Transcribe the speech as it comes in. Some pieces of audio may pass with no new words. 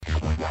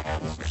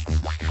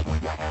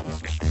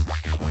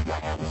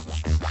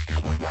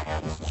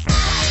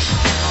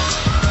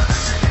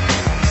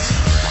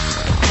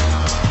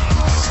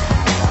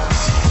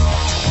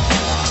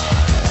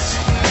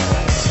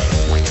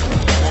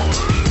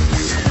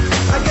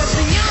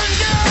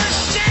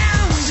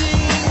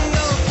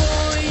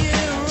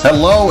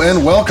Hello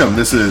and welcome.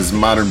 This is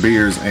Modern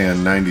Beers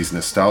and 90s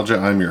Nostalgia.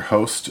 I'm your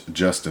host,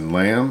 Justin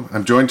Lamb.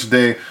 I'm joined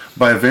today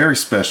by a very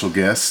special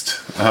guest,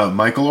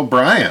 Michael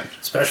O'Brien.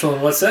 Special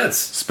in what sense?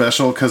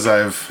 Special because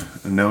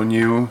I've known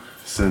you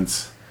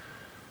since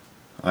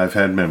I've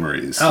had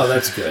memories. Oh,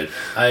 that's good.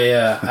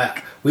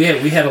 We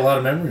had a lot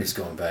of memories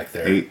going back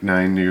there.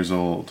 8-9 years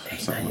old.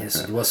 8-9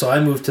 years. Like well, so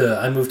I moved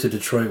to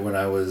Detroit when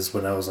I was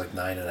like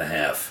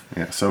 9.5.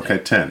 Yeah. So okay,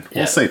 10.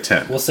 We'll say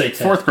 10. We'll say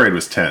 10. Fourth grade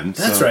was 10.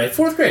 That's right.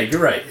 Fourth grade.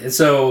 You're right. And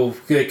so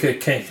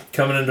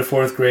coming into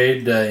fourth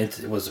grade,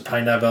 it was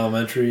Pine Knob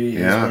Elementary.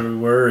 Is where we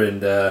were,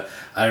 and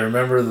I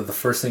remember that the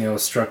first thing I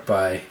was struck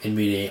by in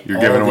meeting. You're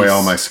giving away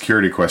all my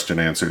security question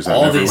answers.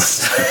 All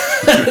these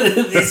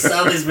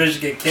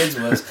Michigan kids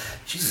was,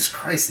 Jesus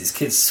Christ, these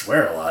kids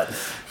swear a lot.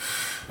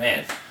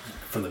 Man,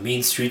 from the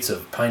mean streets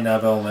of Pine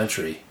Knob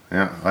Elementary.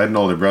 Yeah, I had an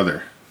older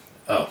brother.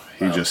 Oh.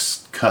 He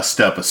just cussed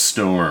up a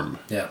storm.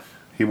 Yeah.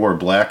 He wore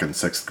black in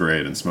 6th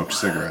grade and smoked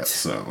cigarettes,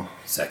 so...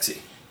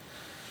 Sexy.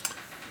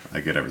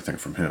 I get everything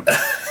from him.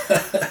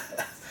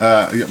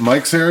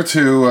 Mike's here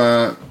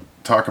to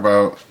talk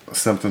about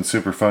something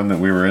super fun that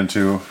we were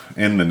into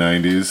in the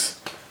 90s.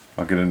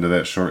 I'll get into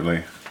that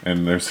shortly.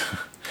 And there's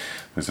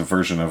a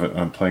version of it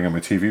I'm playing on my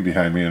TV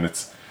behind me, and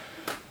it's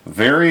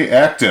very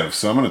active,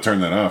 so I'm going to turn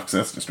that off because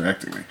that's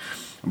distracting me.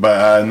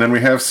 But and then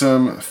we have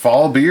some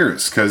fall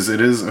beers because it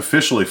is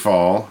officially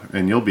fall,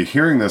 and you'll be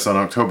hearing this on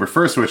October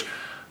 1st, which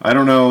I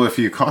don't know if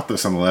you caught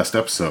this on the last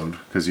episode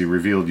because you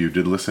revealed you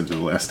did listen to the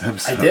last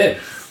episode. I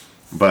did.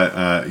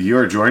 But you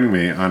are joining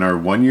me on our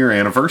 1-year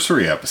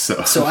anniversary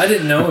episode. So I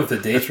didn't know if the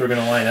dates were going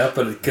to line up,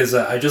 but because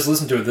I just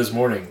listened to it this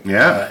morning.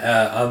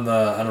 Yeah. On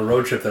a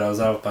road trip that I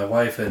was out with my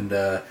wife, and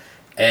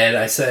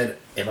I said,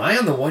 "Am I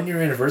on the 1-year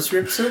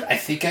anniversary episode? I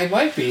think I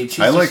might be."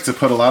 I like to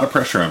put a lot of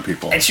pressure on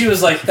people. And she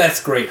was like,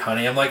 "That's great,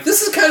 honey." I'm like,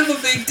 "This is kind of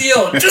a big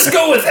deal. Just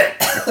go with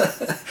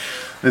it."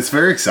 It's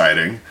very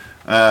exciting.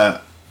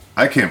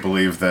 I can't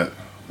believe that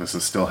this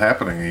is still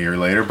happening a year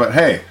later, but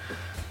hey,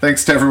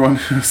 thanks to everyone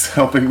who's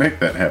helping make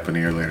that happen a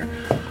year later.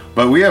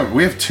 But we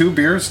have 2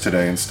 beers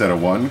today instead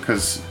of 1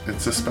 because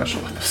it's a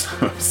special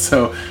episode.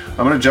 So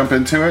I'm going to jump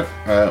into it.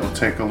 We'll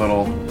take a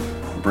little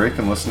break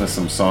and listen to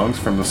some songs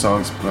from the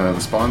Spawn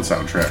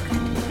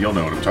soundtrack. You'll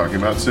know what I'm talking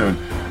about soon.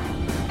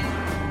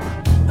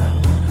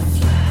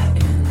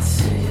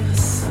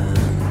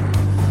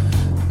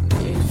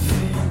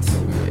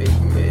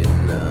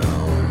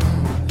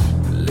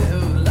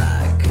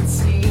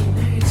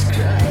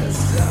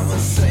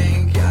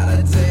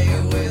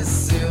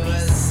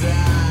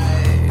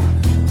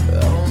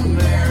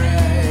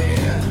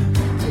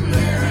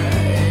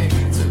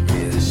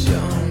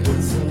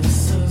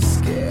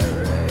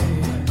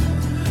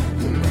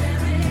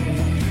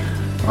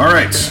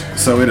 Alright,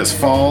 so it is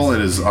fall, it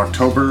is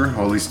October,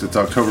 well, at least it's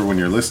October when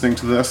you're listening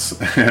to this,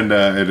 and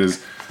it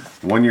is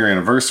 1-year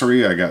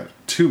anniversary. I got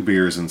 2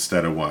 beers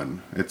instead of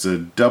 1. It's a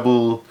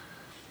double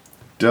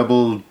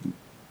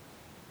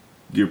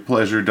your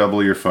pleasure,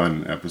 double your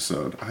fun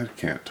episode. I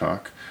can't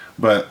talk.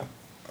 But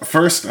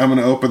first, I'm going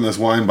to open this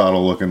wine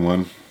bottle looking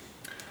one,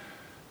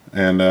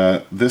 and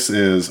this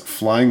is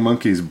Flying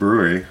Monkeys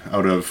Brewery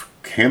out of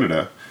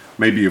Canada.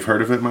 Maybe you've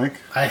heard of it,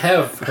 Mike? I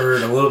have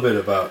heard a little bit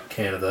about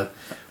Canada.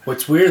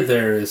 What's weird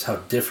there is how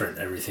different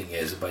everything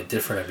is. And by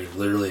different, I mean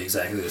literally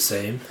exactly the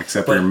same.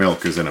 Except your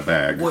milk is in a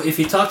bag. Well, if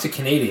you talk to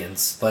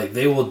Canadians, like,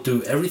 they will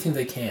do everything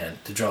they can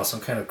to draw some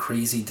kind of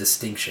crazy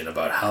distinction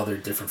about how they're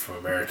different from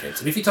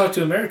Americans. And if you talk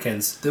to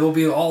Americans, they will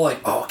be all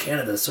like, "Oh,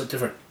 Canada is so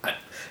different."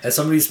 As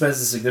somebody who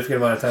spends a significant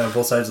amount of time on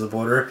both sides of the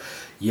border,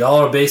 y'all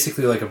are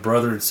basically like a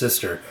brother and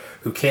sister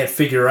who can't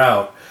figure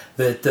out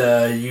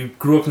that you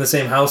grew up in the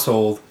same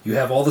household, you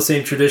have all the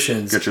same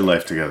traditions. Get your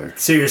life together.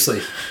 Seriously.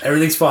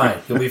 Everything's fine.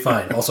 You'll be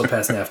fine. Also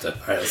pass NAFTA.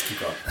 All right, let's keep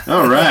going.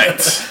 All right.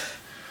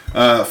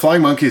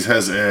 Flying Monkeys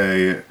has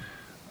an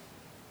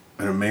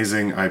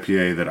amazing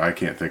IPA that I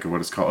can't think of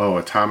what it's called. Oh,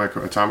 Atomic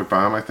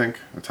Bomb, I think.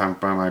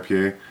 Atomic Bomb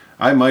IPA.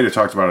 I might have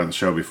talked about it on the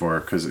show before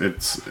because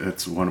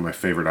it's one of my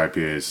favorite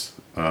IPAs.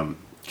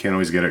 Can't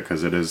always get it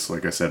because it is,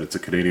 like I said, it's a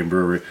Canadian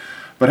brewery.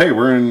 But hey,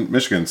 we're in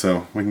Michigan,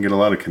 so we can get a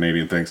lot of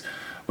Canadian things.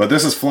 But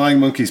this is Flying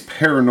Monkeys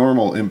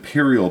Paranormal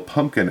Imperial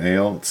Pumpkin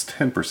Ale. It's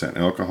 10%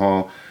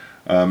 alcohol.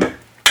 I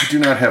do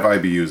not have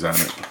IBUs on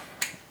it.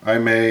 I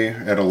may,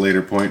 at a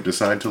later point,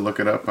 decide to look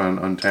it up on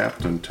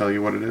Untappd and tell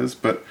you what it is.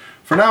 But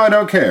for now, I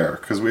don't care,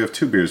 because we have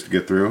 2 beers to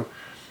get through.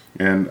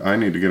 And I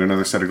need to get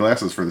another set of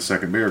glasses for the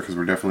second beer, because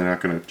we're definitely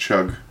not going to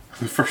chug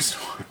the first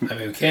one. I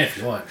mean, we can if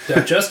you want.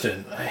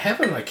 Justin, I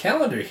have on my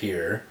calendar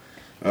here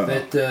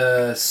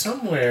that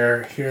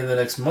somewhere here in the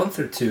next month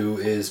or 2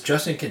 is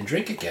Justin Can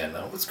Drink Again.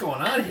 Now, what's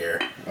going on here?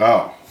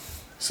 Oh,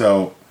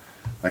 so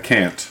I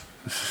can't.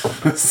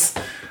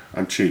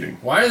 I'm cheating.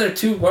 Why are there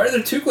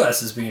two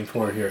glasses being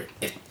poured here?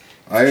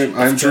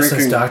 I'm Justin's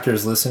drinking. doctor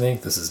is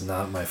listening. This is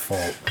not my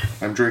fault.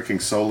 I'm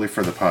drinking solely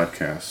for the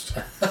podcast.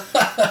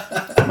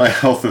 My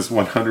health is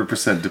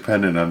 100%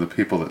 dependent on the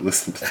people that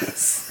listen to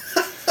this.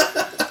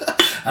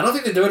 I don't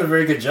think they're doing a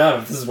very good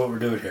job if this is what we're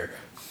doing here.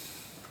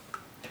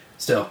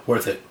 Still,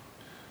 worth it.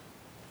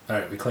 All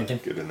right, we clinking?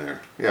 Get in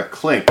there. Yeah,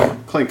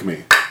 clink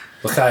me.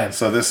 L'chaim.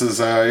 So this is,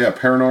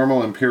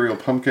 Paranormal Imperial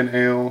Pumpkin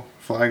Ale,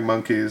 Flying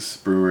Monkeys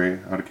Brewery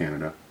out of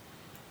Canada.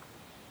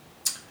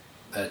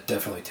 That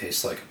definitely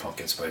tastes like a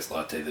pumpkin spice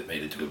latte that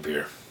made it to a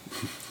beer.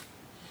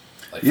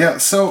 Yeah,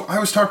 so I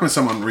was talking with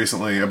someone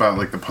recently about,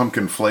 like, the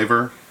pumpkin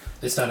flavor.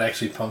 It's not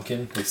actually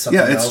pumpkin. It's something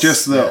else. Yeah, it's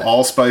just the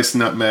allspice,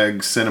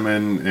 nutmeg,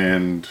 cinnamon,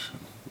 and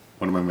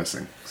what am I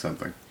missing?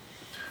 Something.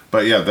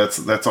 But yeah,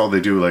 that's all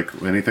they do.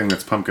 Like, anything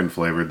that's pumpkin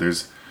flavored,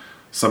 there's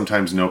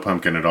sometimes no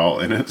pumpkin at all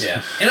in it.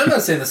 Yeah, and I'm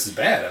not saying this is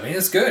bad. I mean,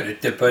 it's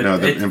good.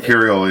 The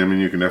Imperial, I mean,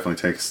 you can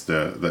definitely taste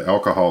the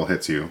alcohol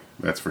hits you.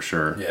 That's for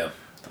sure. Yeah.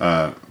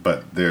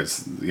 But there's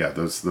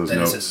those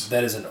notes.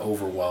 That is an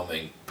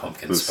overwhelming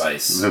pumpkin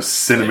spice. Those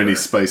cinnamony flavor.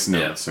 spice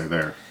notes are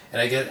there.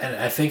 And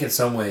I think in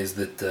some ways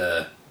that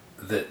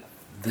that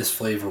this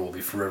flavor will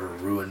be forever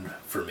ruined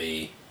for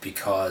me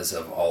because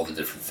of all the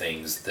different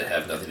things that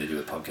have nothing to do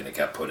with pumpkin that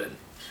got put in.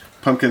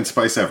 Pumpkin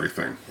spice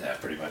everything. Yeah,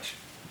 pretty much.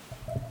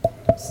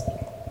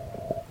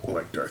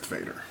 Like Darth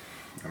Vader.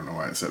 I don't know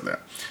why I said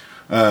that.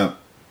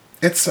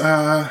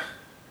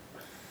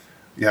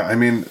 Yeah, I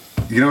mean,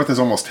 you know what this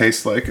almost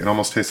tastes like? It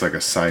almost tastes like a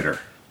cider.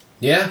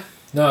 Yeah,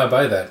 no, I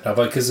buy that. I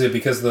buy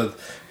because of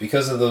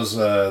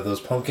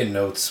those pumpkin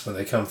notes when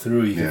they come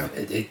through.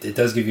 It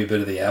does give you a bit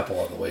of the apple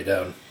on the way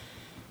down.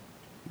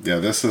 Yeah,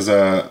 this is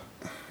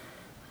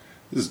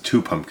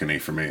too pumpkin-y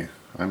for me.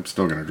 I'm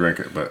still gonna drink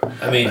it, but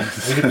I mean,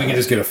 we can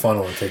just get a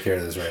funnel and take care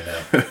of this right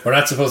now. We're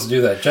not supposed to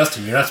do that,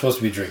 Justin. You're not supposed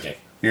to be drinking.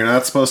 You're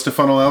not supposed to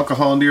funnel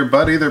alcohol into your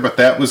butt either. But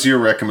that was your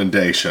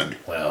recommendation.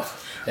 Well.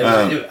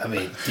 I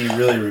mean, do you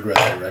really regret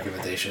that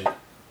recommendation?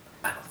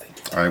 I don't think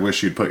you do. I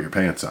wish you'd put your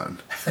pants on.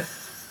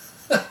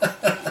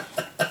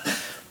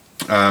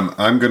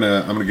 I'm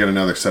gonna get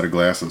another set of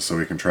glasses so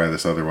we can try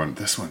this other one.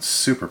 This one's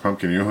super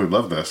pumpkin. You know who'd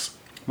love this?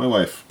 My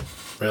wife.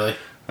 Really?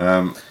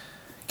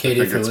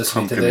 Katie, if you're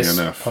listening to this,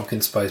 pumpkin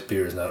spice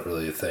beer is not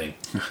really a thing.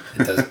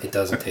 It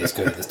doesn't taste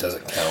good. This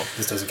doesn't count.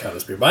 This doesn't count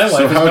as beer. My wife.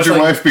 So how'd your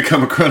wife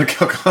become a chronic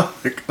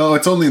alcoholic? Oh,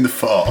 it's only in the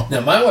fall.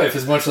 Now my wife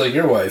is much like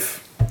your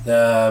wife.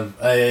 I've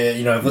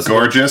listened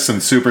gorgeous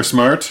and super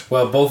smart.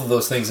 Well, both of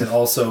those things, and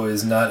also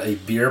is not a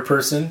beer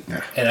person.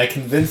 Yeah. And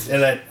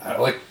I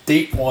like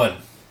date one.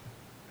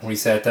 When we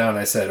sat down,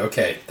 I said,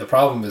 "Okay, the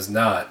problem is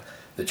not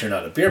that you're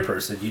not a beer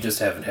person. You just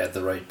haven't had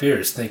the right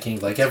beers." Thinking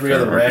like every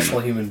other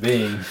rational human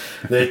being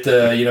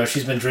that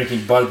she's been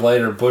drinking Bud Light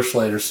or Busch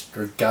Light or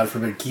God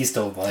forbid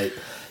Keystone Light.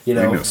 I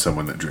know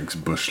someone that drinks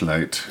Busch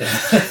Light.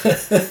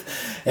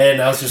 And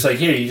I was just like,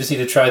 "Here, you just need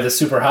to try the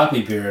super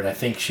hoppy beer." And I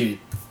think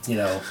she.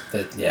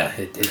 It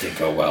didn't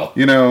go well.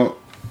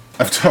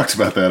 I've talked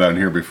about that on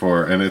here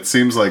before, and it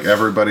seems like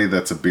everybody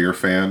that's a beer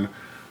fan,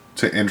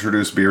 to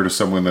introduce beer to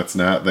someone that's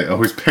not, they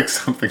always pick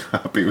something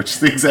hoppy, which is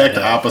the exact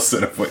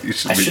opposite of what you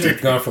should be doing. I should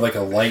have gone for like a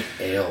light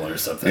ale or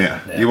something.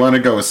 Yeah. You want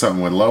to go with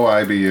something with low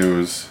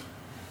IBUs,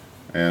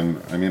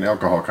 and, I mean,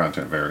 alcohol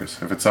content varies.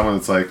 If it's someone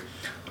that's like,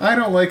 I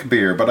don't like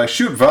beer, but I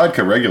shoot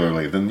vodka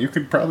regularly, then you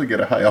could probably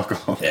get a high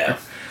alcohol beer.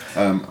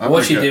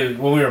 What she did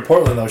when we were in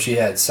Portland, though, she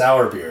had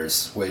sour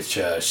beers, which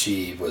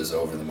she was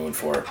over the moon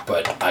for.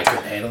 But I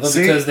couldn't handle them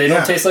because they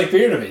don't taste like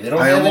beer to me. They don't.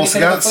 I almost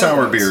got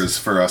sour beers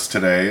for us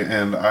today,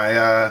 and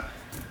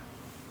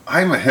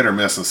I'm a hit or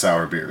miss with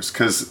sour beers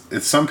because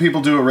some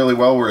people do it really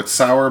well where it's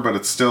sour, but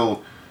it's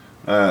still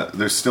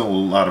there's still a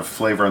lot of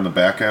flavor on the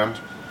back end.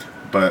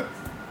 But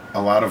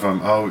a lot of them,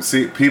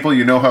 people,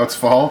 you know how it's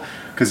fall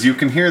because you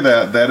can hear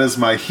that. That is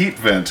my heat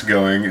vent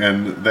going,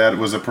 and that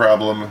was a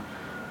problem.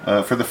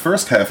 For the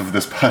first half of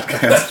this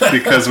podcast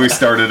because we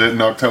started it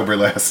in October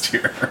last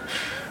year.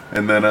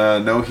 And then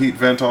no heat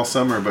vent all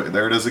summer, but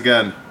there it is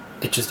again.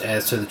 It just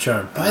adds to the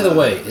charm. By the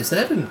way, is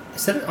that an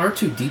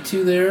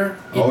R2-D2 there?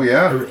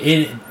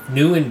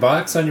 New in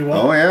box on your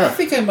wall? Oh, yeah. I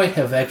think I might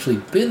have actually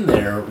been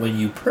there when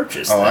you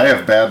purchased that. I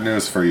have bad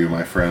news for you,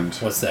 my friend.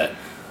 What's that?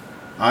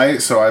 I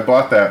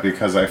bought that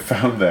because I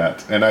found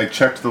that, and I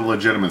checked the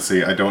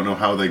legitimacy. I don't know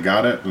how they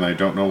got it, and I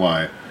don't know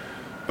why.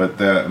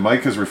 But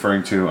Mike is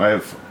referring to, I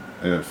have...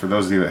 for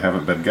those of you that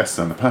haven't been guests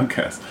on the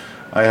podcast,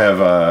 I have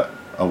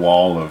a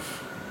wall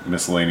of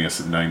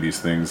miscellaneous 90s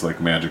things like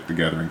Magic the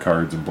Gathering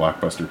cards and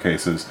Blockbuster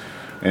cases,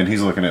 and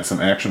he's looking at some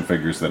action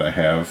figures that I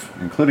have,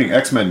 including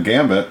X-Men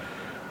Gambit,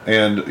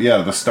 and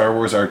the Star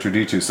Wars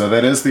R2-D2. So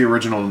that is the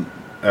original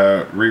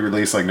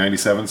re-release, like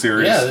 97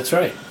 series. Yeah, that's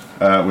right.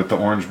 With the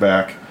orange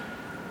back.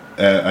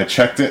 I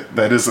checked it.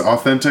 That is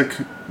authentic,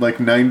 like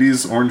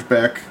 90s orange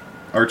back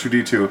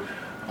R2-D2.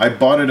 I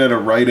bought it at a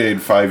Rite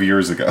Aid 5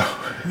 years ago.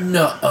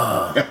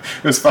 Nuh-uh.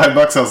 It was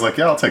 $5. I was like,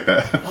 yeah, I'll take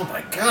that. Oh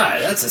my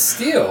god, that's a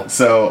steal.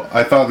 So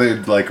I thought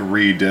they'd like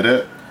redid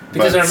it.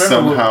 Because but I remember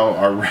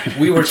somehow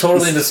we were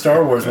totally into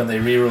Star Wars when they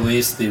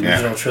re-released the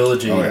original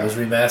trilogy. It was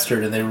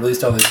remastered, and they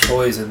released all these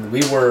toys, and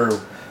we were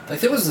like,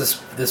 there was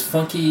this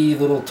funky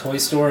little toy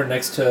store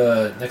next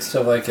to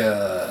like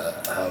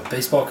a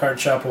baseball card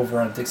shop over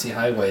on Dixie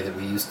Highway that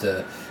we used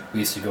to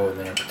go in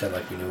there and pretend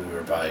like we knew we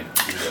were buying.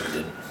 We never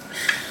didn't.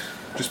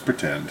 Just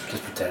pretend.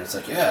 Just pretend. It's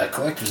like, yeah,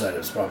 collector's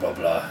items, blah, blah,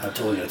 blah. I'm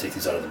totally going to take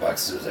these out of the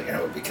box as soon as I can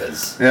help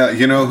because... Yeah,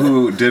 you know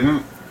who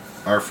didn't?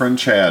 Our friend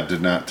Chad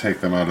did not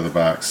take them out of the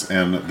box.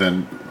 And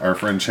then our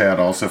friend Chad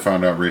also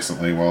found out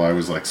recently while I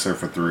was like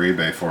surfing through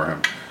eBay for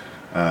him,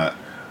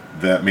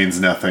 that means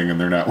nothing and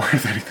they're not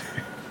worth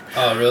anything.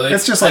 Oh, really?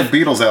 It's just like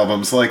Beatles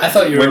albums. Like I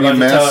thought you were when about you to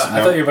mass, tell.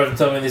 I thought you were about to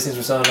tell me these things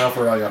were selling now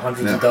for like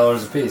hundreds of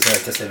dollars a piece.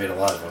 I guess they made a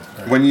lot of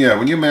them. When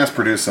you mass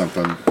produce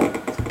something,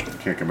 you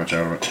can't get much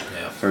out of it.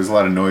 Yeah. So there's a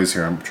lot of noise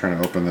here. I'm trying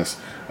to open this.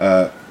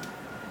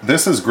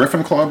 This is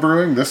Griffin Claw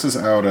Brewing. This is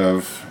out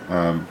of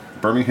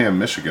Birmingham,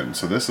 Michigan.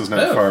 So this is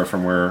not far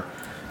from where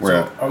we're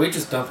at. Are we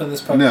just dumping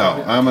this puppy?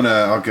 No,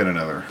 I'll get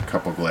another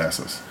couple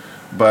glasses.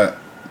 But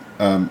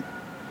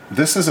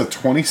this is a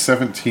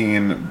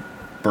 2017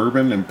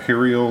 Bourbon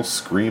Imperial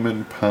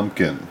Screamin'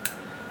 Pumpkin.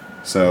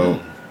 So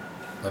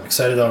I'm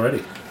excited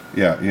already.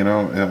 yeah,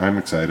 I'm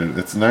excited.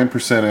 It's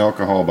 9%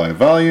 alcohol by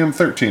volume,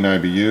 13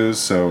 IBUs,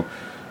 so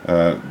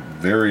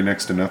very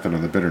next to nothing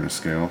on the bitterness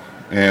scale.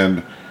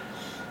 And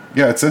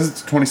yeah, it says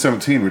it's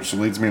 2017, which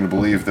leads me to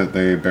believe that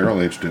they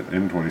barrel aged it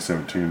in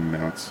 2017 and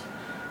now it's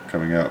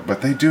coming out.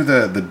 But they do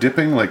the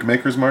dipping like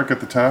Maker's Mark at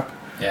the top.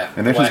 Yeah.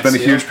 And it has been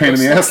a huge pain in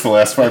the ass the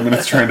last 5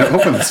 minutes trying to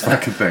open this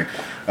fucking thing.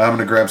 I'm going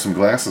to grab some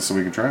glasses so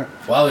we can try it.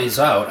 While he's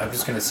out, I'm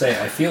just going to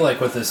say, I feel like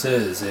what this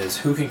is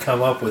who can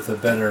come up with a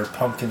better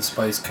pumpkin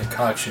spice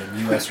concoction,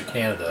 U.S. or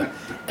Canada?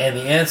 And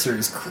the answer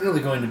is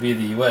clearly going to be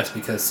the U.S.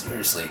 because,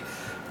 seriously,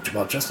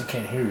 while Justin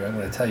can't hear you, I'm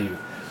going to tell you,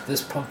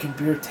 this pumpkin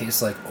beer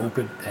tastes like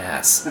open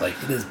ass.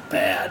 Like, it is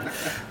bad.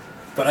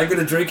 But I'm going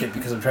to drink it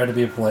because I'm trying to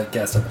be a polite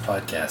guest on the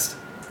podcast.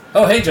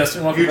 Oh, hey,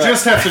 Justin, welcome back. You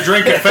just have to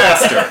drink it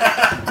faster.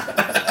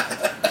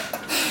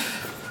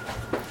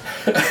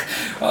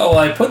 Oh,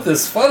 I put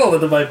this funnel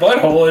into my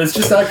butthole and it's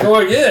just not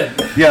going in.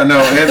 Yeah,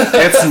 no,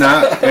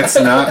 it's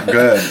not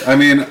good. I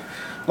mean,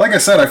 like I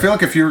said, I feel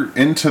like if you're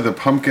into the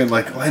pumpkin,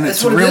 and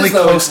it's really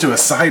close to a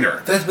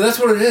cider. That's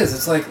what it is.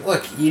 It's like,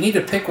 look, you need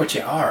to pick what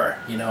you are.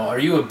 Are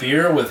you a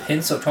beer with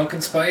hints of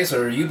pumpkin spice,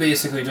 or are you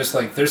basically just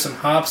like, there's some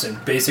hops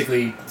and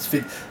basically,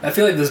 I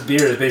feel like this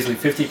beer is basically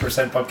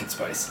 50% pumpkin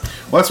spice.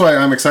 Well, that's why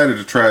I'm excited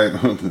to try,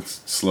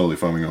 it's slowly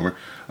foaming over,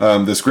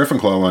 this Griffin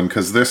Claw one,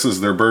 because this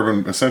is their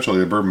bourbon,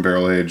 essentially a bourbon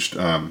barrel-aged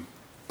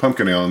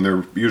pumpkin ale, and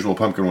their usual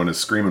pumpkin one is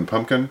Screamin'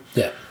 Pumpkin.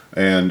 Yeah.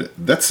 And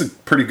that's a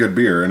pretty good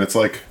beer, and it's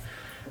like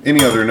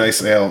any other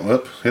nice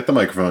ale. Hit the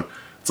microphone.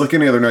 It's like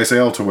any other nice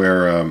ale to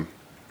where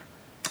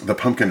the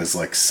pumpkin is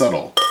like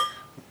subtle.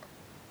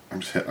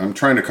 I'm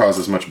trying to cause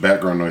as much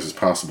background noise as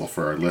possible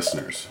for our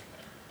listeners.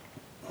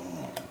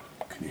 Oh,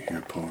 can you hear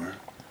it pour?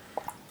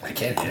 I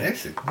can't hear it.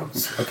 Actually.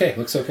 Okay,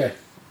 looks okay.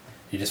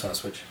 You just want to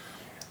switch?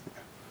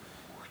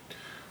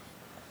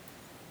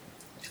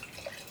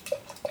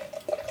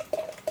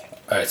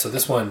 All right, so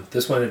this one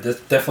is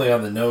definitely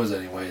on the nose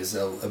anyway, is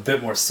a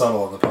bit more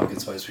subtle on the pumpkin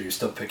spice, but you're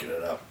still picking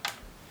it up.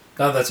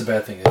 Not that that's a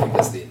bad thing. I think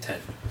that's the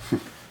intent.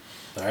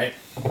 All right?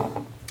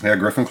 Yeah,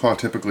 Griffin Claw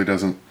typically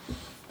doesn't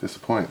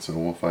disappoint, so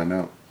we'll find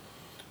out.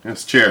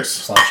 Yes, cheers.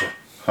 Sláinte.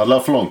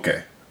 Hala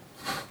flonke.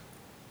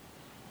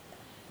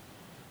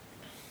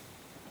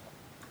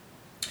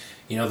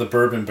 The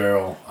bourbon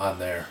barrel on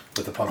there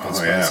with the pumpkin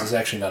spice is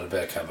actually not a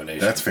bad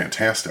combination. That's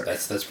fantastic.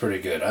 That's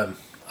pretty good.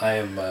 I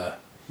am.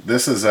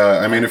 This is,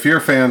 if you're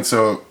a fan,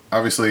 so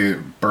obviously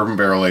bourbon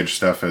barrel aged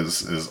stuff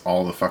is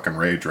all the fucking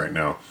rage right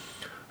now.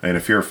 And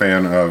if you're a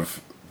fan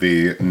of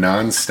the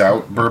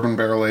non-stout bourbon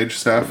barrel aged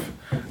stuff,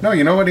 no,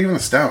 you know what? Even the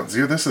stouts,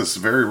 this is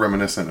very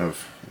reminiscent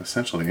of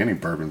essentially any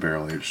bourbon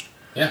barrel aged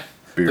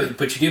beer.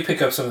 But you do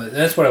pick up some of the.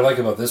 That's what I like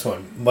about this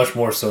one, much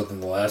more so than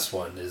the last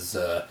one. Is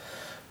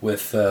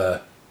with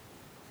the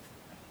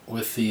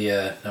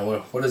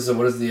now what is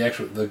the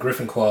actual the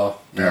Griffin Claw?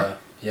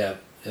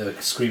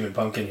 Screaming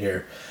Pumpkin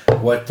here.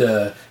 What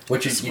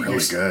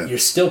you're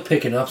still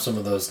picking up some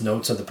of those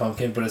notes of the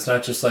pumpkin, but it's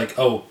not just like,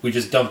 oh, we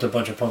just dumped a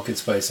bunch of pumpkin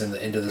spice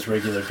into this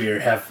regular beer.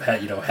 Have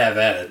at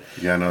it.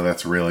 Yeah, no,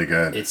 that's really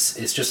good.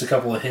 It's just a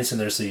couple of hints in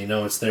there, so you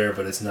know it's there,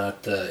 but it's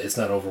not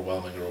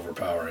overwhelming or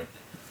overpowering.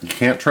 You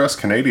can't trust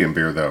Canadian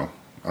beer though.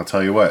 I'll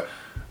tell you what.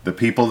 The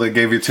people that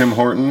gave you Tim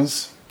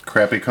Hortons.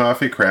 Crappy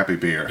coffee, crappy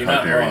beer. You're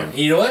not wrong.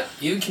 You know what?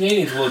 Even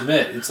Canadians will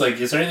admit, it's like,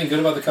 is there anything good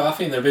about the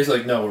coffee? And they're basically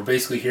like, no, we're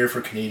basically here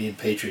for Canadian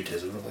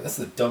patriotism. I'm like, that's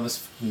the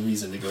dumbest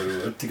reason to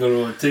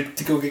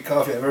go get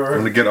coffee I've ever heard. I'm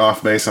going to get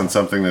off base on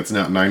something that's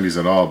not 90s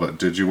at all, but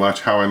did you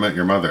watch How I Met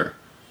Your Mother?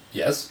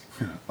 Yes.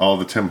 All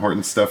the Tim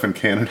Hortons stuff in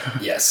Canada?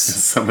 Yes.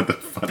 Some of the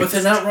funniest. But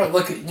they're not wrong.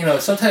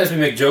 Look, sometimes we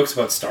make jokes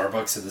about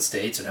Starbucks in the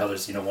States and how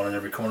there's, one in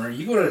every corner.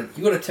 You go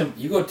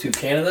to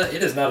Canada,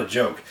 it is not a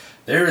joke.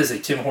 There is a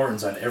Tim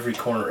Hortons on every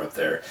corner up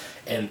there,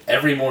 and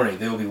every morning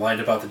they will be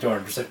lined up out the door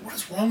and just like, what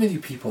is wrong with you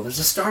people? There's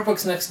a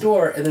Starbucks next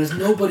door, and there's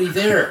nobody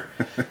there.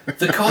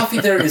 The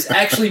coffee there is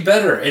actually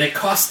better, and it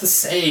costs the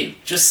same.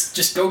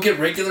 Just go get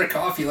regular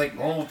coffee like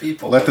normal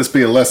people. Let this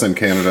be a lesson,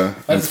 Canada.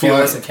 Let this be a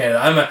lesson,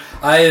 Canada.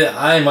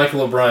 I'm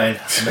Michael O'Brien,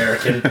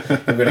 American.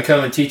 I'm going to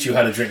come and teach you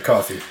how to drink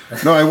coffee.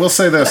 No, I will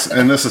say this,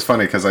 and this is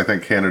funny because I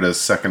think Canada is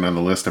second on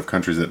the list of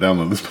countries that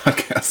download this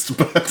podcast,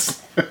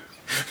 but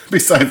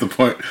Besides the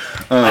point.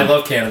 I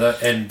love Canada,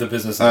 and the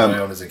business that I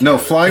own is in Canada. No,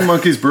 Flying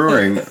Monkeys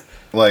Brewing,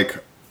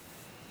 like,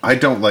 I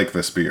don't like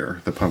this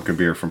beer, the pumpkin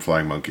beer from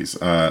Flying Monkeys.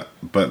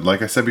 But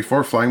like I said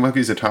before, Flying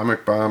Monkeys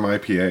Atomic Bomb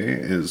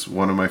IPA is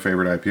one of my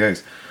favorite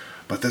IPAs.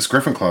 But this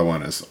Griffin Claw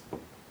one is,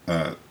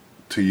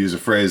 to use a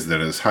phrase that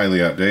is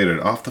highly outdated,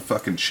 off the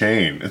fucking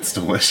chain. It's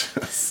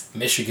delicious.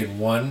 Michigan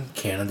 1,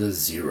 Canada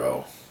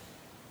 0.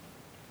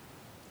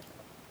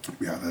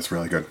 Yeah, that's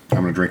really good.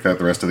 I'm going to drink that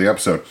the rest of the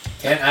episode.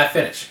 Can I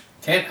finish?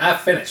 Can I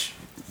finish?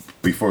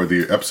 Before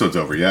the episode's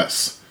over,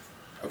 yes.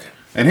 Okay.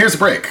 And here's a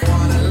break.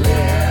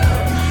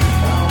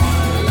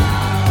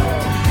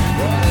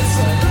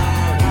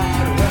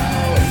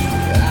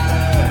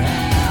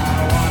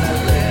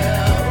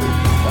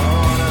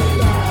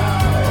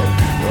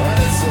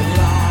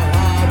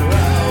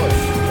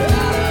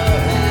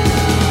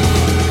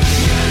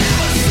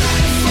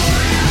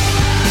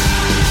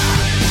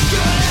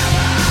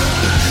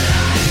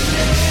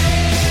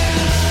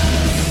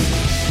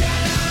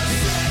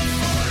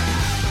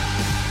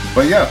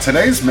 But yeah,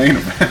 today's main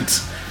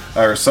event,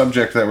 our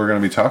subject that we're going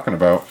to be talking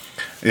about,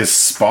 is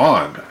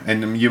Spawn.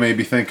 And you may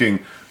be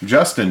thinking,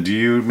 Justin, do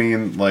you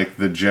mean like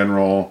the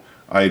general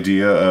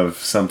idea of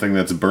something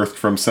that's birthed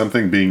from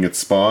something being its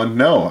spawn?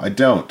 No, I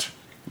don't.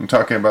 I'm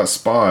talking about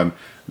Spawn,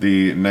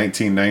 the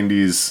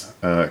 1990s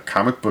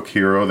comic book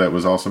hero that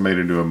was also made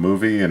into a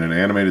movie and an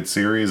animated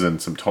series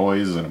and some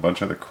toys and a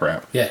bunch of other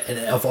crap. Yeah, and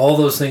of all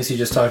those things you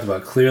just talked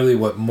about, clearly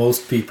what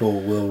most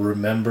people will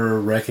remember,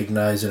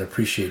 recognize, and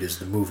appreciate is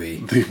the movie.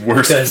 The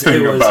worst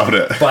thing about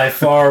it. By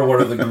far one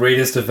of the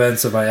greatest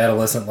events of my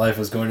adolescent life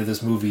was going to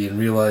this movie and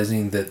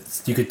realizing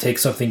that you could take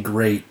something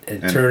great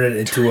and turn it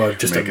into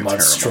just a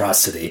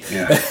monstrosity.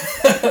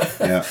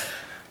 Yeah.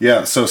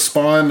 Yeah, so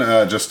Spawn,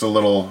 just a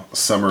little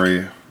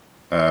summary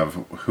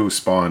of who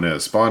Spawn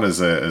is. Spawn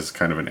is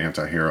kind of an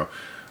anti-hero.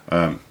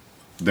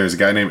 There's a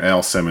guy named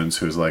Al Simmons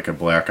who's like a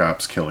black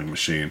ops killing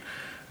machine,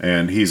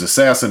 and he's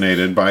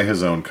assassinated by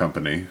his own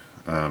company,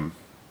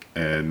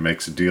 and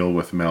makes a deal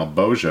with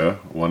Malboja,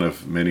 one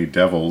of many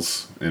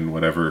devils in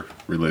whatever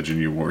religion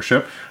you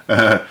worship,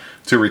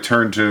 to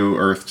return to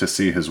Earth to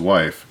see his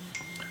wife.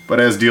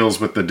 But as deals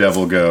with the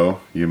devil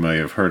go, you may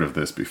have heard of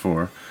this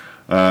before,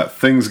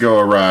 things go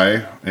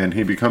awry, and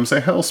he becomes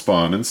a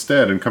Hellspawn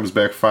instead, and comes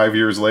back 5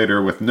 years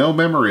later with no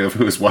memory of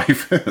who his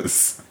wife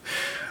is.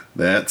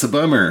 That's a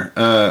bummer.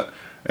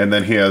 And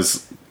then he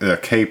has a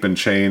cape and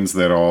chains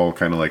that all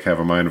kind of like have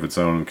a mind of its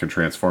own and can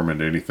transform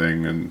into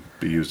anything and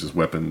be used as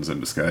weapons and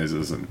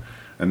disguises, and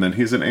then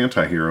he's an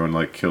anti-hero and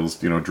like kills,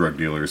 drug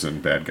dealers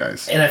and bad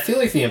guys. And I feel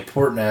like the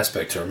important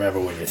aspect to remember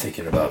when you're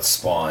thinking about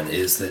Spawn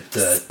is that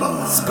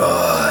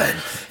Spawn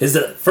is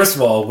that, first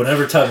of all,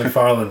 whenever Todd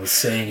McFarlane was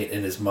saying it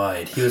in his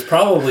mind, he was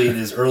probably in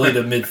his early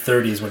to mid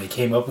 30s when he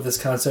came up with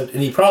this concept,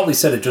 and he probably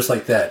said it just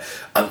like that.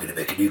 I'm going to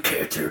make a new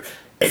character,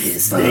 and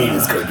his name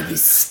is going to be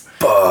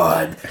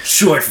Spawn,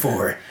 short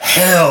for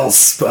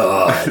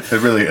Hellspawn.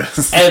 It really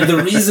is. And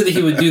the reason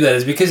he would do that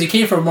is because he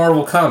came from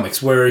Marvel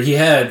Comics, where he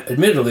had,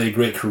 admittedly, a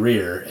great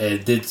career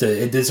and did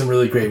some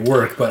really great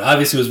work, but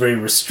obviously was very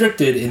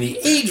restricted in the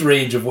age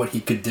range of what he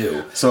could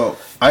do. So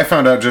I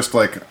found out just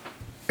like,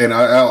 and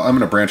I'm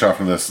going to branch off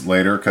from this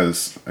later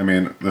because, I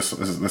mean, this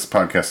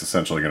podcast is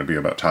essentially going to be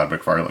about Todd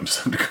McFarlane to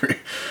some degree,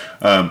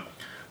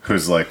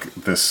 who's like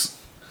this...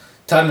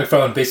 Todd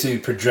McFarlane basically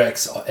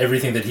projects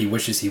everything that he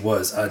wishes he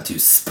was onto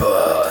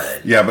Spawn.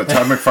 Yeah, but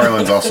Todd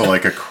McFarlane's also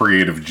like a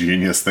creative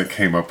genius that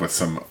came up with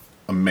some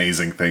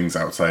amazing things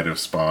outside of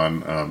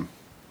Spawn.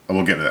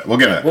 We'll get to that. We'll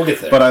get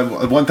there.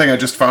 But one thing I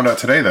just found out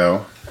today,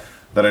 though,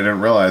 that I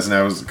didn't realize, and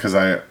I was because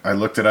I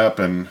looked it up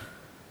and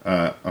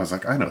I was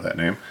like, I know that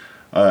name.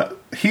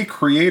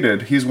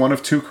 He's one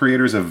of two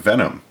creators of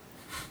Venom.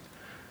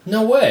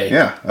 No way.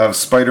 Yeah, of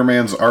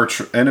Spider-Man's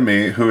arch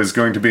enemy, who is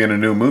going to be in a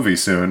new movie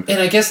soon.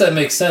 And I guess that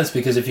makes sense,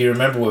 because if you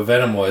remember what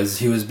Venom was,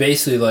 he was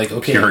basically like,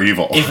 okay, pure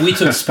evil. If we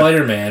took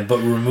Spider-Man but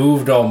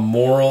removed all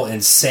moral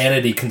and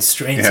sanity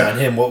constraints on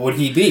him, what would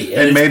he be?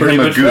 And made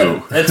him a goo.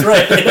 Venom. That's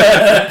right.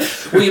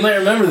 Well, you might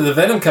remember that the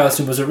Venom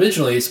costume was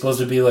originally supposed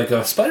to be like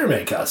a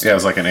Spider-Man costume. Yeah, it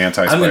was like an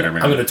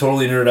anti-Spider-Man. I'm going to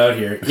totally nerd out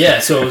here. Yeah,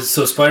 so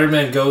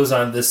Spider-Man goes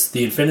on the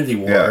Infinity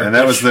War. Yeah, and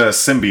that was the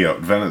symbiote,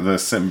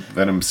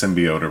 Venom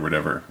symbiote or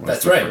whatever.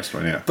 That's right. First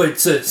one, yeah.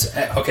 But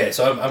okay,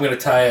 so I'm going to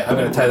tie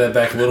that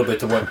back a little bit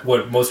to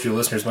what most of your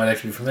listeners might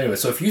actually be familiar with.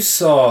 So if you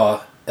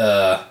saw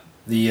the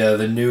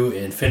new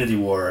Infinity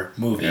War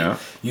movie,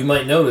 you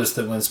might notice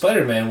that when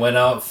Spider-Man went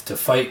out to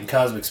fight in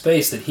cosmic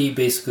space, that he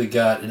basically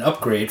got an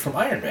upgrade from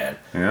Iron Man.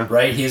 Yeah.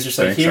 Right? He's just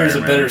like, here's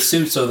a better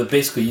suit so that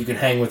basically you can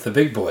hang with the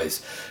big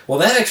boys. Well,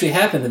 that actually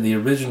happened in the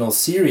original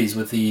series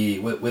with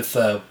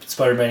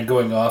Spider-Man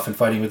going off and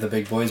fighting with the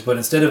big boys, but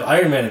instead of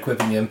Iron Man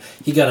equipping him,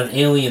 he got an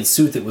alien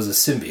suit that was a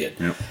symbiote.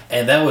 Yep.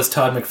 And that was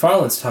Todd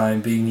McFarlane's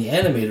time being the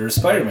animator of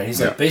Spider-Man.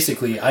 He's like,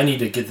 basically, I need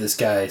to get this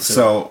guy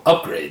some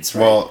upgrades.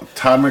 Right? Well,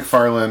 Todd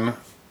McFarlane,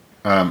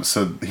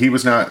 so he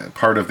was not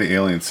part of the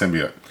alien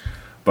symbiote,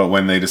 but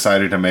when they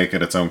decided to make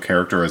it its own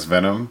character as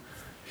Venom,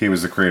 he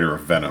was the creator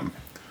of Venom.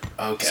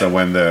 Okay. So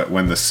when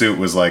the suit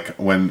was like,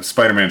 when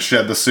Spider-Man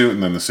shed the suit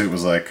and then the suit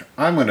was like,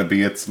 I'm going to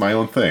be it's my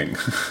own thing.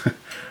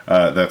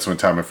 That's when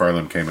Todd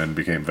McFarlane came in and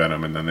became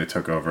Venom, and then they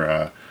took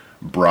over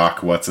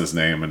Brock, what's his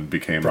name, and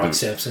became Brock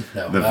Sampson?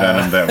 No. the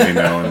Venom that we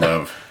know and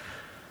love.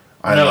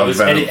 I love it was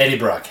Venom. Eddie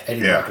Brock.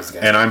 Eddie Brock was the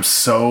guy. And I'm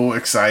so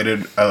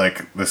excited.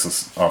 This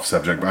is off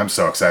subject, but I'm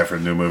so excited for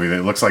the new movie.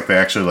 It looks like they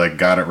actually like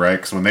got it right,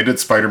 because when they did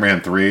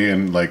Spider-Man 3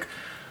 and like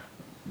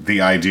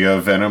the idea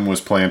of Venom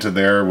was planted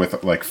there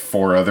with like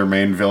 4 other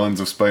main villains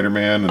of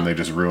Spider-Man, and they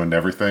just ruined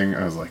everything.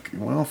 I was like,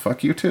 well,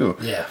 fuck you too.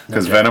 Yeah.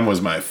 Because Venom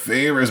was my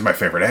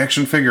favorite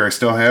action figure. I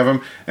still have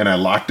him, and I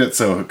locked it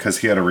so because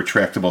he had a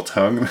retractable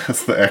tongue.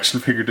 That's the action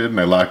figure did,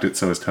 and I locked it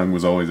so his tongue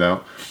was always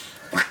out.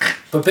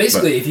 But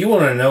basically, if you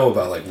want to know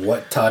about like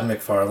what Todd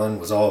McFarlane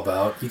was all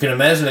about, you can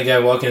imagine a guy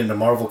walking into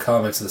Marvel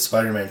Comics and the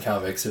Spider-Man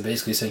comics and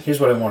basically saying, here's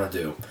what I want to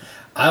do.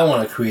 I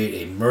want to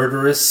create a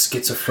murderous,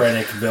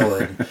 schizophrenic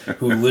villain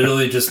who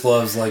literally just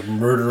loves like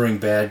murdering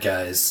bad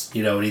guys,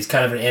 you know, and he's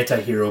kind of an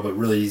anti-hero, but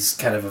really he's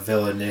kind of a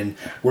villain, and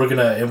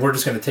we're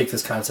just gonna take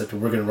this concept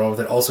and we're gonna run with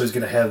it. Also, he's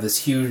gonna have this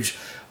huge,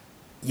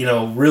 you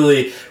know,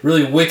 really,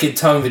 really wicked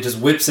tongue that just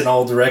whips in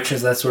all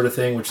directions, that sort of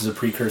thing, which is a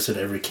precursor to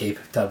every cape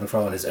Todd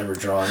McFarlane has ever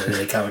drawn in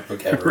a comic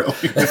book ever.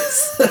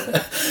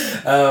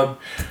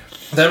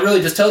 That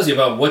really just tells you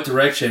about what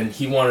direction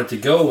he wanted to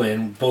go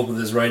in, both with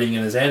his writing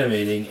and his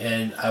animating,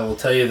 and I will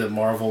tell you that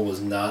Marvel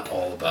was not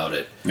all about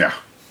it. Yeah.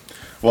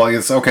 Well,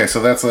 it's okay, so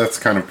that's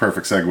kind of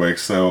perfect segue.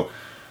 So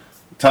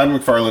Todd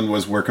McFarlane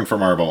was working for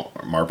Marvel?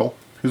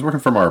 He was working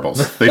for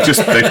Marbles. They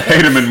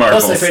paid him in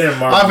Marbles. Plus they paid him in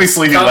Marbles.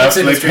 Obviously he left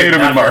and they paid him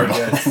in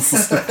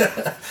Marbles.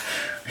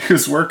 He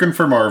was working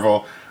for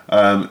Marvel,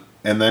 and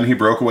then he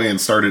broke away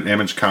and started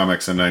Image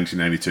Comics in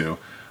 1992,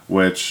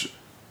 which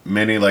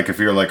many, like if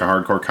you're like a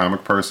hardcore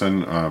comic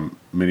person,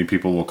 many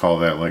people will call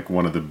that like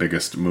one of the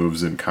biggest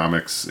moves in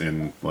comics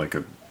in like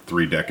a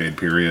 3-decade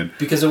period.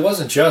 Because it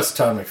wasn't just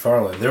Todd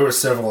McFarlane. There were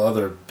several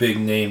other big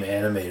name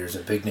animators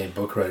and big name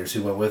book writers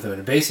who went with him,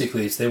 and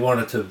basically they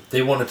wanted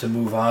to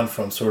move on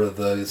from sort of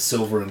the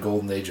silver and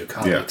golden age of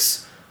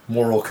comics. Yeah.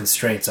 Moral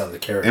constraints on the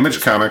characters.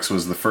 Image Comics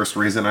was the first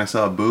reason I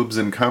saw boobs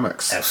in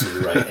comics.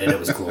 Absolutely right, and it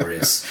was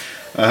glorious.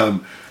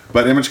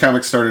 But Image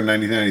Comics started in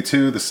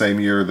 1992, the same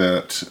year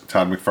that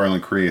Todd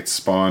McFarlane creates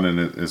Spawn, and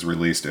it is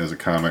released as a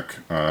comic,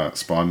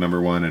 Spawn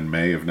 #1 in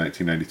May of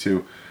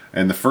 1992.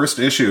 And the first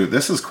issue,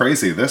 this is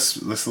crazy.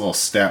 This little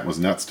stat was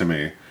nuts to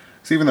me.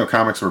 So even though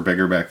comics were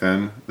bigger back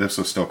then, this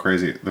was still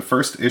crazy. The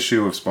first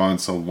issue of Spawn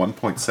sold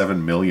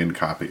 1.7 million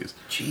copies.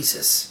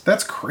 Jesus.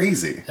 That's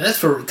crazy. And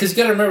that's because you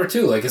got to remember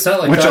too, like it's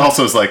not like which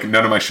also is like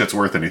none of my shit's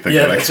worth anything.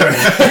 Yeah, that's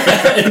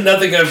right.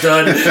 Nothing I've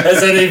done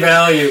has any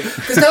value.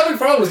 Because Todd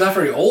McFarlane was not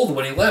very old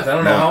when he left. I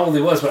don't know how old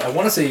he was, but I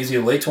want to say he was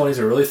either late 20s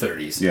or early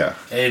 30s. Yeah.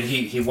 And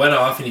he went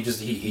off and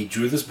he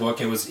drew this book.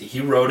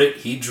 He wrote it,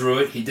 he drew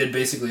it, he did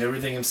basically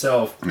everything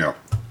himself. Yeah.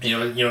 You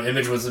know,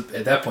 Image was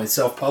at that point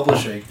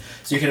self-publishing,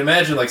 so you can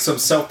imagine like some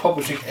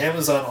self-publishing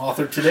Amazon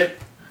author today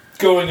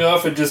going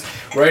off and just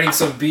writing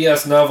some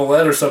BS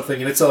novelette or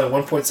something, and it's selling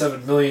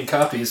 1.7 million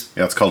copies.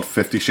 Yeah, it's called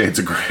 50 Shades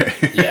of Grey.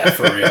 Yeah,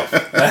 for real.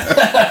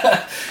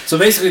 So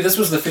basically, this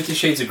was the 50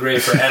 Shades of Grey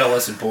for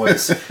adolescent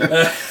boys.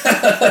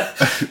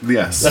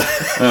 Yes.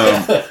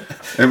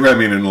 I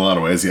mean, in a lot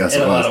of ways, yes.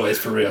 In a lot of ways,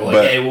 for real.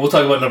 Like, hey, we'll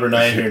talk about number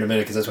 9 here in a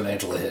minute because that's when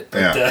Angela hit.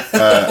 But,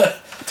 yeah.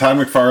 Todd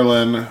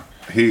McFarlane.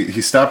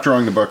 He stopped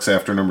drawing the books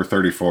after number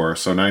 34.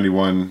 So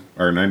 91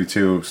 or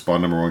 92,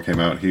 Spawn #1 came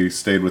out. He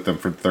stayed with them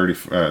for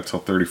till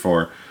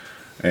 34,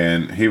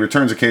 and he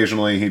returns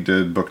occasionally. He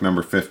did book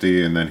number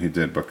 50, and then he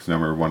did books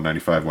number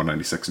 195,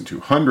 196, and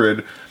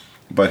 200.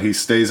 But he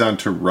stays on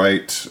to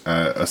write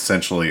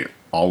essentially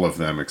all of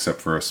them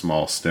except for a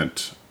small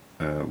stint,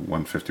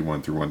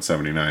 151 through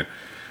 179.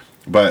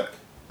 But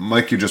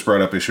Mike, you just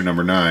brought up issue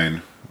number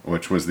 9,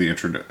 which was the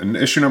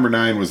issue number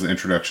 9 was the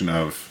introduction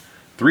of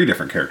 3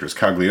 different characters: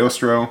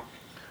 Cagliostro,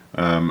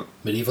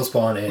 Medieval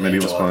Spawn, and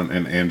Medieval Angela. Spawn,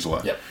 and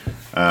Angela.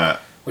 Yep.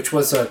 Which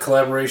was a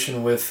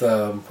collaboration with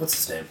what's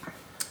his name?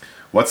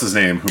 What's his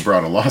name? Who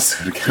brought a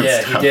lawsuit against?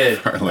 Yeah, he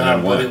did.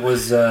 But it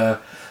was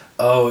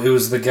it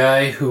was the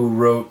guy who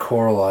wrote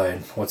Coraline.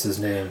 What's his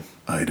name?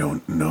 I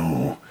don't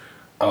know.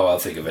 Oh, I'll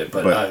think of it,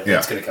 but yeah.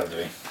 It's gonna come to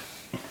me.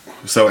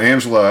 So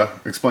Angela,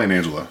 explain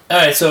Angela. All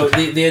right. So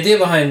the idea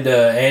behind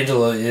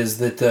Angela is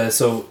that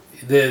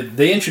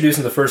they introduced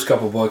in the first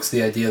couple books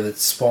the idea that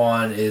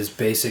Spawn is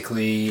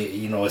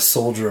basically, a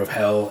soldier of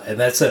hell,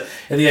 and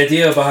and the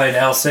idea behind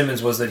Al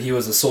Simmons was that he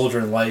was a soldier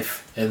in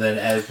life, and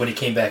then when he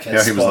came back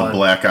as Spawn, he was the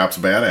Black Ops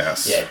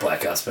badass. Yeah,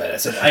 Black Ops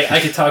badass. And I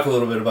could talk a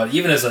little bit about it.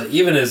 Even as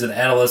an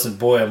adolescent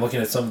boy, I'm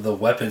looking at some of the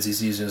weapons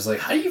he's using. It's like,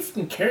 how do you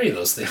fucking carry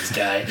those things,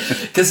 guy?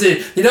 Because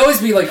he'd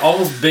always be like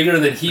almost bigger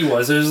than he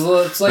was.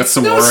 It's like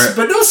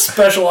but no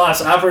special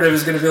ops operative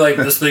is going to be like,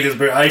 this thing is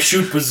big. I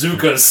shoot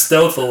bazookas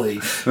stealthily.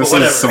 This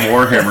is some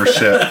Warhammer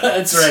shit.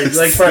 That's right.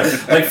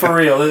 Like for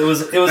real, it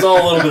was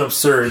all a little bit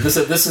absurd. This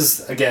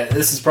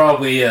is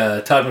probably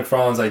Todd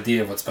McFarlane's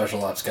idea of what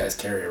special ops guys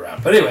carry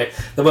around. But anyway,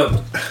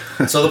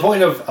 so the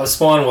point of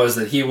Spawn was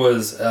that he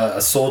was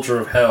a soldier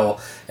of hell,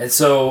 and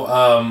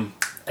so.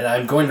 And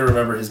I'm going to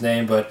remember his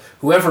name, but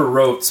whoever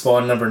wrote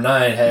Spawn number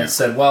 9 had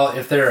said, well,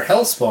 if they're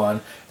Hellspawn,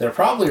 they're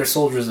probably are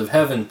soldiers of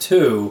heaven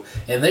too,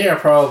 and they are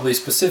probably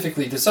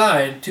specifically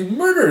designed to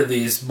murder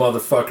these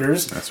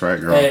motherfuckers. That's right,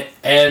 girl.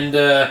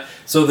 And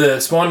so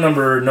the Spawn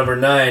number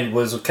 9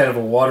 was kind of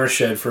a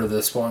watershed for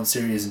the Spawn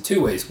series in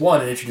two ways.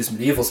 One, it introduced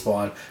medieval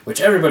Spawn,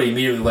 which everybody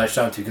immediately latched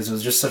onto because it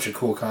was just such a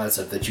cool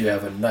concept that you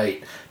have a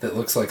knight that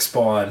looks like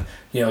Spawn,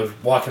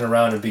 walking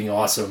around and being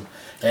awesome.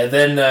 And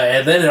then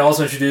it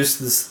also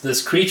introduced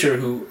this creature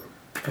who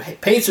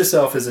paints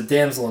herself as a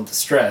damsel in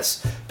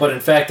distress, but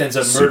in fact ends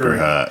up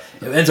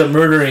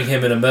murdering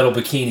him in a metal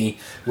bikini,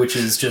 which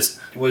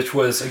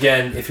was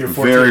again, if you're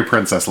 14, very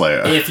Princess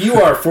Leia. If you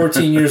are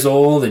 14 years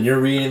old and you're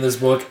reading this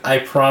book, I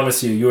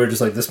promise you are just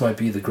like, this might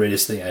be the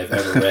greatest thing I've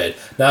ever read.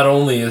 Not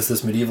only is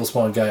this medieval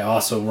Spawn guy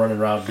also running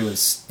around doing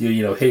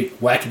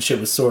whacking shit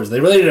with swords,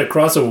 they really did a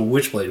crossover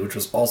with Witchblade, which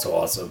was also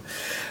awesome.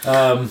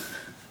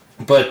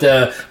 But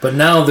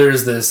now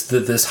there's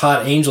this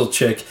hot angel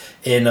chick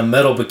in a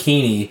metal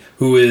bikini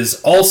who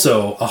is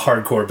also a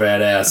hardcore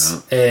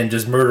badass and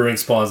just murdering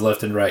spawns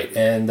left and right.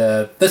 And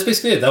that's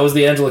basically it. That was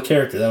the Angela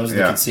character. That was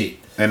the conceit.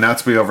 And not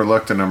to be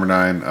overlooked in number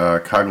 9,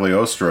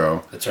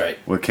 Cagliostro. That's right.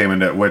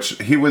 Which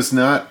he was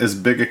not as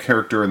big a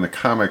character in the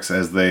comics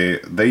as they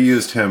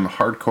used him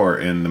hardcore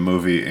in the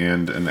movie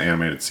and in the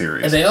animated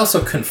series. And they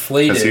also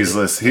conflated. Because he's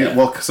this.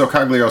 So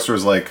Cagliostro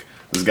is like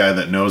this guy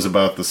that knows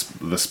about the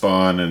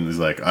Spawn, and he's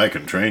like, I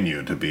can train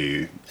you to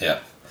be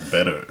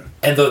better.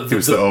 And he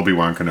was the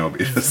Obi-Wan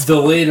Kenobi. The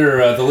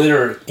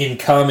later in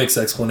comics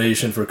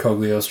explanation for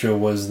Cagliostro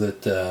was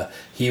that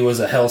he was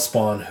a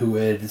Hellspawn who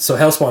had. So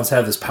Hellspawns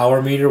have this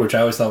power meter, which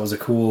I always thought was a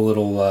cool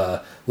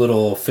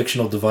little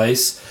fictional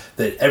device.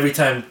 That every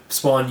time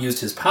Spawn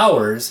used his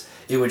powers,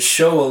 it would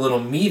show a little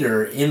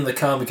meter in the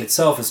comic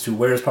itself as to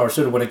where his power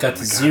stood. When it got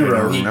to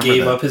 0, he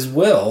gave up his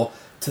will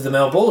to the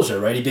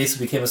Malbolgia. Right, he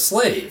basically became a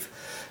slave.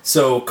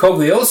 So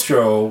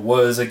Cagliostro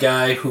was a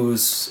guy who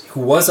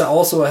was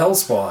also a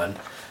Hellspawn,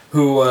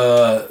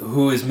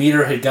 who his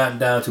meter had gotten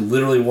down to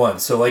literally 1.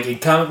 So like in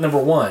comic number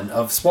 1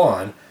 of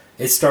Spawn,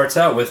 it starts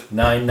out with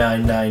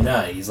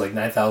 9999. He's like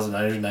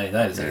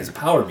 9,999 is like his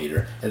power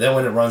meter, and then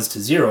when it runs to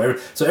 0,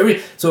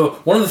 so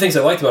one of the things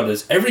I liked about it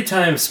is every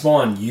time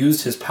Spawn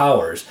used his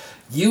powers,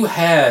 you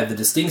had the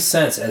distinct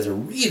sense as a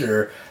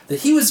reader that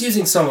he was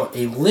using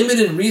a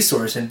limited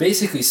resource and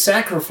basically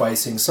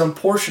sacrificing some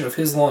portion of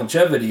his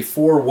longevity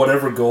for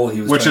whatever goal he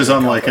was. Which trying is to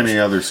unlike any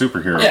other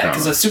superhero. Yeah,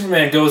 because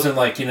Superman goes and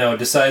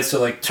decides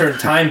to turn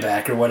time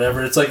back or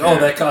whatever. It's like,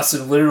 that cost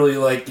him literally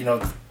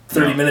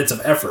 30 minutes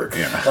of effort.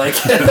 Yeah,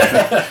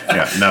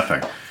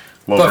 nothing.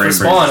 But for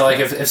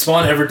Spawn, if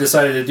Spawn ever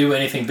decided to do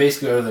anything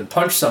basically other than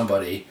punch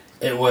somebody,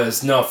 it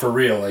was no for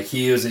real.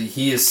 He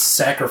is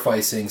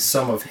sacrificing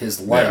some of his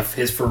life,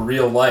 his for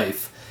real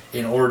life,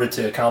 in order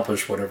to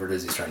accomplish whatever it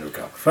is he's trying to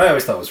accomplish. I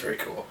always thought it was very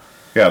cool.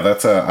 Yeah,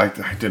 that's I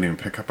didn't even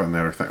pick up on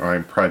that or I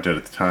probably did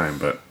at the time,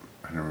 but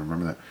I don't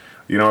remember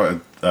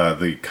that.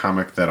 The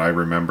comic that I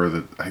remember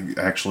that I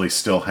actually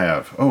still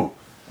have. Oh,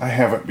 I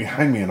have it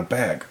behind me in a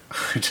bag.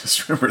 I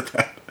just remembered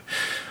that.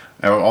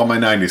 All my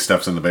 90s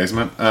stuff's in the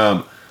basement.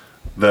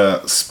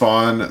 The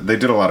Spawn, they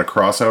did a lot of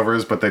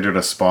crossovers, but they did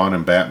a Spawn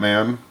and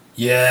Batman.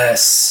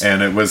 Yes.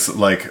 And it was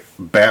like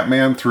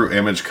Batman through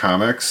Image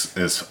Comics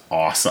is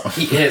awesome.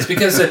 He is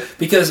because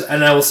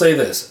and I will say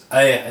this,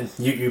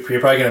 you're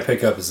probably going to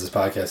pick up as this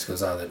podcast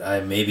goes on that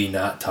I'm maybe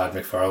not Todd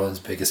McFarlane's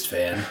biggest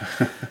fan,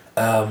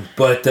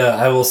 but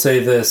I will say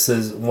this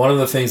is one of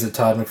the things that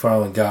Todd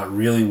McFarlane got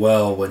really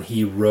well when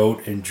he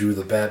wrote and drew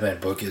the Batman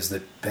book is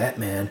that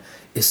Batman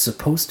is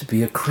supposed to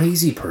be a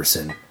crazy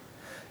person.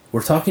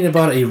 We're talking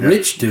about a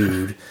rich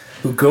dude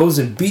who goes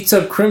and beats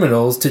up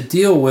criminals to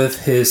deal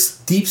with his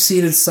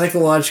deep-seated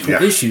psychological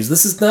issues.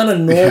 This is not a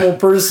normal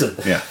person.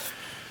 Yeah.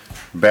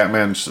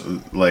 Batman's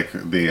like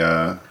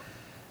the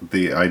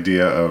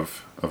idea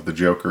of the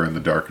Joker and the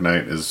Dark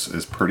Knight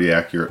is pretty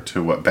accurate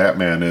to what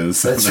Batman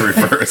is in the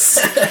reverse.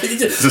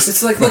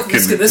 It's like, look,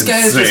 this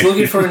guy is just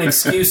looking for an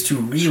excuse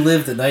to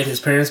relive the night his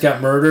parents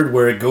got murdered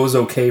where it goes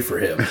okay for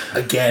him.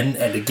 Again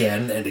and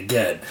again and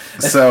again.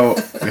 So,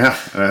 yeah,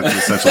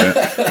 that's essentially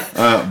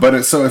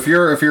it. So if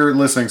you're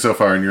listening so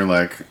far and you're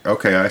like,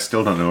 okay, I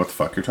still don't know what the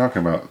fuck you're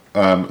talking about.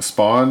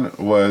 Spawn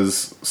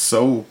was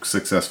so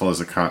successful as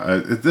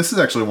this is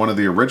actually one of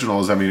the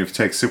originals. I mean, if you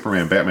take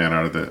Superman, Batman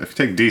if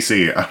you take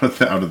DC out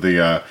of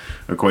the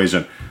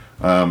equation,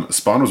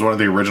 Spawn was one of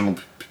the original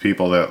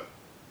people that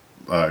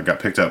got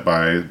picked up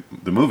by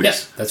the movies.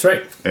 Yeah, that's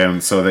right.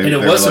 And so it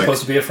was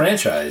supposed to be a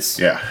franchise.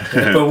 Yeah,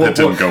 but it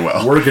didn't go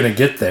well. We're gonna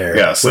get there.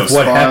 Yeah, so with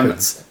what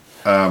happens.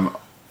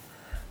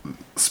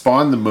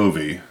 Spawn the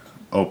movie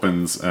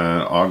opens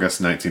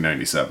August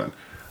 1997.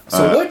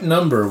 So what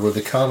number were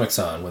the comics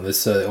on when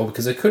this?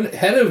 Because it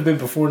had to have been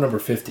before number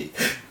 50.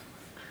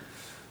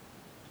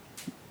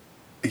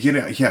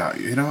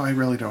 I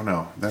really don't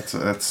know.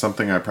 That's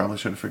something I probably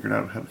should have figured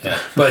out ahead of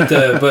time.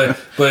 Yeah,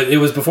 but it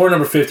was before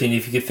number 15.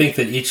 If you could think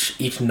that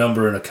each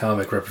number in a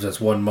comic represents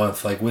 1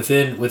 month, like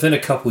within a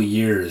couple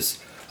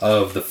years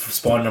of the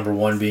Spawn number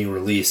 1 being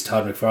released,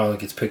 Todd McFarlane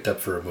gets picked up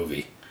for a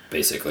movie,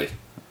 basically.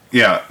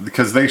 Yeah,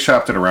 because they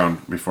shopped it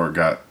around before it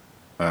got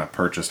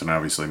purchased and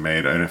obviously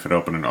made. And if it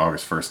opened in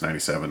August 1st,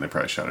 97, they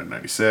probably shot it in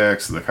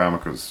 96. The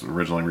comic was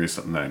originally released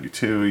in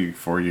 92,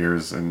 4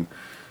 years. And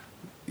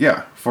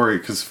yeah, 4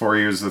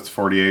 years, that's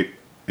 48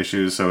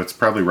 issues. So it's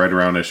probably right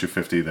around issue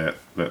 50 that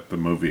the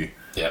movie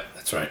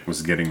that's right.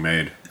 was getting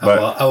made. But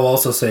I will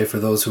also say, for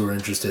those who are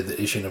interested, that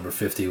issue number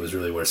 50 was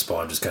really where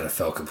Spawn just kind of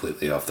fell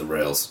completely off the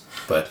rails.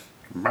 But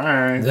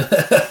bye.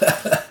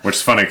 Which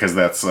is funny because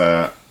that's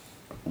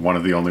one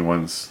of the only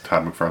ones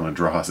Todd McFarlane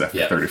draws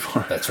after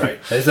 34. That's right.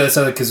 That's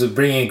because we're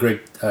bringing in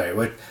Greg. All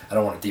right, I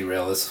don't want to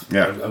derail this.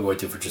 Yeah. I'm going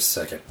to for just a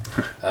second.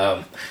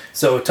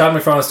 So Todd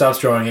McFarlane stops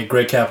drawing it.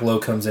 Greg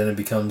Capullo comes in and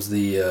becomes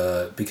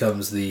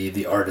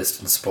the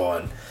artist in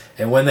Spawn.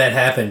 And when that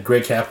happened,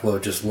 Greg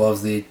Capullo just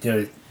loves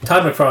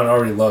Todd McFarlane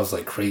already loves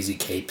like crazy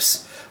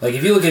capes. Like,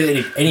 if you look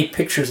at any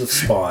pictures of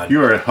Spawn,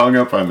 you are hung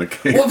up on the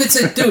cape. Well, it's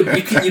dude,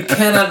 you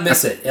cannot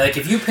miss it. Like,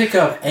 if you pick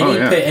up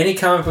any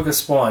comic book of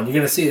Spawn, you're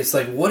gonna see it's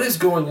like, what is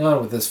going on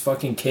with this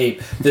fucking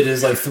cape that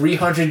is like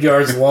 300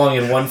 yards long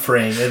in one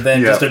frame, and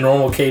then just a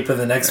normal cape in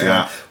the next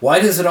one? Why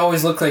does it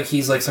always look like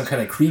he's like some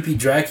kind of creepy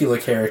Dracula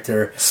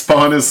character?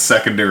 Spawn is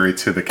secondary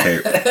to the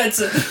cape.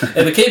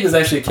 And the cape is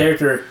actually a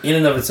character in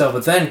and of itself.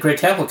 But then Greg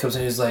Capullo comes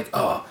in and he's like,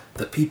 oh,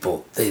 the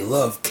people, they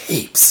love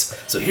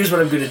capes. So here's what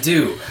I'm going to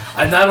do.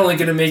 I'm not only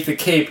going to make the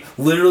cape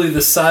literally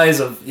the size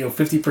of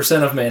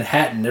 50% of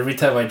Manhattan every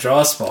time I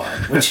draw Spawn,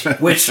 which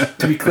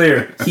to be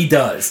clear, he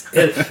does.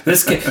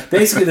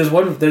 Basically, there's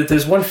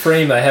one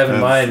frame I have in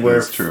mind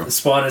where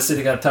Spawn is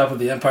sitting on top of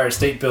the Empire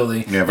State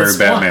Building. Yeah, very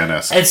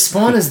Batman-esque. And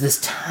Spawn is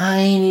this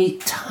tiny,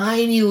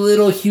 tiny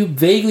little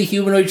vaguely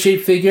humanoid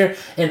shaped figure,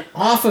 and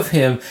off of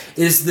him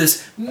is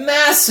this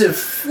massive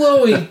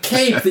flowing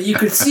cape that you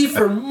could see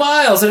for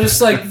miles, and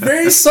it's like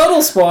very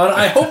subtle, Spawn.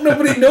 I hope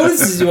nobody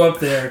notices you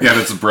up there.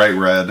 Yeah, it's bright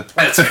red.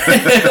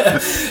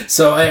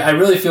 So I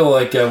really feel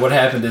like what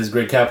happened is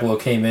Greg Capullo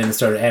came in and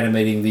started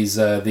animating these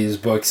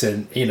books,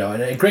 and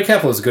and Greg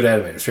Capullo is a good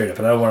animator, straight up.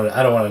 And I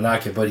don't want to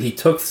knock it, but he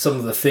took some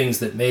of the things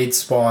that made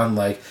Spawn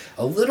like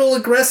a little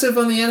aggressive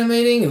on the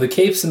animating and the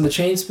capes and the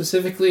chains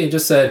specifically, and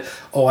just said,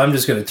 "Oh, I'm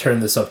just going to turn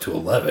this up to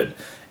 11,"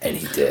 and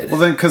he did. Well,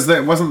 then, because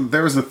there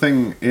was a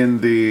thing in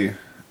the.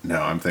 No,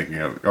 I'm thinking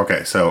of...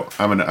 Okay, so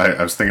I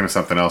was thinking of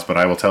something else, but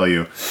I will tell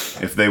you,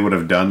 if they would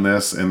have done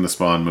this in the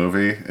Spawn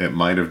movie, it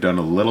might have done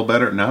a little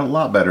better. Not a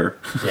lot better.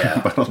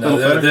 Yeah. But a little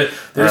better.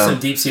 There's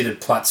some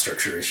deep-seated plot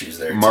structure issues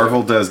there,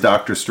 Marvel does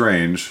Doctor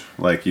Strange,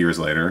 like, years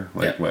later.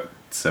 Like,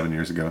 7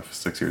 years ago?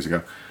 6 years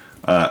ago?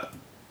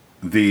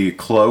 The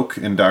cloak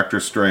in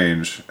Doctor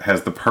Strange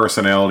has the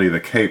personality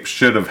the cape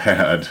should have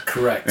had.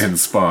 Correct. In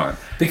Spawn.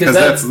 Because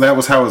that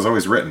was how it was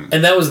always written.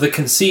 And that was the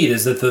conceit,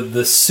 is that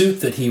the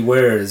suit that he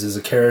wears is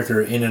a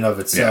character in and of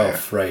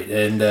itself, right?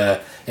 And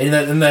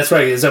that's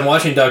right. As I'm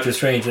watching Doctor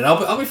Strange, and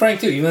I'll be frank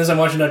too, even as I'm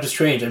watching Doctor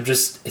Strange,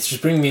 it's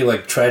just bringing me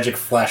like tragic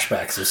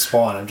flashbacks of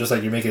Spawn. I'm just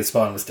like, you're making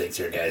Spawn mistakes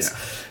here, guys. Yeah.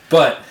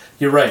 But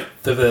you're right.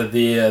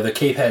 The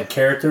cape had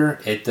character.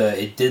 It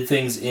did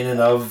things in and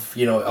of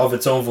of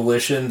its own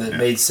volition that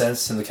made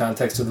sense in the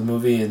context of the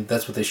movie, and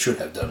that's what they should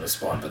have done with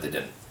Spawn, but they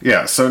didn't.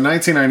 Yeah. So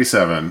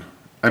 1997.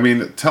 I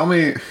mean, tell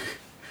me.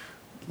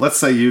 Let's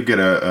say you get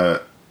I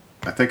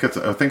think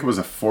it was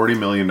a $40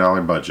 million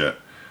budget.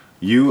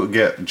 You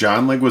get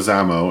John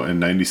Leguizamo in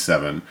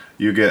 97.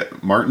 You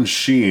get Martin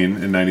Sheen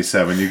in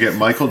 97. You get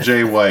Michael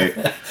J. White.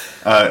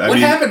 What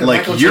happened to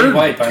Michael J.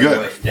 White, by the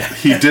way?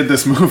 He did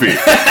this movie.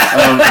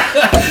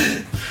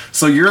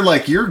 So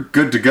you're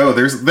good to go.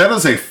 That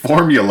is a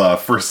formula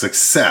for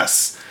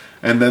success.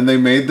 And then they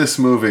made this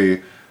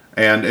movie.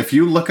 And if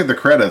you look at the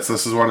credits,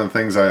 this is one of the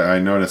things I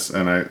noticed,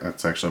 and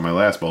that's actually my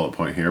last bullet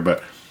point here,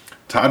 but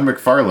Todd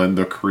McFarlane,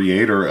 the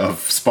creator of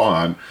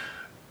Spawn,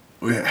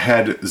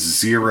 had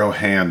zero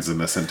hands in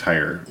this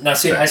entire Now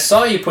see, thing. I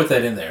saw you put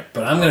that in there,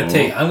 but I'm gonna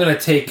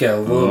take a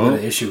little bit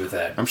of issue with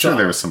that. I'm sure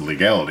there was some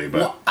legality, but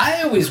well,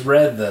 I always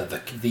read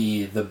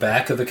the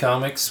back of the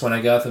comics when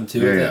I got them too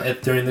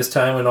during this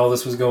time when all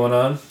this was going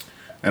on.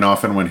 And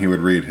often when he would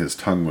read, his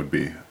tongue would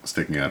be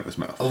sticking out of his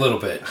mouth. A little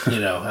bit,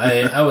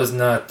 I was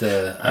not.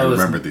 I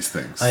remember these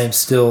things. I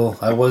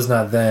was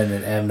not then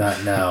and am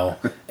not now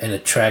an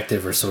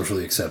attractive or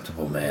socially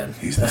acceptable man.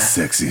 He's the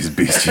sexiest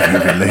beast you've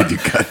ever laid your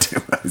gut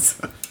to.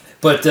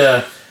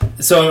 But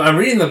so I'm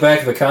reading the back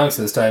of the comics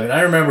this time, and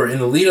I remember in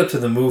the lead up to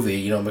the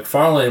movie,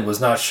 McFarlane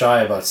was not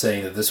shy about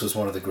saying that this was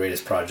one of the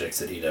greatest projects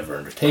that he'd ever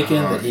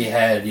undertaken. That he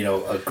had,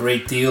 a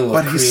great deal of.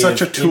 But he's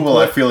such a tool.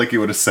 Input. I feel like he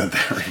would have said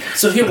that.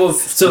 So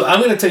I'm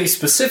going to tell you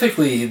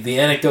specifically the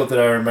anecdote that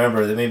I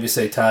remember that made me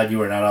say, Todd,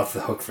 you are not off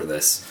the hook for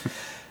this.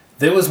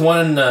 There was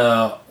one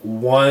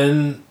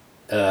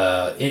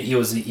it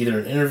was either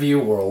an interview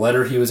or a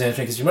letter he was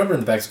answering. Because you remember in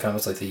the backs of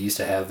comics, like they used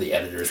to have the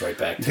editors write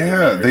back to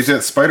Yeah, they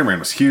did. Spider-Man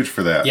was huge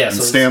for that. Yeah, and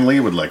so Stan Lee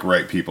would like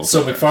write people.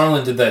 So sometimes.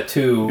 McFarlane did that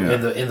too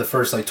Yeah. in the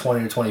first like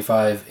 20 or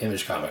 25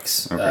 Image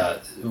comics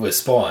with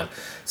Spawn.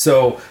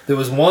 So there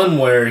was one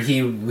where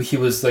he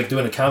was like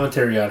doing a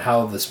commentary on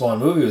how the Spawn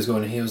movie was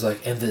going, and he was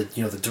like, and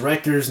the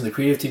directors and the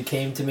creative team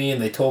came to me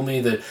and they told me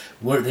that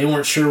they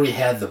weren't sure we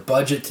had the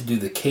budget to do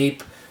the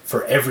cape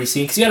for every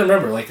scene. Because you gotta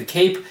remember, like, the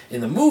cape in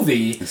the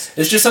movie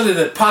is just something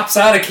that pops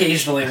out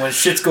occasionally when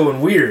shit's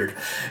going weird,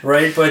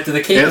 right? But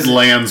the cape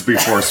lands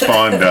before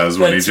Spawn does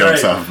when he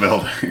jumps off a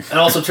building. And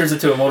also turns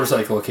into a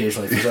motorcycle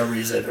occasionally for some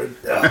reason.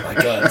 Oh my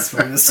god,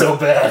 it's so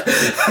bad.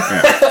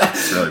 Yeah,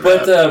 it's really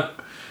bad. But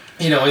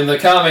in the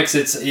comics,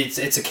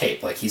 it's a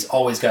cape. Like, he's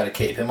always got a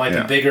cape. It might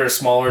be bigger or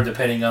smaller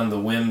depending on the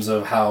whims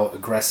of how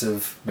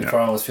aggressive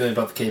McFarlane was feeling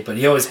about the cape, but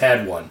he always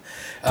had one.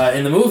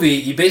 In the movie,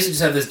 you basically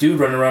just have this dude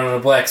running around in a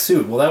black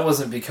suit. Well, that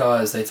wasn't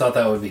because they thought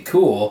that would be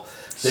cool.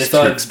 They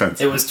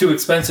thought it was too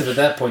expensive at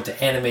that point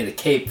to animate a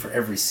cape for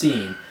every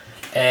scene.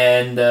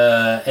 And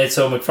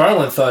so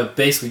McFarlane thought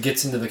basically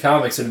gets into the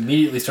comics and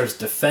immediately starts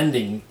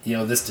defending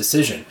this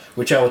decision,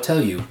 which I will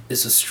tell you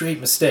is a straight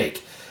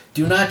mistake.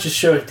 Do not just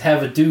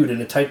have a dude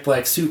in a tight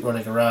black suit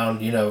running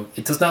around.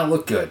 It does not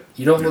look good.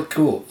 You don't look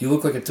cool. You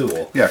look like a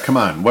tool. Yeah, come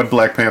on. What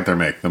Black Panther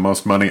make? The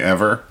most money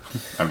ever?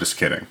 I'm just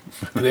kidding.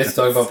 Do we have to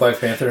talk about Black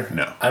Panther?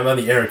 No. I'm on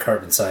the Eric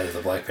Cartman side of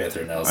the Black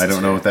Panther analysis. I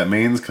don't know what that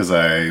means because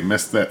I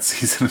missed that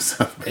season of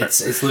South Park.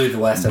 It's literally the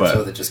last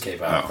episode that just came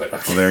out.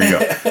 Well, there you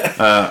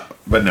go.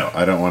 But no,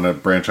 I don't want to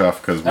branch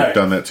off because we've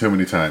done that too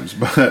many times.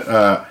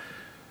 But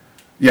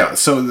yeah,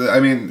 so I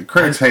mean,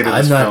 critics hated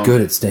this film. I'm not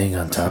good at staying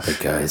on topic,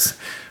 guys.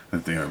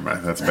 Never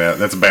mind. That's bad.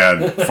 That's a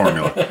bad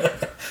formula.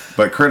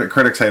 But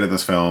critics hated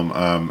this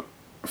film.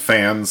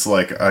 Fans,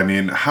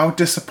 how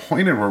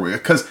disappointed were we?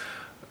 Because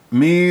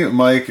me,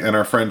 Mike, and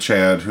our friend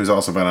Chad, who's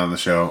also been on the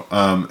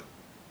show,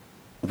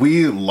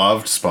 we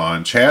loved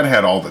Spawn. Chad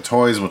had all the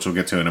toys, which we'll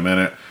get to in a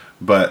minute.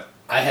 But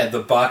I had the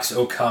box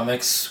O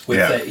comics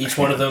with each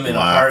one of them in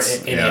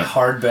a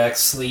hardback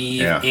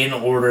sleeve in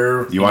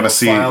order. You want to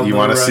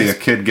see a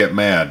kid get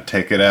mad?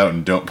 Take it out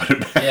and don't put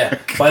it back. Yeah.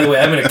 By the way,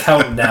 I'm an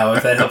accountant now.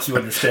 If that helps you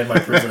understand my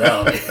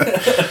personality.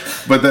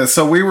 But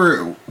so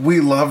we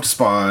loved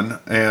Spawn,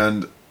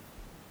 and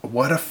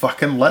what a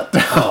fucking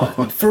letdown.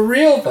 Oh, for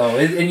real though,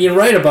 and you're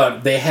right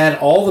about they had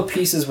all the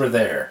pieces were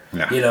there.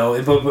 Yeah.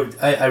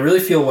 But I really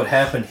feel what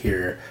happened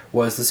here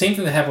was the same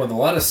thing that happened with a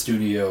lot of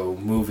studio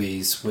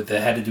movies that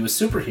had to do with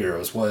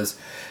superheroes was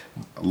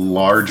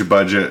large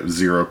budget,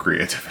 zero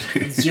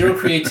creativity. Zero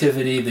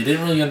creativity. They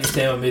didn't really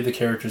understand what made the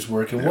characters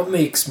work, and what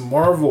makes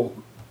Marvel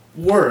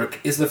work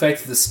is the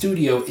fact that the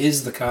studio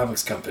is the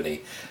comics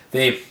company.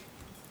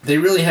 They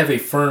really have a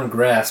firm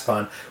grasp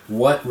on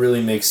what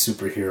really makes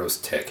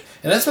superheroes tick,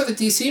 and that's why the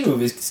DC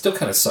movies still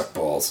kind of suck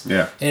balls.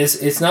 Yeah, and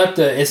it's not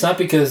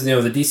because the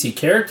DC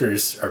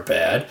characters are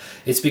bad.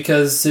 It's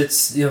because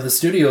the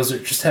studios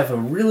just have a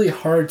really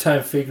hard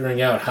time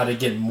figuring out how to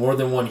get more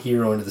than one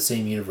hero into the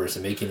same universe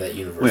and making that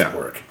universe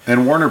work.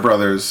 And Warner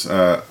Brothers,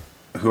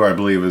 who I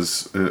believe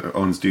owns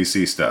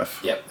DC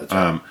stuff. Yep, that's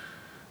right.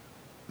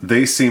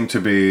 They seem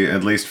to be,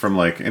 at least from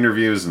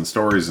interviews and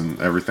stories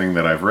and everything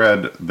that I've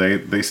read,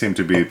 they seem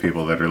to be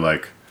people that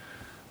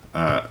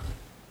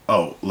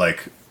are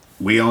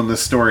we own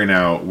this story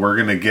now. We're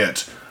gonna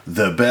get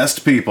the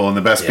best people, and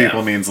the best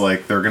people means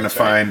they're gonna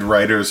find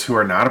writers who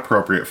are not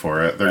appropriate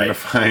for it. They're gonna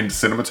find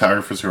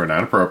cinematographers who are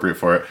not appropriate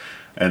for it,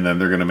 and then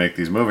they're gonna make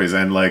these movies.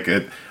 And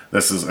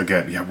this is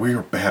again,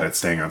 we're bad at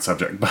staying on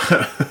subject,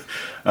 but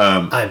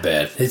I'm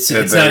bad. It's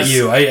not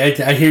you. I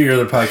hear your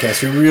other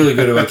podcast. You're really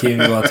good about keeping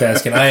me on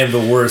task, and I am the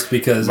worst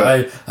because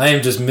I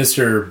am just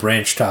Mr.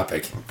 Branch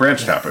Topic.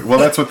 Branch Topic. Well,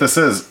 that's what this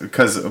is,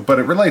 but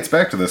it relates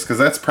back to this because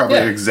that's probably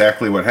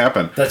exactly what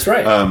happened. That's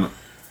right.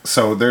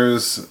 So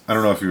I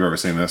don't know if you've ever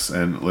seen this,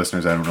 and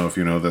listeners, I don't know if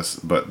you know this,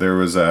 but there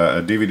was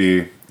a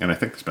DVD, and I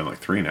think there's been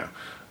 3 now,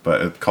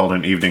 but it's called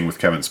An Evening with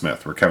Kevin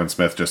Smith, where Kevin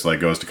Smith just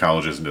goes to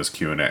colleges and does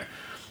Q&A.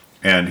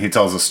 And he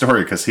tells a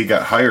story because he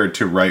got hired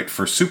to write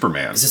for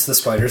Superman. Is this the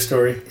spider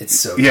story? It's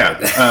so good. Yeah.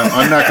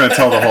 I'm not going to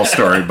tell the whole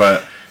story,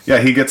 but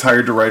he gets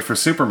hired to write for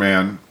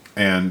Superman,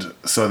 and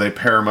so they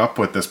pair him up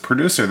with this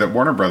producer that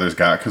Warner Brothers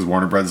got, because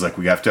Warner Brothers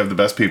we have to have the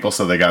best people,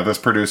 so they got this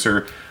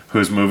producer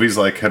whose movies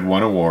had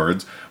won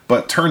awards,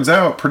 but turns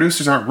out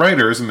producers aren't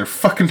writers, and they're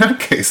fucking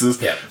nutcases.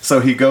 Yeah.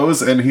 So he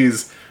goes and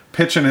he's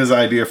pitching his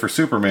idea for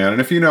Superman,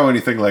 and if you know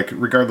anything,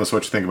 regardless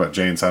what you think about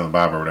Jay and Silent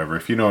Bob or whatever,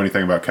 if you know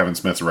anything about Kevin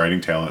Smith's writing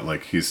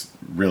talent, he's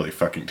really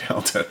fucking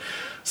talented.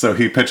 So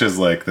he pitches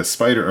this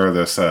spider or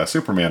this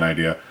Superman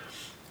idea,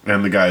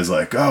 and the guy's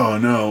oh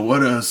no,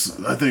 what else?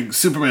 I think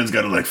Superman's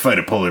got to fight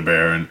a polar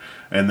bear, and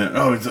then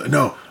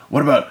no,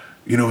 what about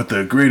what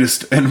the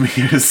greatest enemy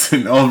is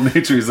in all of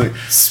nature? He's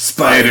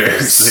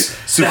spiders.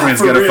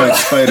 Superman's got to fight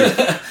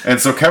spiders.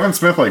 And so Kevin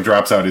Smith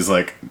drops out. He's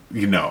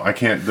I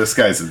can't. This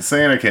guy's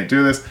insane. I can't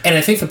do this. And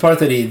I think the part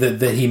that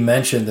he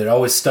mentioned that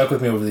always stuck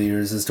with me over the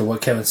years as to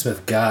what Kevin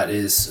Smith got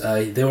is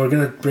they were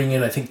going to bring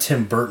in, I think,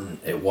 Tim Burton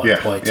at one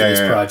point to this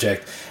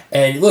project.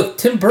 And look,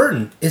 Tim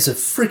Burton is a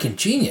freaking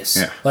genius.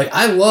 Yeah. Like,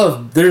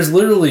 there's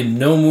literally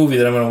no movie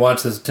that I'm going to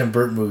watch this Tim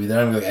Burton movie that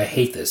I'm like, I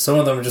hate this. Some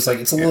of them are just like,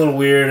 it's a little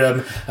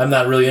weird. I'm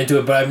not really into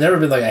it, but I've never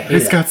been like, I hate it.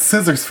 He's got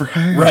scissors for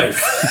hands. Right.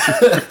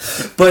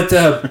 But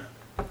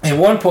at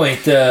one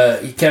point,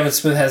 Kevin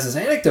Smith has this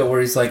anecdote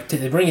where he's like,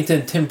 they bring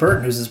in Tim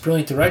Burton, who's this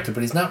brilliant director,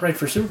 but he's not right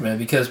for Superman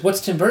because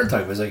what's Tim Burton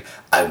talking about? He's like,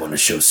 I want to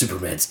show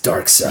Superman's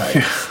dark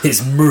side,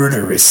 his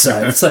murderous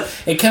side. It's like,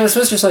 and Kevin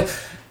Smith's just like,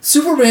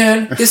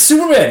 Superman is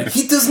Superman.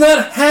 He does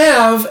not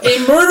have a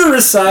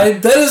murderous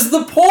side. That is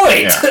the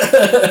point.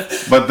 Yeah.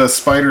 But the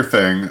spider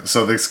thing,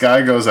 so this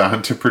guy goes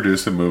on to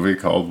produce a movie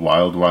called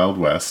Wild Wild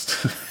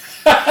West.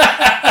 One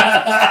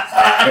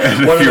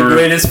of the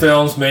greatest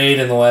films made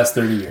in the last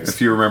 30 years. If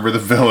you remember the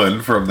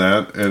villain from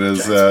that, it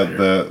is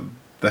the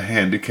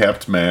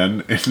handicapped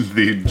man in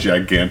the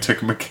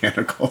gigantic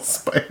mechanical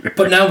spider.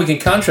 But now we can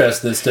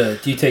contrast this to,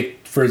 do you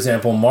take, for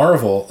example,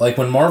 Marvel? Like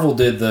when Marvel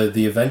did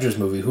the Avengers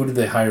movie, who did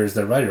they hire as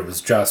their writer? It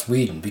was Joss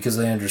Whedon, because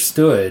they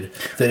understood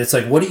that it's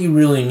like, what do you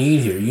really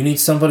need here? You need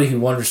somebody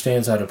who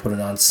understands how to put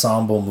an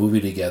ensemble movie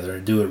together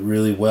and do it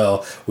really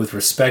well with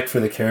respect for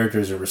the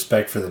characters or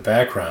respect for the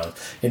background.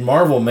 And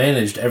Marvel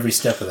managed every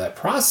step of that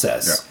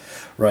process. Yeah.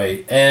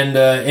 Right,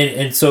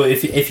 and so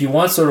if you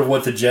want sort of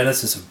what the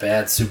genesis of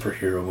bad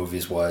superhero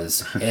movies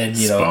was, and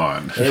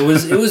Spawn. it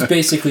was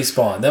basically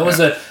Spawn. That was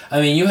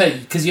you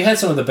had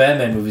some of the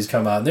Batman movies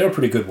come out, and they were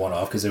pretty good one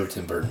off because they were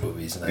Tim Burton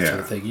movies and that sort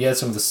of thing. You had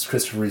some of the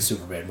Christopher Reeve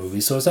Superman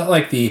movies, so it's not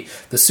like the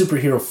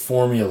superhero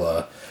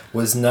formula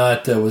was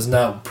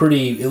not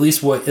pretty. At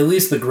least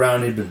the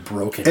ground had been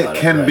broken. It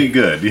can be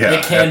good, yeah.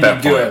 It can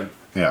be good,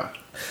 yeah.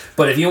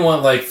 But if you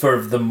want, like, for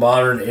the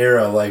modern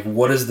era, like,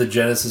 what is the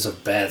genesis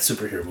of bad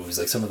superhero movies,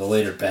 like some of the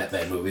later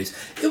Batman movies,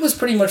 it was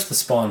pretty much the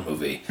Spawn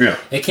movie. Yeah.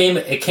 It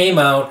came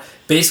out,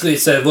 basically it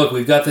said, look,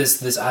 we've got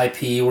this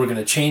IP, we're going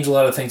to change a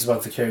lot of things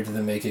about the character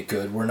to make it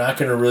good, we're not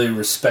going to really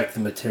respect the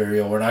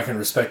material, we're not going to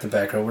respect the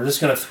background, we're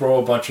just going to throw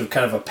a bunch of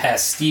kind of a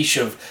pastiche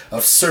of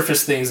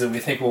surface things that we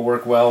think will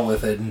work well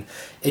with it, and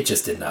it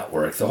just did not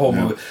work. The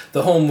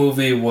whole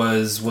movie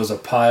was a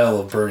pile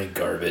of burning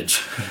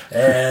garbage,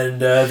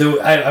 and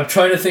I'm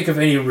trying to think of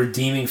any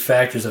redeeming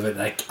factors of it,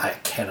 and I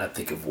cannot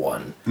think of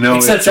one. No,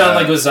 except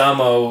John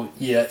Leguizamo,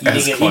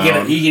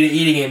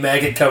 eating a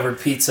maggot covered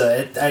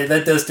pizza.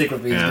 That does stick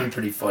with me. It's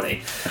pretty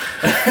funny.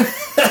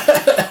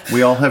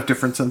 We all have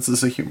different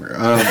senses of humor.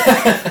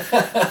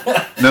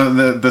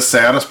 No, the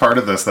saddest part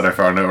of this that I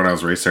found out when I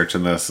was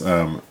researching this.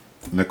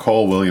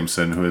 Nicole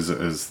Williamson, who is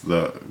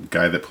the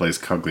guy that plays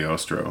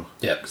Cagliostro.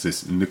 Yeah. Because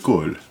it's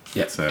Nicole.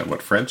 Yeah. It's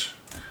what, French?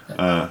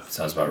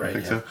 Sounds about right.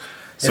 I think so.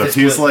 So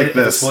he's like if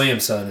this. It's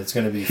Williamson. It's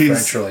going to be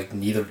French or like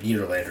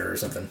Nederlander or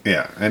something.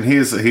 Yeah, and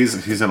he's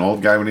an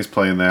old guy when he's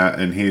playing that,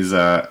 and he's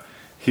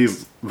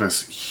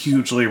this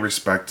hugely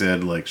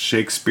respected, like,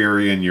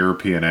 Shakespearean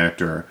European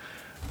actor.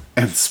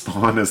 And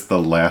Spawn is the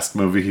last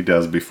movie he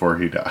does before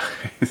he dies.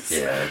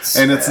 Yeah,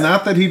 it's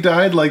not that he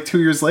died like 2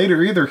 years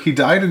later either. He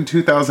died in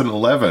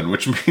 2011,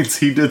 which means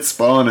he did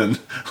Spawn and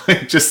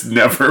just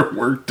never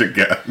worked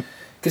again.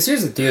 Because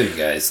here's the deal, you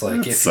guys.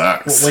 Like, it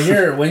sucks.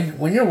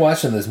 When you're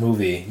watching this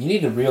movie, you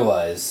need to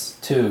realize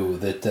too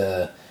that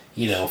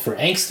for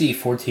angsty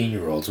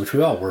 14-year-olds, which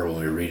we all were when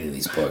we were reading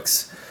these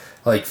books.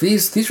 Like,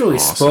 these really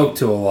spoke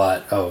to a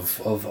lot of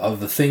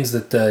the things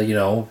that,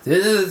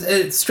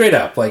 it's straight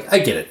up. Like, I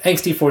get it.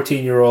 Angsty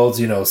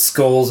 14-year-olds,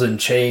 skulls and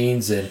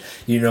chains and,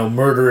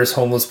 murderous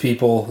homeless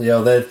people,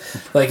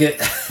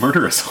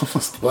 Murderous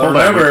homeless people? Well,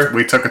 remember...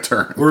 We took a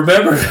turn.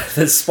 Remember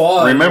that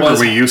Spawn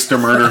we used to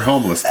murder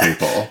homeless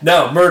people.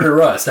 No,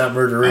 murder us, not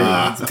murdering.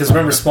 Because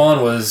remember,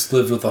 Spawn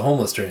lived with the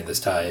homeless during this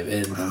time,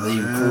 and they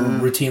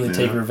routinely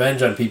take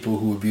revenge on people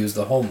who abuse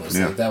the homeless.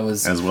 Yeah. Like, that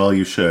was... As well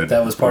you should.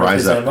 That was part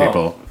Rise of his up, MO.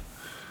 people.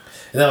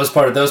 And that was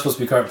supposed to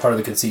be part of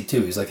the conceit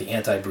too. He's like the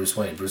anti-Bruce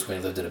Wayne. Bruce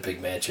Wayne lived in a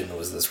big mansion and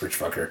was this rich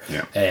fucker.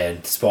 Yeah.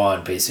 And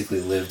Spawn basically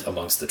lived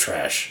amongst the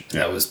trash.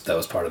 Yeah. That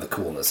was part of the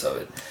coolness of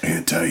it.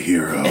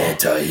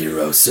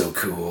 Anti-hero, so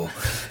cool.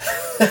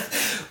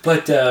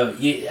 But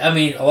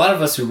a lot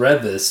of us who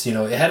read this,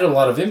 it had a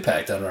lot of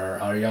impact on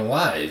our young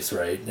lives,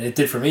 right? And it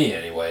did for me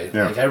anyway.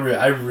 Yeah. Like I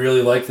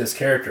really like this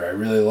character. I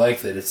really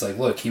liked it. It's like,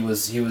 look, he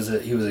was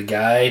a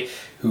guy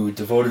who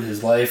devoted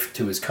his life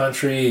to his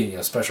country,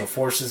 special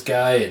forces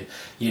guy,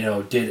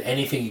 and did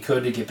anything he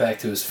could to get back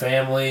to his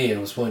family,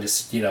 and was willing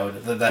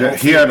to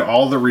he had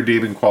all the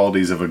redeeming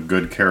qualities of a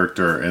good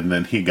character, and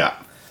then he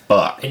got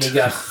fucked. And he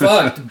got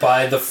fucked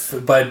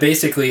by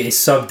basically a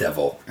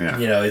sub-devil.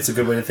 Yeah. It's a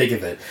good way to think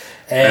of it.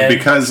 And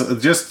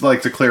because, just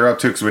like to clear up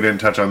too, because we didn't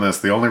touch on this,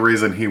 the only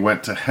reason he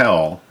went to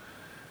hell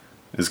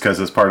is because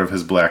it's part of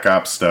his Black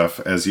Ops stuff.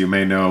 As you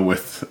may know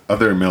with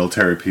other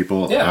military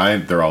people,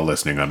 they're all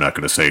listening, I'm not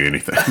going to say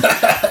anything.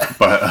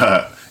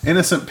 But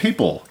innocent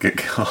people get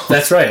killed.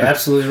 That's right,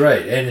 absolutely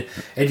right. And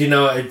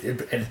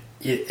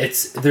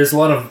there's a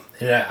lot of,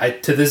 And I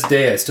to this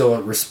day, I still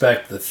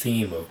respect the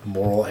theme of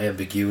moral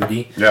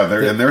ambiguity. Yeah,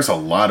 there's a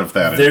lot of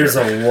that. There's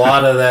a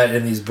lot of that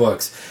in these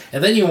books.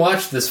 And then you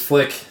watch this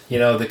flick,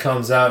 that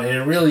comes out, and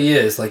it really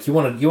is like you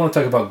want to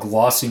talk about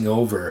glossing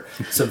over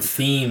some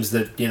themes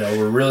that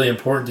were really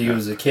important to you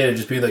as a kid, and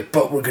just be like,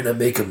 but we're gonna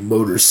make a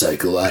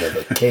motorcycle out of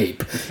a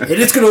cape, and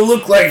it's gonna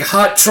look like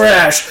hot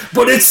trash,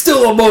 but it's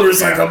still a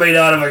motorcycle made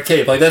out of a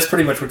cape. Like that's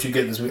pretty much what you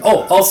get in this movie.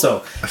 Oh,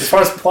 also as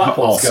far as plot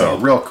holes go,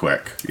 real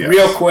quick,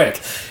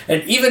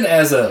 and even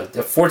as a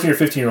 14 or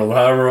 15-year-old,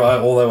 however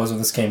old I was when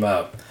this came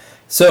out.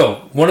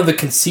 So, one of the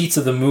conceits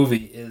of the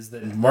movie is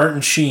that Martin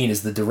Sheen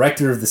is the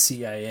director of the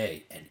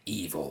CIA and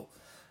evil.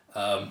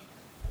 In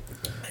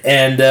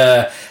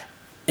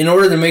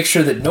order to make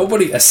sure that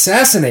nobody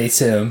assassinates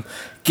him,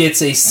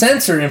 gets a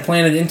sensor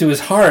implanted into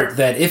his heart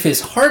that if his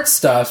heart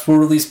stops will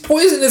release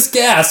poisonous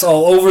gas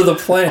all over the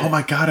planet. Oh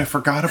my god, I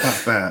forgot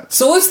about that.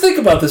 So let's think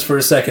about this for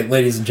a second,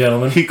 ladies and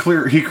gentlemen. He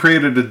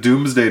created a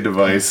doomsday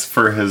device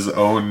for his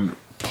own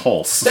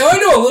pulse. Now I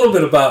know a little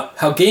bit about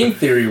how game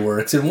theory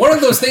works, and one of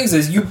those things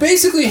is you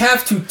basically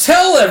have to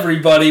tell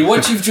everybody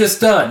what you've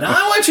just done. Now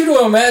I want you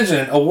to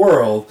imagine a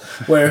world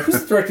where, who's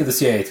the director of the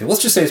CIA?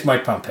 Let's just say it's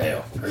Mike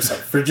Pompeo, or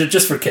something,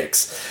 just for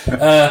kicks.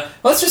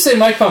 Let's just say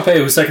Mike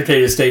Pompeo, who's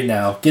Secretary of State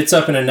now, gets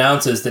up and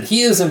announces that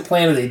he has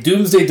implanted a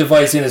doomsday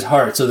device in his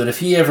heart so that if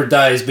he ever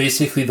dies,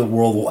 basically the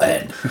world will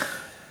end.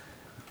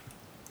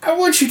 I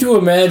want you to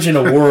imagine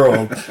a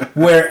world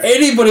where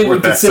anybody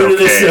would consider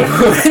this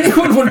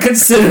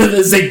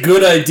a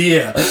good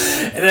idea,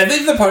 and I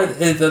think the part of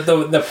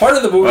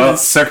the movie. Well,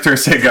 Secretary of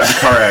State got in a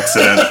car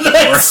accident.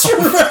 That's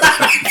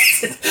right.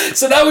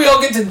 So now we all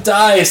get to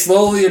die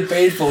slowly and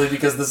painfully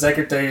because the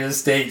Secretary of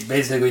State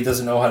basically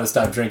doesn't know how to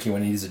stop drinking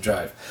when he needs to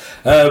drive.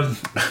 Yeah.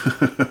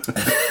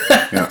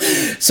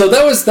 So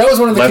that was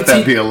one of the. Let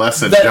that be a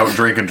lesson. Don't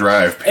drink and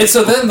drive. And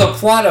so then the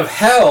plot of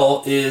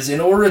Hell is, in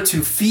order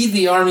to feed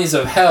the armies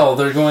of Hell,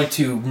 they're going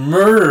to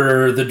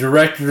murder the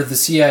director of the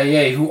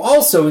CIA, who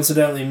also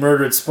incidentally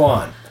murdered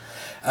Spawn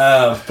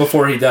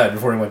before he died,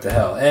 before he went to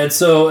Hell. And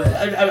so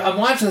I'm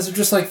watching this, I'm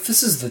just like,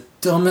 this is the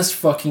dumbest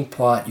fucking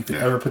plot you could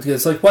ever put together.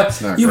 It's like,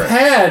 what? You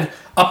had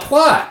a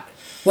plot.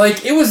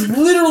 Like, it was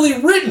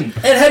literally written and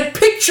had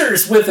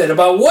pictures with it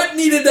about what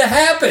needed to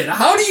happen.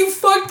 How do you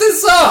fuck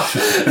this up?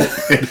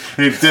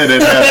 It did.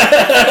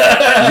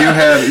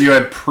 You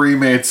had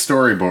pre-made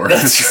storyboards.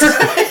 That's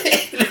right.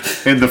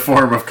 In the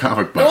form of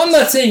comic books. No, I'm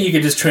not saying you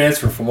could just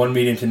transfer from one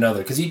medium to another,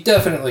 because you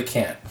definitely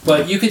can't.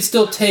 But you could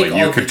still take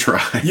You could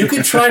try. You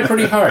could try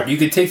pretty hard. You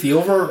could take the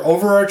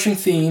overarching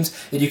themes,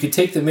 and you could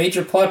take the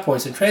major plot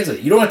points and translate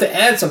it. You don't have to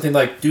add something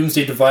like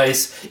Doomsday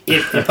Device,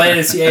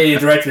 implanted CIA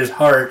director's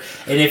heart,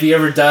 and if he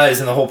ever dies,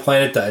 then the whole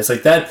planet dies.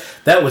 Like,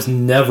 that was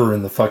never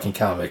in the fucking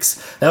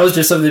comics. That was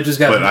just something that just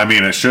got... But, I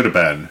mean, it should have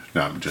been.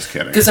 No, I'm just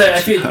kidding. But I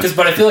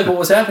feel like what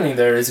was happening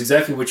there is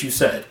exactly what you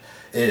said.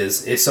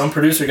 Is if some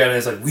producer got in and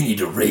is like, we need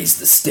to raise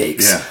the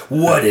stakes. Yeah.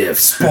 What if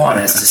Spawn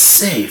has to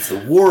save the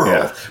world?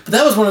 Yeah. But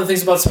that was one of the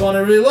things about Spawn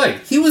I really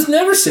liked. He was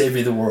never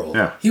saving the world.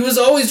 Yeah. He was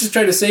always just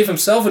trying to save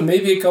himself and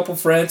maybe a couple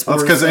friends. Well,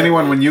 it's because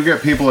when you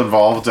get people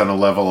involved on a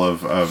level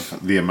of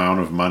the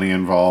amount of money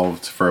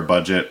involved for a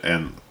budget,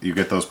 and you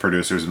get those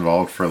producers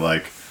involved for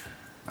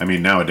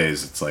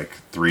nowadays it's like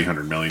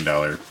 $300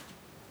 million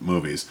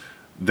movies.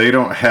 They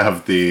don't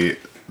have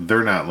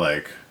they're not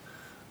like,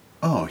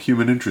 oh,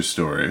 human interest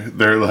story.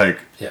 They're like,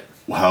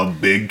 how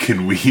big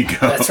can we go?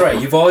 That's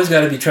right. You've always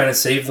got to be trying to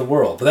save the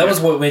world. But that was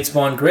what made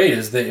Spawn great,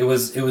 is that it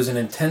was an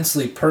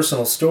intensely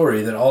personal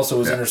story that also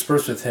was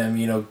interspersed with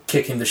him,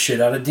 kicking the shit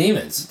out of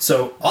demons.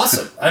 So,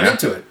 awesome. I'm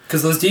into it.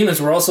 Because those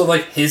demons were also,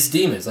 like, his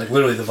demons. Like,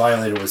 literally, the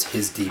Violator was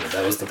his demon.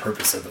 That was the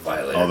purpose of the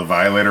Violator. Oh, the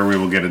Violator we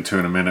will get into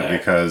in a minute,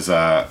 because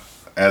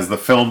as the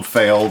film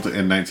failed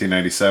in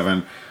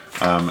 1997,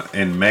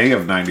 in May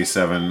of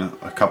 97,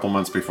 a couple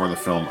months before the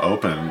film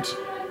opened...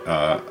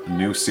 a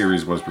new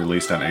series was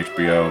released on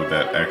HBO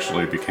that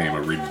actually became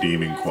a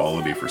redeeming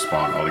quality for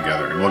Spawn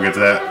altogether. And we'll get to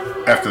that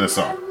after this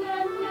song.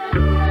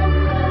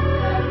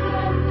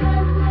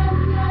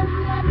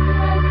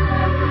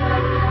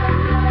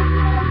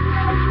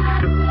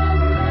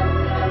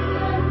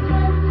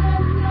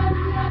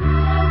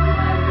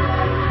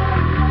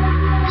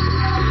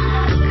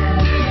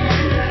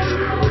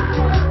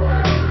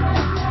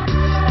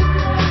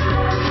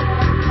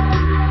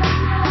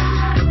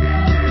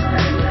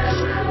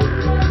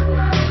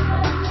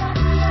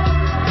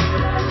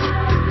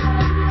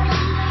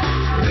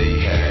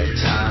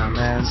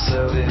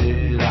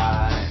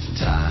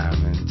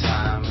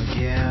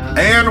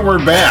 And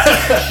we're back.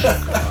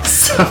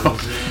 So,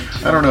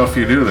 I don't know if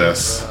you knew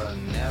this.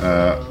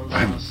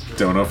 I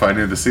don't know if I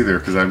knew this either,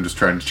 because I'm just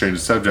trying to change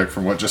the subject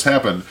from what just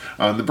happened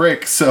on the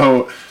break.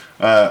 So,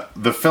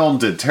 the film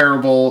did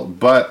terrible,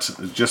 but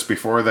just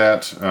before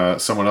that,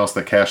 someone else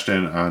that cashed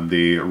in on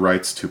the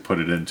rights to put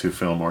it into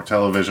film or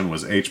television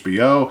was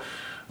HBO.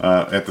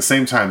 At the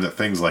same time that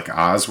things like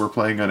Oz were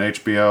playing on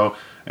HBO,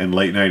 and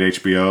late night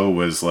HBO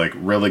was like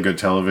really good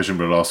television,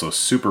 but also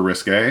super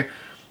risque.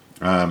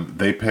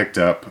 They picked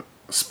up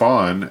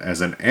Spawn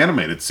as an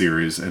animated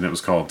series, and it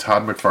was called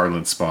Todd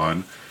McFarlane's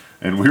Spawn.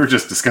 And we were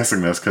just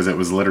discussing this because it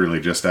was literally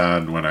just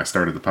on when I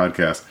started the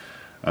podcast.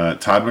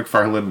 Todd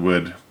McFarlane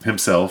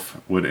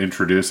would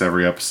introduce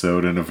every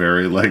episode in a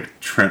very like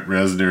Trent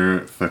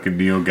Reznor fucking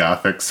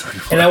neo-gothic sort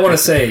of way. And I want to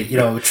say,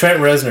 Trent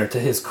Reznor, to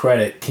his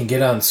credit, can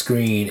get on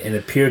screen and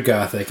appear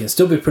gothic and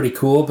still be pretty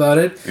cool about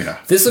it. Yeah.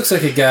 This looks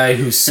like a guy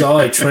who saw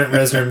a Trent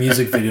Reznor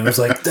music video and was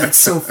like, "That's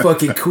so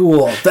fucking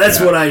cool. That's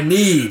what I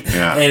need."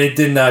 Yeah. And it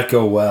did not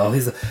go well.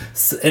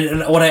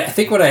 And what I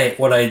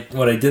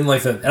didn't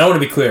like, and I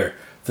want to be clear.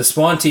 The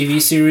Spawn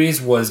TV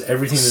series was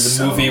everything that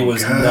the movie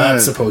was not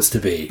supposed to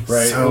be,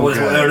 right? So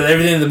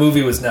everything the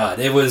movie was not.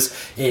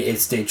 It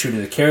stayed true to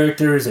the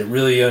characters. It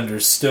really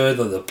understood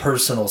the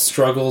personal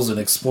struggles and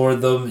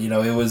explored them.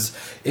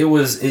 It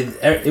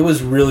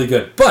was really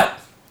good. But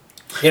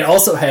it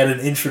also had an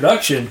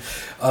introduction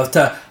of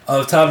Todd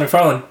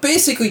McFarlane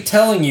basically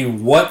telling you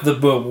what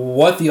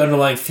the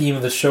underlying theme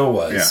of the show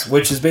was,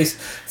 which is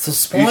basically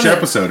Spawn. Each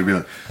episode would be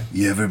like,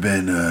 "You ever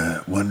been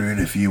wondering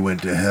if you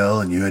went to hell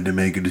and you had to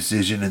make a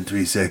decision in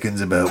 3 seconds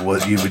about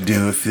what you would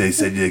do if they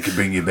said they could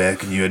bring you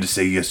back and you had to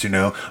say yes or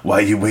no? Why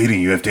are you waiting?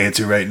 You have to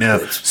answer right now."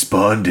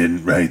 Spawn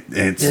didn't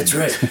answer. That's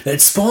right.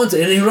 And Spawn's,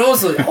 and he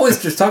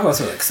always just talk about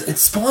something like, and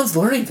Spawn's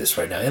learning this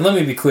right now. And let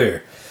me be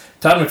clear.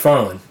 Todd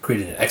McFarlane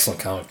created an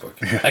excellent comic book,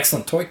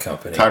 excellent toy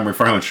company. Todd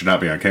McFarlane should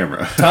not be on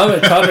camera. Todd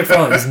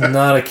McFarlane is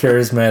not a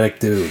charismatic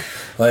dude.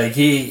 Like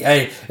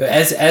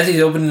as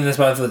he's opening his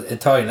mouth and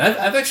talking,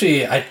 I've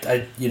actually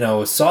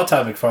saw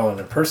Todd McFarlane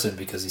in person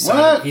because he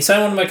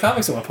signed one of my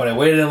comics at one point. I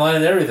waited in line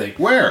and everything.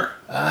 Where?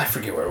 I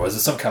forget where it was.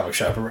 It's some comic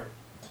shop,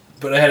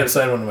 but I had him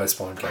sign one of my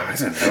Spawn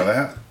comics. I didn't know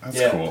that.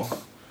 That's cool.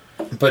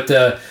 But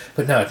no,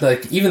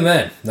 like even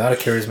then, not a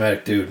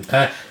charismatic dude.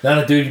 Not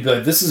a dude you'd be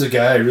like, this is a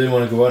guy I really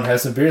want to go out and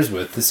have some beers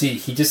with.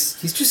 He just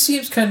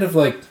seems kind of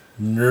like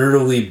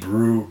nerdily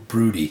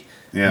broody.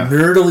 Yeah.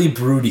 Nerdily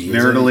broody.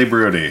 Nerdily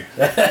broody.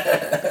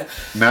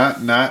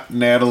 not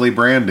Natalie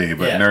Brandy,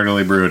 but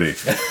nerdily broody.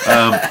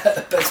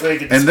 That's what I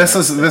can. And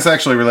this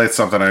actually relates to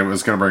something I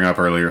was going to bring up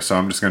earlier, so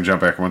I'm just going to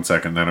jump back 1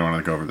 second, then I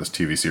want to go over this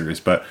TV series.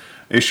 But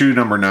issue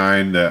number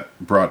 9 that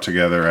brought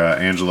together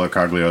Angela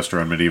Cagliostro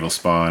and Medieval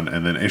Spawn,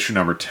 and then issue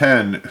number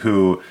 10,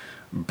 who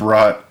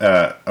brought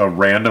a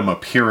random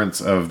appearance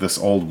of this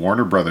old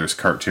Warner Brothers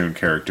cartoon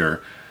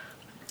character.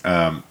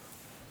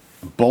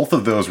 Both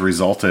of those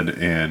resulted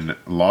in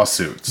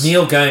lawsuits.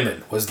 Neil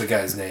Gaiman was the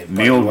guy's name.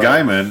 Neil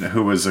Gaiman,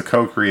 who was a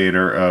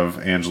co-creator of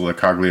Angela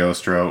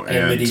Cagliostro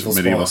and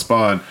Medieval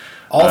Spawn.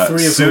 All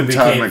three of sued them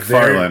Todd became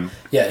McFarlane.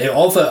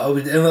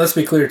 And let's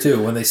be clear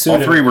too. When they sued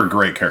all three were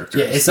great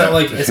characters. Yeah, it's not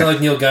like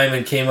Neil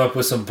Gaiman came up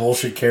with some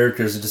bullshit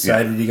characters and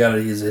decided he got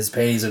to use his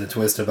panties in a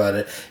twist about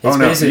it.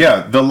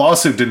 The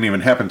lawsuit didn't even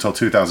happen until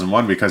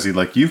 2001 because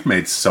you've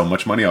made so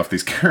much money off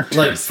these characters.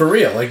 Like for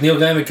real, like Neil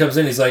Gaiman comes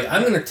in, he's like,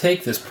 I'm going to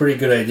take this pretty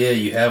good idea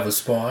you have with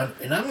Spawn,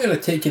 and I'm going to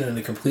take it in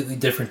a completely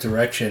different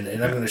direction,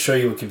 and I'm going to show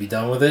you what can be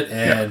done with it,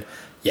 and.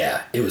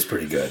 Yeah, it was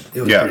pretty good. It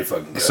was pretty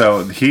fucking good.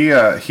 So he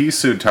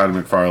sued Todd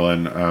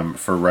McFarlane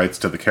for rights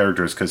to the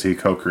characters because he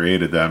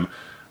co-created them.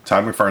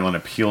 Todd McFarlane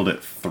appealed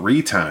it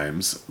 3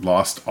 times,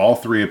 lost all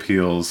 3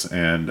 appeals,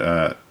 and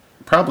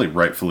probably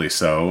rightfully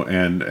so.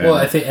 And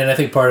I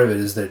think part of it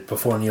is that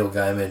before Neil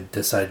Gaiman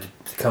decided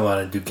to come on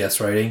and do guest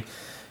writing,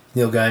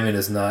 Neil Gaiman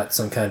is not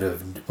some kind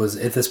of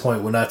at this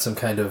point not some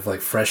kind of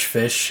like fresh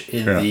fish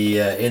in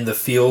the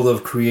field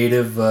of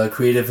creative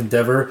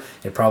endeavor,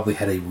 and probably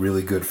had a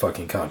really good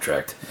fucking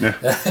contract.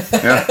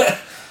 Yeah.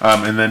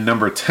 And then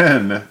number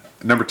 10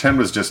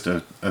 was just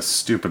a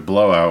stupid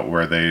blowout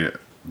where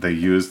they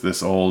used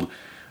this old.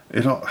 I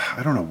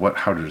don't know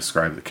how to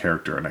describe the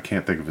character, and I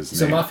can't think of his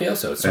name. It's a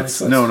mafioso.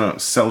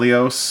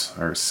 Celios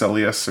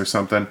or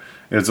something.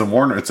 It's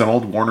an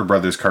old Warner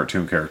Brothers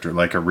cartoon character,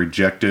 like a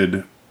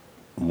rejected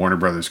Warner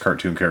Brothers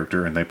cartoon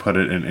character, and they put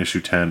it in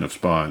issue 10 of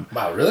Spawn.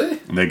 Wow,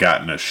 really? And they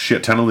got in a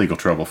shit ton of legal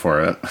trouble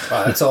for it.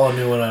 Wow, that's all a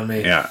new one on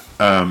me. Yeah.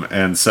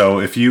 And so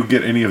if you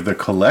get any of the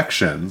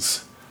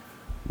collections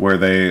where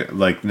they,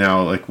 like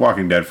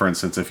Walking Dead, for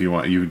instance, if you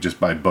want, you just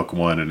buy book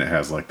 1 and it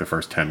has like the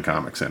first 10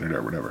 comics in it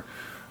or whatever.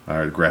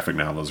 Or graphic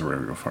novels or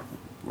whatever you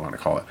want to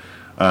call it.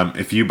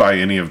 If you buy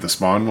any of the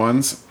Spawn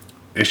ones,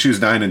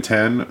 issues 9 and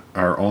 10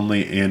 are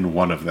only in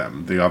one of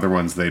them. The other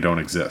ones, they don't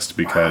exist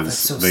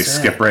because they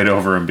skip right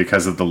over them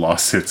because of the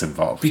lawsuits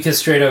involved. Because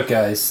straight up,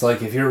 guys,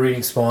 like if you're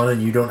reading Spawn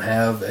and you don't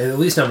have, at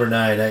least number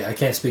 9, I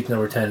can't speak to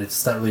number 10,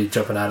 it's not really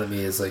jumping out at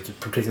me as like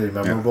particularly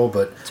memorable,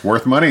 but... It's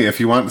worth money. If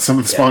you want some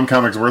of the Spawn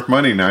comics worth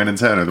money, 9 and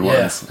 10 are the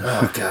ones.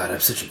 Oh, God,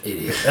 I'm such an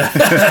idiot.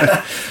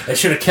 I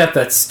should have kept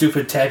that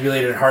stupid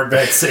tabulated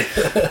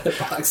hardback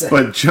box.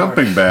 But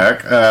jumping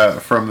back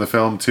from the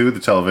film to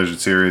the television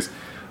series...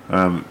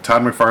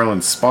 Todd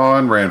McFarlane's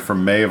Spawn ran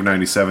from May of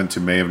 97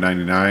 to May of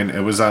 99. It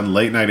was on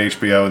late night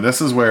HBO, and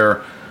this is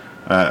where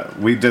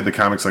we did the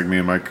comics like me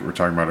and Mike were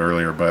talking about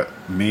earlier, but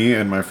me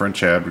and my friend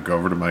Chad would go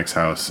over to Mike's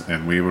house,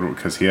 and we would,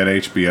 because he had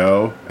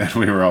HBO, and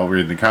we were all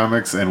reading the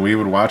comics, and we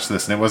would watch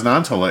this, and it was not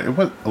until, it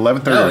was 11:30 or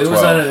 12. No, it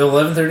was on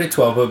 11:30 to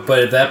 12, but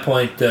at that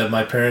point,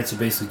 my parents had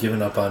basically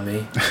given up on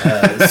me.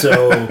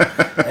 So,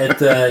 I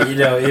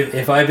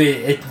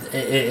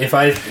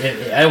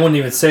wouldn't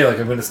even say, like,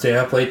 I'm going to stay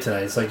up late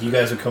tonight. It's like you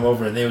guys would come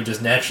over, and they would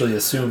just naturally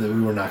assume that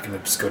we were not going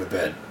to just go to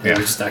bed. It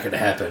was just not going to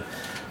happen.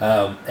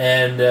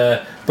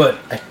 But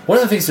one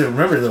of the things to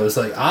remember though is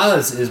like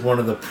Oz is one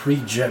of the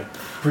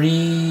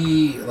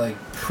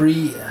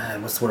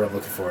what's the word I'm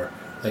looking for?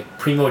 Like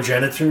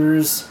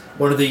primogenitors,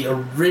 one of the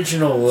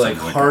original like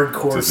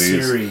hardcore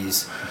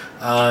series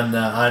on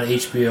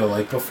HBO.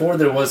 Like before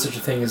there was such a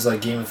thing as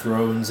like Game of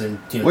Thrones and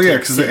well, yeah,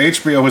 because the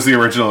HBO was the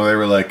original. They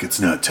were like, it's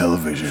not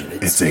television,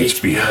 it's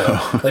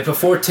HBO. Like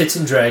before Tits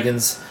and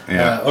Dragons,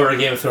 or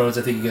Game of Thrones,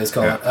 I think you guys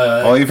call it.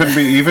 Well,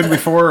 even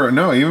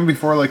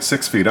before like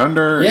 6 Feet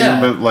Under. Yeah.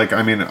 Even, like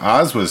I mean,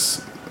 Oz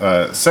was.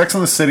 Sex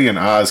and the City and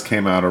Oz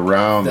came out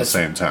around the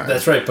same time.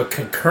 That's right, but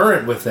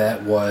concurrent with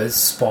that was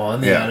Spawn,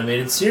 the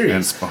animated series.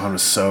 And Spawn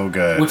was so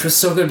good. Which was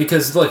so good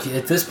because, look,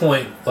 at this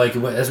point, like,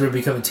 as we were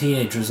becoming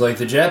teenagers, like,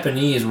 the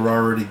Japanese were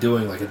already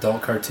doing, like,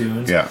 adult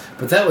cartoons. Yeah.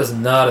 But that was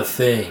not a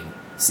thing.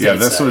 Yeah,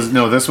 this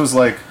was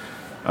like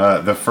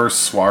the first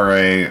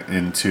soiree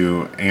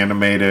into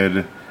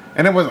animated.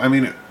 And it was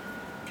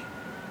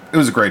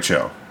a great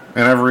show.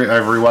 And I've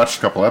rewatched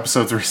a couple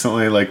episodes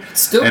recently, like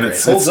still and great. it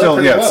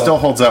still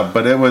holds up.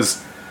 But it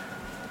was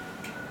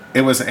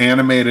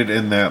animated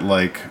in that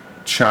like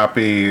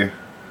choppy,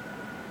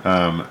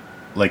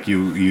 like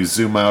you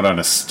zoom out on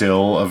a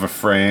still of a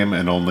frame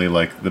and only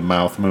like the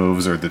mouth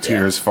moves or the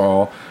tears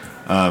fall.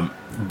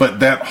 But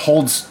that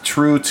holds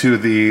true to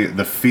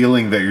the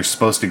feeling that you're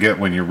supposed to get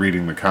when you're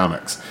reading the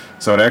comics.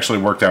 So it actually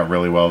worked out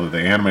really well that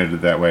they animated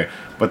it that way.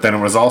 But then it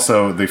was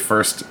also the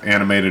first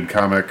animated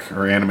comic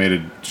or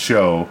animated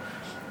show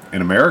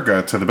in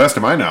America, to the best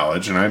of my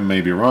knowledge, and I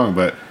may be wrong,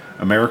 but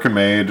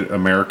American-made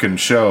American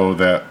show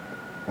that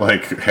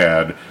like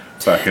had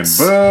fucking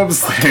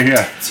boobs,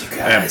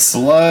 and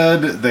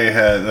blood. They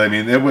had, I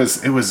mean, it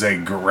was a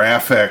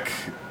graphic,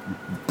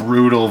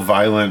 brutal,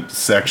 violent,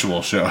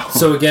 sexual show.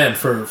 So again,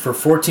 for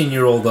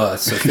 14-year-old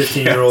us, or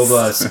 15-year-old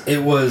us,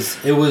 it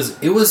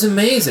was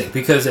amazing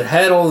because it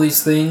had all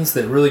these things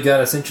that really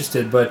got us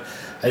interested. But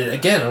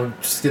again, I'm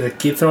just gonna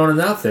keep throwing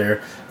it out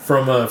there.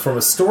 From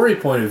a story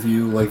point of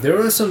view, like there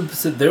were some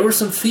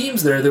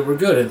themes there that were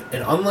good,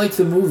 and unlike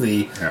the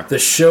movie, the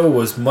show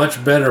was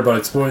much better about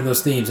exploring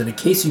those themes. And in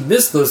case you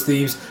missed those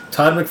themes,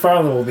 Todd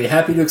McFarlane will be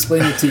happy to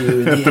explain it to you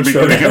in the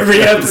intro to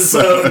every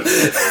episode.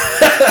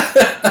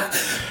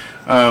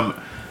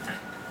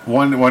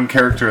 One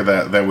character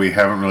that we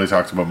haven't really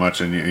talked about much,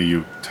 and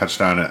you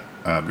touched on it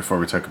before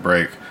we took a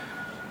break,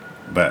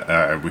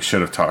 but we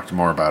should have talked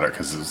more about it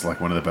because it was like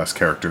one of the best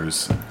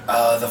characters.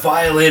 The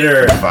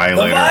Violator. The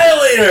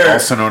Violator.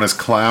 Also known as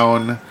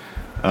Clown.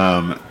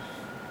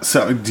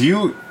 So do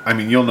you? I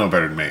mean, you'll know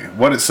better than me.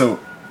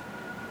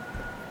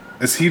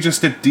 Is he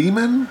just a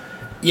demon?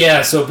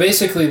 Yeah. So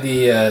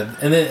basically,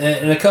 and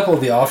a couple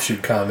of the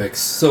offshoot comics.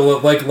 So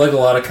like a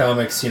lot of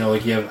comics,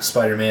 like you have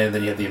Spider-Man, and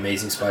then you have the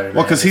Amazing Spider-Man.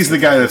 Well, because he's the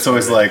guy that's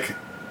always like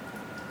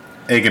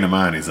egging him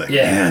on. He's like,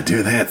 yeah,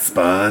 do that,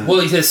 Spawn.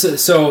 Well,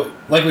 so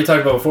like we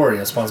talked about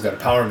before, Spawn's got a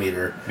power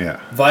meter.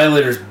 Yeah.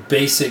 Violator's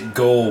basic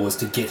goal was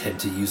to get him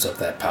to use up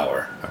that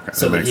power. Okay.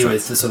 So that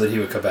he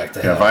would come back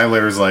to hell. Yeah,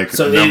 Violator's like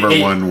number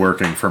one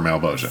working for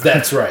Malboja.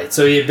 That's right.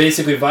 So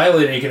basically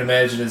Violator, you can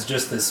imagine, is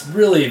just this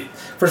really,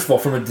 first of all,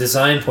 from a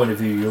design point of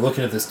view, you're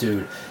looking at this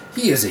dude.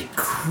 He is a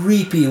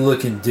creepy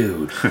looking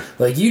dude.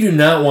 Like, you do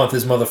not want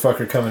this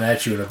motherfucker coming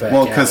at you in a back alley.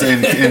 Well, because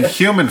in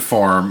human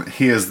form,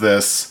 he is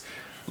this.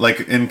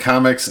 Like in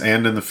comics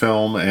and in the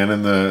film and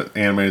in the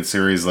animated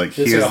series, like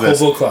he is this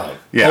hobo clown.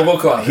 Yeah, hobo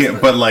clown.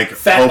 But like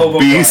fat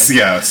obese,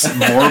 yes,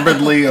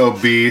 morbidly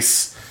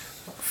obese,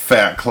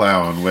 fat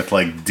clown with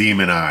like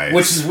demon eyes.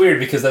 Which is weird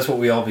because that's what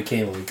we all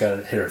became when we got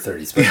to hit our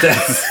 30s. But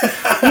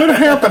what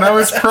happened? I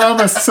was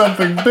promised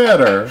something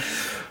better.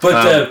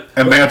 But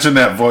imagine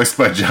that voiced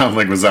by John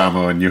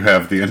Leguizamo, and you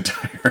have the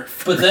entire.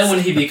 But then when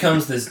he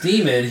becomes this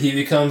demon, he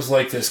becomes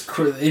like this.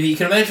 If you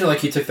can imagine, like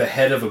he took the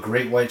head of a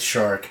great white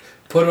shark.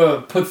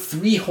 Put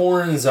 3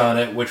 horns on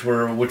it, which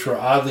were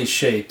oddly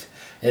shaped,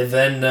 and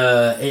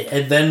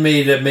then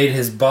made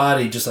his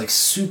body just like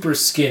super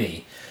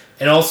skinny,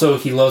 and also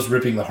he loves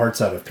ripping the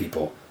hearts out of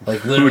people.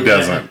 Like literally, who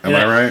doesn't? Am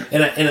I right?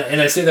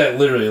 And I say that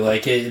literally,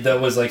 like that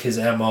was like his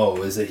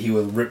MO, is that he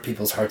would rip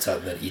people's hearts out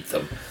and then eat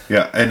them.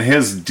 Yeah, and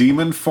his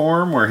demon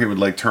form, where he would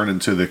like turn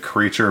into the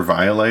creature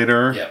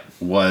Violator,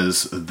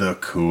 was the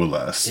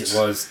coolest. It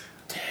was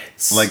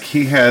tits. Like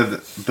he had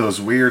those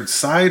weird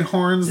side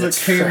horns that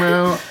came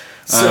out.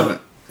 So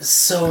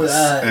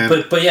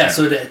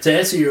to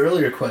answer your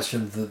earlier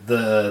question,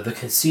 the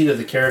conceit of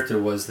the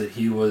character was that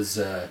he was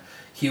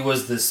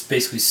this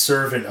basically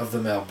servant of the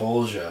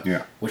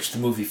Malbolgia, which the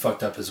movie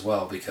fucked up as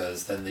well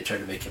because then they tried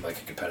to make him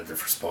like a competitor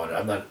for Spawn.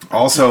 I'm not.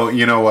 Also,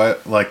 you know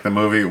what? Like the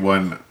movie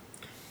when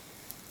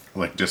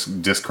like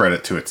just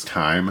discredit to its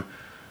time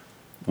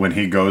when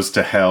he goes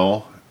to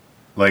hell.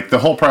 Like the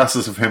whole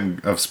process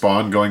of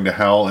Spawn going to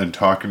hell and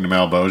talking to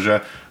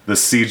Malebolgia, the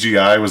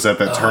CGI was at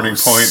that turning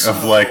point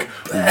of like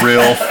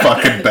real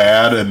fucking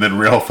bad and then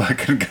real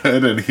fucking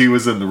good, and he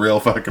was in the real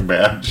fucking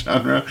bad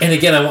genre. And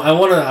again, I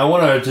want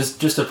to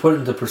just to put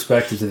into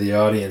perspective to the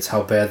audience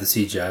how bad the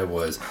CGI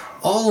was.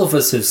 All of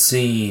us have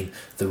seen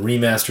the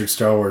remastered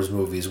Star Wars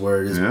movies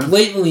where it is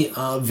blatantly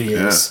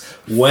obvious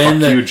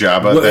when Fuck you,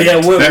 Jabba.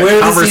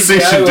 That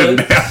conversation didn't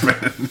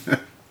happen.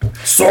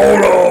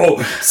 Solo.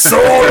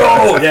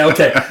 Yeah,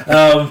 okay.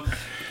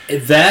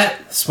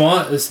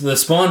 The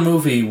Spawn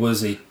movie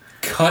was a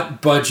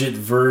cut budget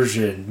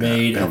version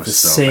made at the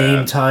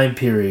same time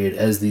period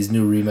as these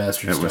new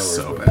remastered Star Wars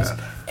movies. Bad.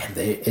 And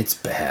it's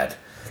bad.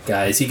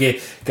 Guys,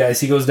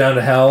 he goes down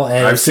to hell,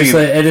 and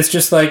it's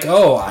just like,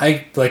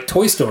 I like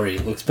Toy Story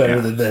looks better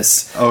than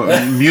this.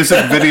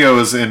 Music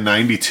videos in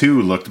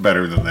 '92 looked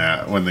better than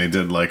that when they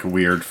did like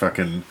weird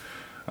fucking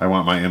I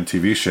Want My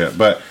MTV shit.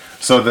 But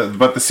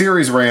the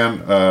series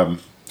ran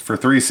for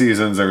 3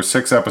 seasons. There were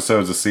 6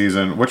 episodes a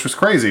season, which was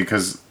crazy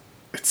because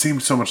it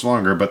seemed so much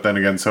longer. But then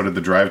again, so did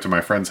the drive to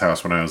my friend's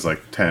house when I was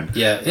like 10.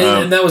 Yeah,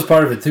 and that was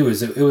part of it too.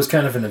 Is it was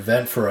kind of an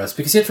event for us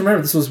because you have to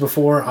remember this was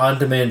before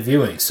on-demand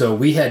viewing, so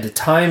we had to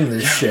time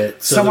this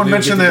shit. So someone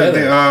mentioned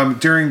that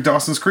during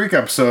Dawson's Creek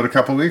episode a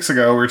couple weeks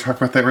ago. We were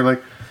talking about that. We're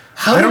like,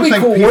 how do we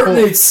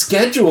coordinate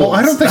schedules? Well,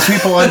 I don't think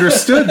people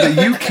understood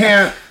that you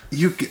can't.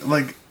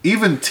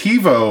 Even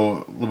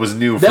TiVo was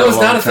new for a long time.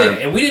 That was not a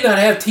thing, and we did not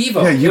have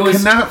TiVo. Yeah, you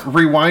cannot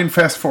rewind,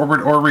 fast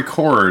forward, or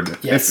record.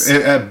 Yes.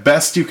 At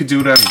best, you could do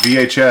it on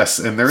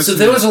VHS, and there was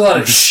a lot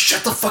of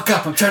shut the fuck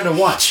up, I'm trying to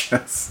watch.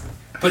 Yes.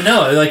 But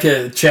no, like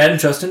Chad and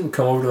Justin would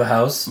come over to the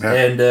house,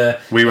 and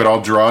we would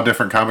all draw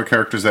different comic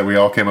characters that we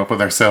all came up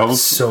with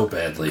ourselves. So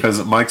badly.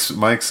 Because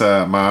Mike's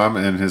mom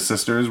and his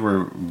sisters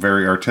were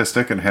very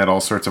artistic and had all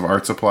sorts of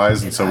art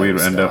supplies, and so we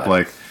would end up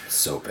like...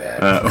 So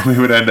bad. We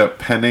would end up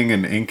penning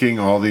and inking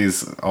all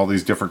these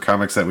different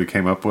comics that we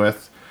came up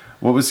with.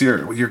 What was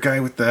your guy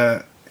with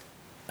the?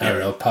 I don't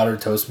know,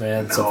 Powdered Toast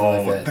Man,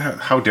 something like that.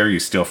 How dare you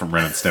steal from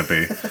Ren and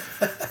Stimpy?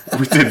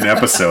 We did an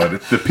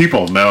episode. The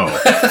people know.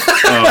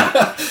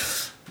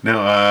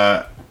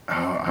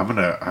 I'm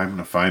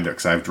gonna find it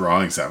because I have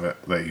drawings of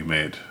it that you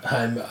made.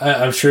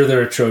 I'm sure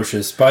they're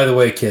atrocious. By the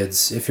way,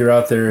 kids, if you're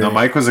out there, no,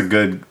 Mike was a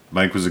good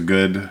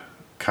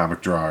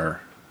comic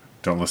drawer.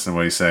 Don't listen to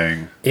what he's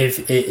saying.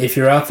 If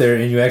you're out there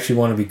and you actually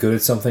want to be good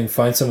at something,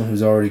 find someone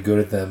who's already good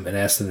at them and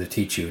ask them to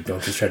teach you.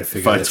 Don't just try to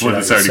figure that shit out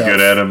yourself. Find someone who's already good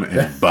at them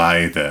and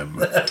buy them.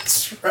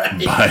 That's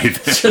right. Buy them.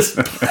 Just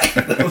buy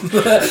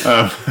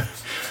them.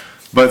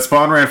 But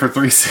Spawn ran for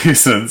 3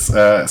 seasons,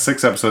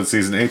 6 episode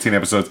season, 18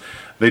 episodes.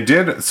 They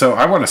did, so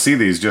I want to see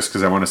these just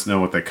because I want to know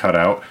what they cut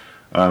out.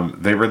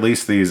 They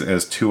released these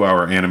as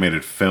 2-hour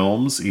animated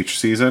films each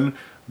season,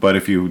 but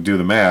if you do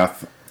the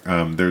math...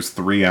 there's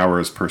 3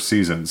 hours per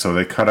season, so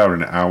they cut out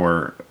an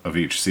hour of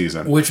each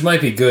season. Which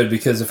might be good,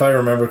 because if I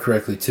remember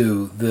correctly,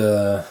 too,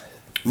 there's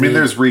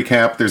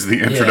recap, there's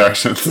the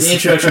introductions. Yeah, the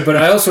introduction, but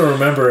I also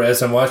remember,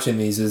 as I'm watching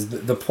these, is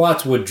the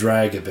plots would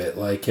drag a bit.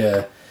 Like,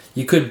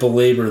 you could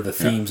belabor the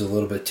themes a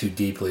little bit too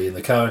deeply in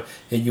the comic,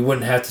 and you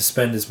wouldn't have to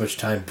spend as much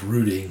time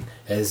brooding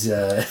as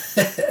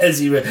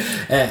you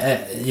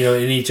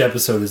in each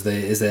episode as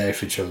they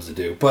actually chose to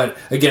do. But,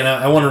 again,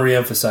 I want to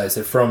reemphasize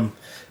that from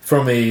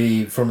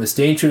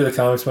staying true to the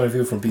comics point of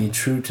view, from being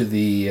true to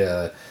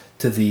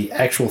the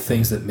actual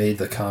things that made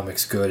the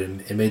comics good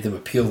and made them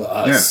appeal to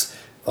us. Yeah.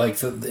 Like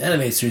the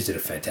animated series did a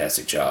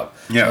fantastic job.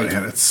 Yeah,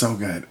 it's so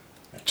good.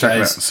 Check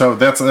it out. So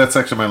that's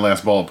actually my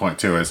last bullet point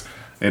too. Is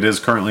it is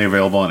currently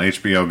available on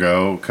HBO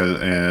Go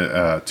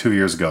because 2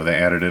 years ago they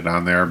added it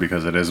on there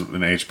because it is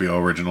an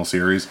HBO original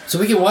series. So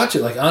we can watch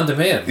it like on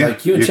demand. Yeah,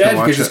 like you and Chad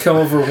could just come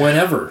over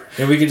whenever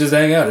and we could just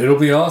hang out. It'll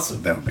be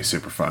awesome. That would be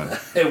super fun.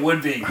 It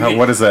would be.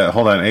 What is that?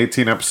 Hold on,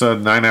 18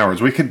 episode, 9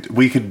 hours. We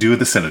could do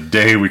this in a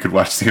day. We could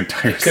watch the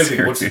entire series.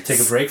 We'll just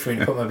take a break for me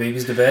to put my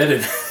babies to bed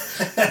and.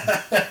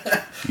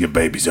 Your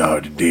baby's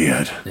already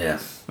dead. Yeah.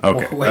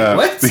 Okay. Wait,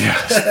 what?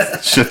 Yeah.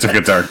 Shit took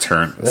a dark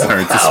turn.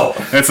 Sorry,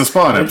 it's a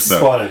Spawn episode.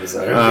 Spawn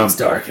episode. Everything's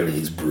dark.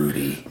 Everything's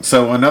broody.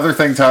 So another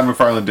thing Todd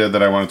McFarlane did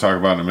that I want to talk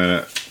about in a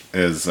minute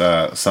is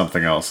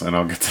something else, and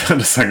I'll get to that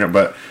in a second.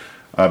 But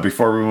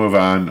before we move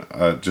on,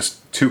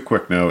 just 2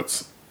 quick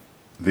notes.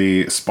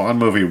 The Spawn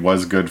movie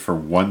was good for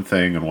one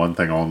thing and one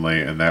thing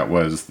only, and that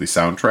was the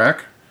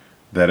soundtrack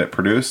that it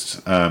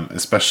produced,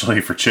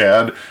 especially for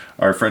Chad.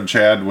 Our friend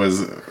Chad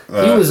was... he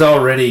was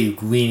already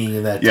leaning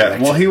in that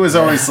direction. Yeah, well, he was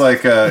always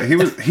like... he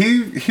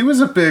was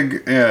a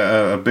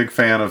big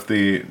fan of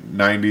the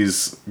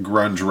 90s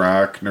grunge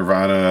rock,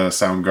 Nirvana,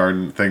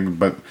 Soundgarden thing,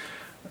 but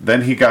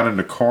then he got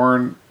into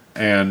Korn,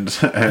 and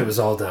it was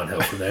all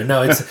downhill from there.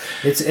 No,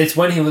 it's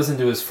when he listened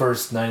to his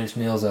first Nine Inch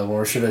Nails album,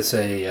 or should I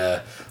say...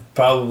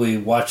 probably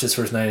watched his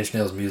first Nine Inch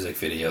Nails music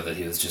video that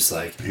he was just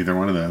like... Either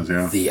one of those,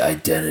 yeah. The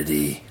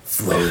identity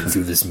flowing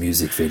through this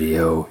music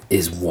video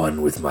is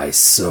one with my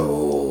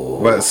soul.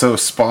 Well, so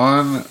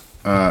Spawn...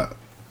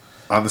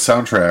 on the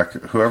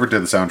soundtrack, whoever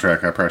did the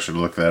soundtrack, I probably should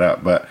look that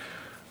up, but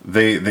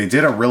they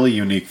did a really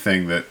unique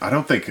thing that I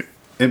don't think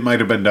it might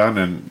have been done,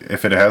 and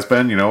if it has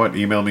been, you know what,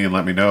 email me and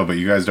let me know, but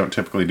you guys don't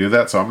typically do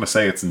that, so I'm going to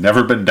say it's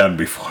never been done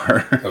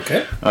before.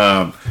 Okay.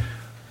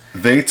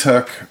 They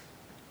took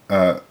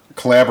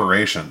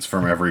collaborations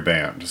from every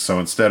band. So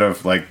instead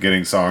of like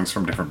getting songs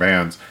from different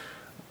bands,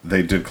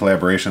 they did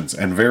collaborations,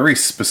 and very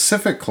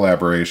specific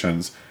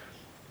collaborations.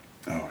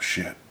 Oh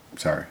shit.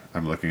 Sorry,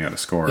 I'm looking at a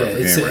score. Yeah, of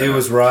the game right it now.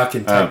 was rock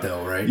and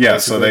techno, right? Yeah,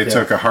 Basically, so they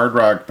took a hard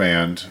rock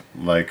band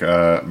like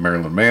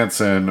Marilyn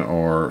Manson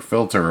or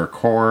Filter or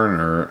Korn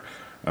or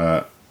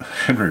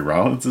Henry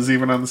Rollins is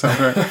even on the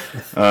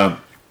soundtrack.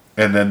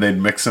 And then they'd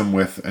mix them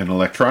with an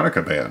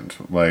electronica band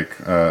like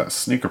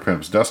Sneaker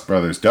Pimps, Dust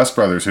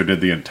Brothers, who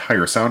did the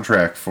entire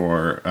soundtrack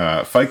for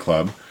Fight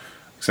Club,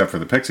 except for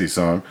the Pixie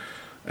song,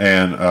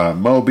 and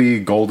Moby,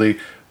 Goldie.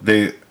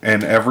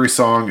 And every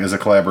song is a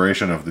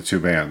collaboration of the two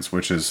bands,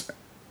 which is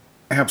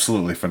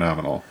absolutely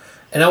phenomenal.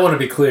 And I want to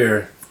be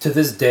clear, to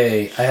this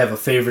day, I have a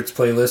favorites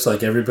playlist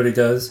like everybody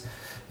does.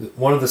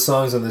 One of the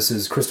songs on this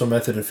is Crystal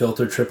Method and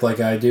Filter, Trip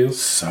Like I Do.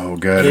 So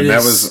good. And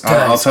that was,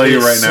 I'll tell you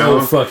right now.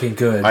 So fucking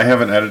good. I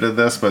haven't edited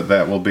this, but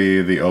that will be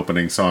the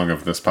opening song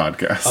of this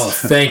podcast. Oh,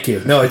 thank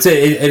you. No, it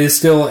is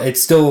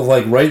still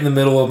like right in the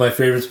middle of my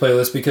favorites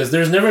playlist, because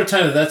there's never a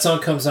time that song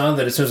comes on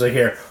that as soon as I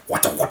hear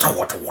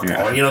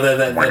yeah. You know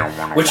that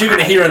what you're going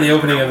to hear on the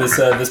opening of this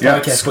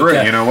podcast. It's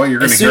great. You know what? You're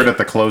going to hear it at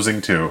the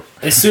closing too.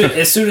 As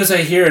soon as I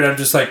hear it, I'm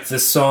just like,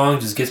 this song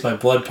just gets my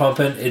blood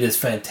pumping. It is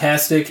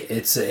fantastic.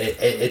 It's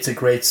a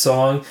great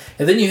song.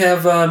 And then you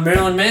have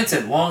Marilyn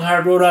Manson, Long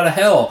Hard Road Out of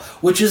Hell,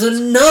 which is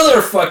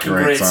another fucking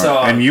great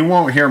song. And you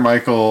won't hear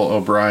Michael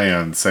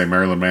O'Brien say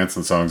Marilyn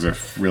Manson songs are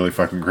really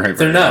fucking great.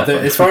 They're not.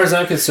 As far as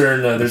I'm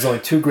concerned, there's only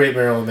two great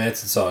Marilyn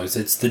Manson songs.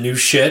 It's The New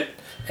Shit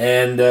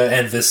and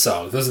this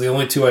song. Those are the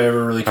only two I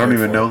ever really cared for. I don't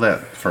even know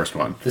that first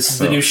one. This is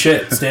The New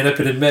Shit. Stand up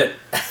and admit.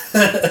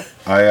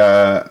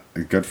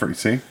 Good for you.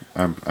 See,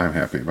 I'm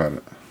happy about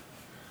it.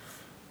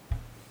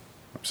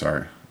 I'm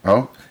sorry.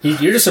 Oh,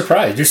 you're just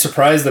surprised. You're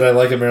surprised that I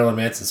like a Marilyn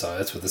Manson song.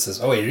 That's what this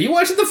is. Oh wait, are you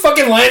watching the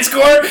fucking Lions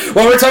score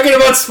while we're talking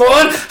about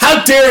Spawn?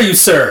 How dare you,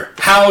 sir?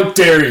 How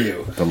dare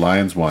you? The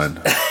Lions won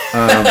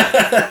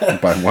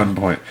by 1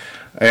 point.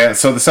 And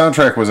so the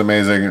soundtrack was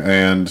amazing,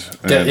 and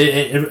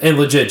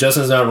legit,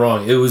 Justin's not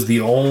wrong. It was the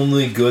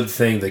only good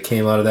thing that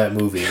came out of that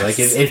movie. Like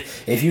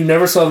if you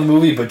never saw the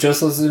movie but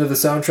just listened to the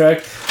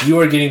soundtrack, you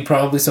are getting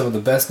probably some of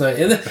the best night.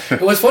 And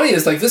what's funny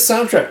is like this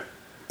soundtrack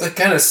that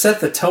kind of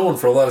set the tone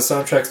for a lot of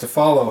soundtracks to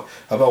follow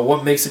about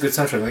what makes a good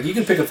soundtrack. Like you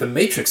can pick up the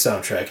Matrix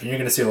soundtrack, and you're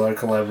going to see a lot of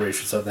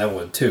collaborations on that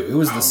one too. It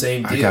was the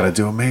same deal. I got to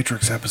do a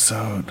Matrix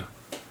episode.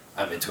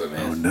 I'm into it,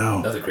 man. Oh no!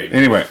 Another great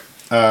movie. Anyway,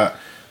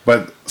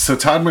 but so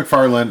Todd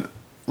McFarlane.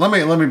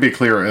 Let me be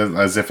clear,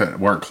 as if it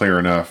weren't clear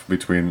enough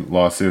between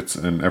lawsuits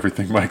and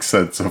everything Mike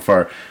said so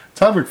far.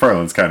 Todd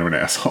McFarlane's kind of an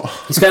asshole.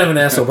 He's kind of an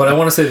asshole, but I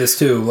want to say this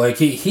too. Like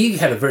he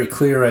had a very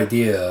clear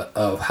idea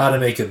of how to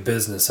make a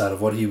business out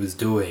of what he was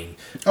doing.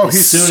 Oh,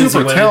 he's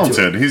super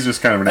talented. He's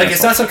just kind of an asshole.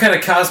 It's not some kind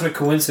of cosmic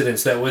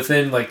coincidence that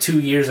within like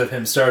 2 years of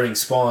him starting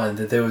Spawn,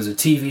 that there was a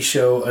TV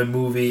show, a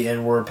movie,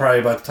 and we're probably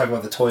about to talk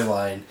about the toy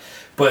line.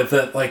 But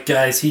that, like,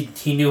 guys, he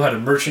knew how to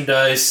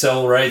merchandise,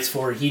 sell rights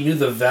for it. He knew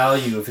the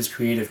value of his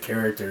creative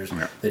characters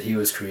that he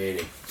was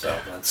creating.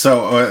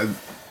 So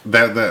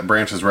that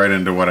branches right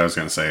into what I was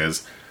going to say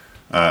is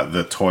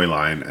the toy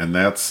line, and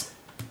that's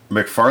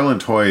McFarlane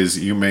Toys.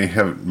 You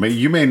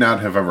may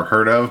not have ever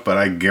heard of, but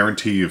I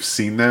guarantee you've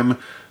seen them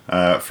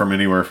from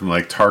anywhere from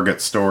like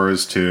Target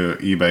stores to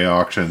eBay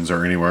auctions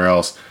or anywhere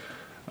else.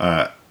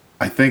 I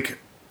think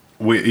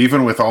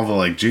even with all the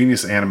like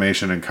genius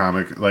animation and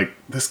comic, like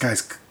this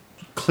guy's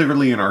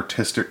clearly an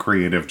artistic,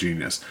 creative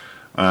genius.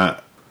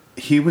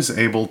 He was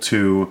able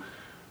to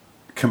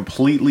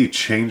completely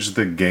change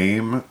the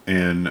game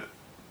in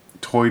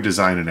toy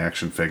design and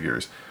action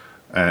figures,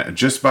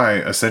 just by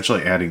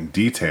essentially adding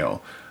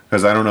detail.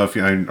 Because I don't know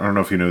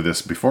if you know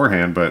this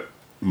beforehand, but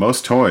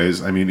most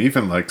toys, I mean,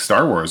 even like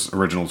Star Wars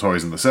original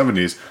toys in the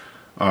 70s,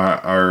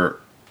 are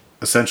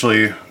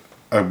essentially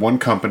one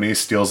company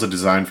steals a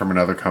design from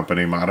another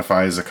company,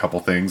 modifies a couple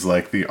things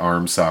like the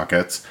arm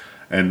sockets,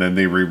 and then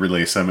they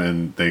re-release them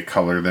and they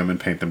color them and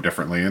paint them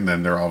differently, and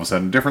then they're all of a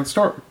sudden different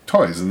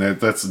toys. And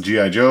that's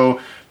G.I.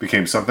 Joe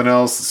became something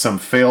else. Some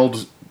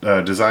failed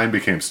design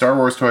became Star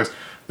Wars toys.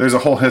 There's a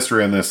whole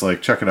history in this.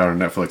 Like, check it out on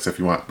Netflix if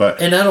you want.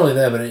 And not only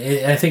that, but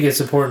I think it's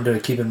important to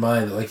keep in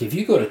mind that, like, if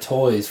you go to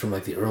toys from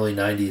like the early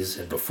 '90s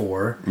and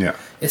before,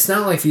 it's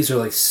not like these are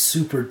like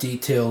super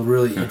detailed,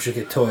 really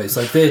intricate toys.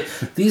 Like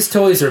these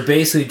toys are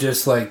basically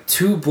just like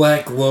two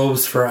black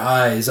globes for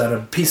eyes on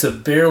a piece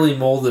of barely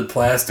molded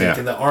plastic,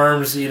 and the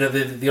arms,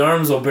 the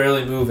arms will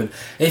barely move. And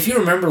if you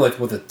remember, like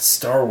with the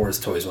Star Wars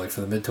toys, like for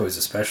the mid toys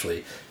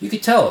especially, you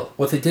could tell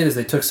what they did is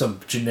they took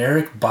some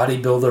generic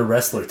bodybuilder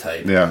wrestler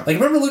type. Yeah. Like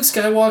remember Luke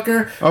Skywalker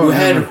Skywalker, who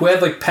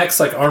had like pecs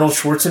like Arnold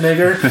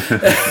Schwarzenegger.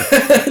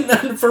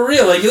 For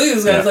real, like you look at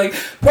this guy, it's like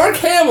Mark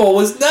Hamill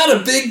was not a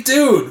big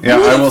dude. Yeah,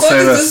 Who I the will fuck say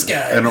is this,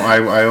 guy? and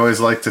I always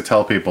like to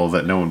tell people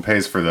that no one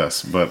pays for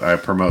this, but I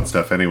promote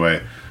stuff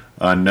anyway.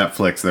 On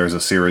Netflix, there's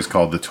a series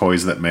called The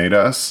Toys That Made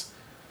Us,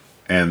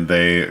 and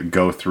they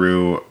go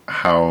through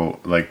how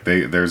like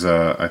I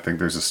think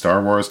there's a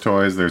Star Wars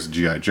toys, there's a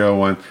G.I. Joe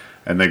one,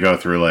 and they go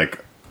through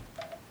like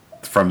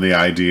from the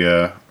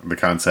idea, the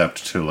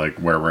concept to like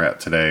where we're at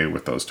today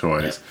with those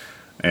toys,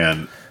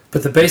 and.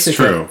 But the basic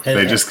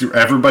it's true.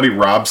 Everybody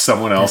robs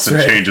someone else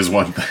and changes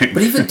one thing.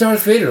 But even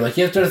Darth Vader, like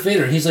you have Darth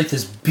Vader, he's like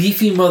this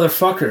beefy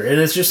motherfucker,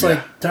 and it's just like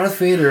Darth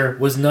Vader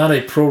was not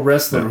a pro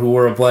wrestler who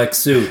wore a black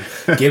suit.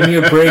 Give me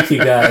a break, you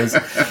guys.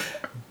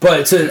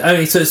 But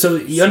so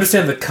you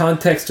understand the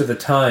context of the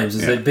times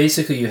is that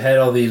basically you had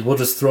all these. We'll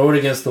just throw it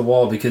against the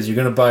wall because you're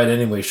gonna buy it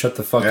anyway. Shut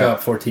the fuck up,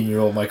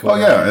 14-year-old Michael. Oh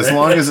yeah, as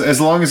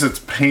long as it's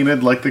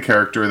painted like the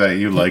character that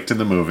you liked in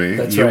the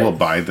movie, you will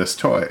buy this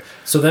toy.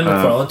 So then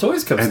McFarlane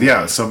Toys comes.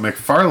 And so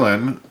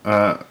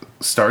McFarlane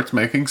starts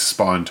making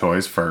Spawn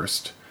toys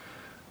first,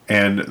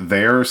 and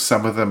they're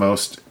some of the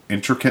most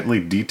intricately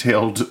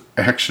detailed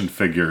action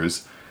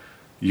figures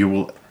you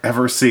will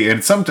ever see. And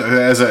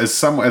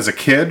as a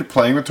kid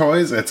playing with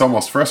toys, it's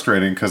almost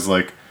frustrating because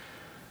like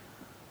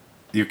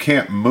you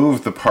can't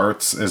move the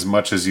parts as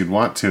much as you'd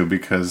want to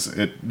because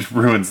it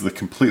ruins the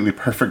completely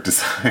perfect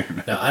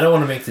design. Now I don't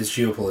want to make this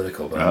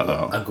geopolitical, but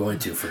I'm going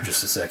to for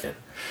just a second.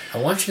 I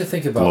want you to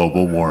think about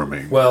global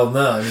warming. Well,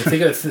 no, I mean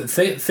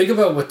think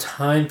about what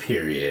time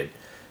period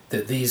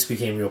that these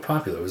became real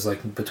popular. It was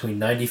like between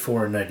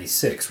 94 and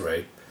 96,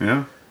 right?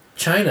 Yeah.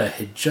 China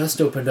had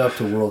just opened up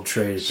to world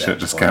trade at that Shit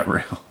just got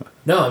real.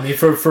 No, I mean,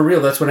 for real,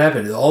 that's what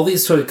happened. All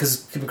these toys,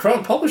 because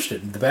McFarlane published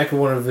it in the back of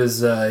one of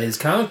his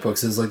comic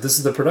books, is like, this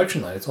is the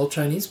production line. It's all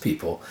Chinese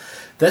people.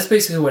 That's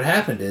basically what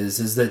happened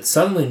is that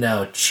suddenly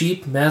now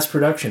cheap mass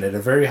production at a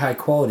very high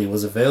quality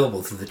was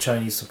available through the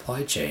Chinese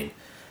supply chain.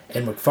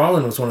 And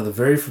McFarlane Toys was one of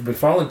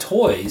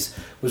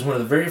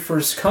the very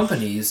first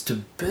companies to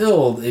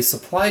build a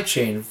supply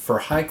chain for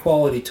high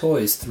quality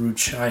toys through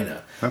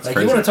China. That's like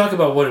crazy. You want to talk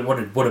about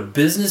what a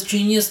business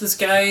genius this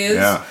guy is?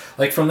 Yeah.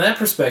 Like from that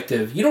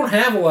perspective, you don't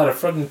have a lot of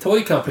fucking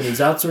toy companies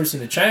outsourcing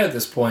to China at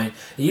this point,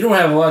 and you don't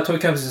have a lot of toy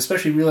companies,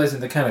 especially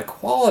realizing the kind of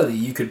quality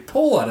you could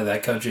pull out of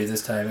that country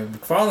this time. And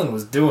McFarlane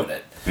was doing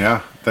it.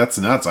 Yeah, that's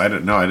nuts. I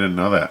didn't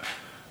know that.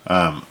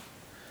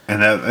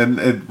 And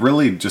it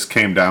really just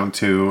came down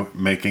to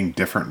making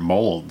different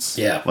molds.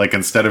 Yeah. Like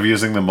instead of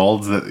using the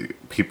molds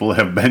that people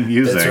have been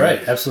using. That's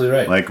right. Absolutely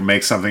right. Like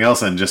make something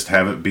else and just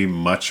have it be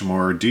much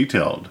more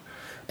detailed.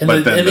 And,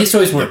 these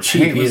toys weren't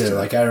cheap either.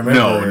 Like I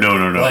remember.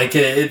 No. Like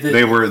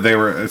they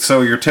were.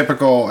 So your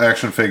typical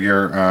action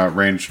figure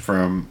ranged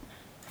from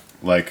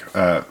like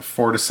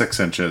 4 to 6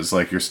 inches,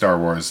 like your Star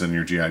Wars and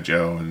your G.I.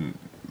 Joe and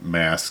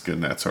Mask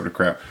and that sort of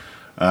crap.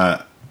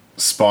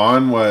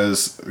 Spawn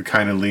was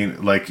kind of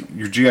lean, like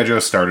your G.I. Joe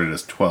started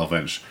as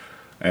 12-inch,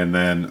 and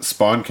then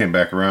Spawn came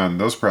back around.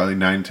 Those were probably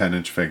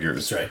 9-10-inch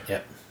figures. That's right, yeah.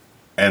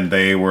 And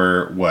they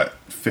were, what,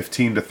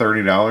 $15 to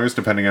 $30,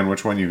 depending on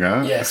which one you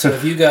got? Yeah, so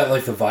if you got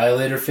like the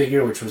Violator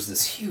figure, which was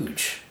this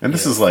huge... And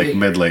this is like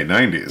mid-late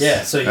 90s.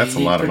 Yeah, so that's a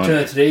lot of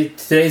money.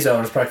 Today's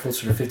dollars probably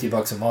closer to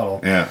 $50 a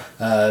model. Yeah.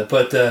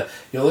 But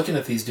you're looking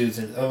at these dudes,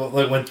 and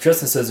like when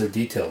Justin says they're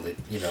detailed,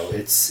 you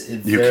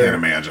can't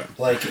imagine.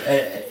 Like,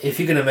 if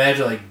you can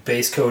imagine like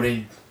base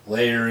coating,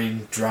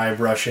 layering, dry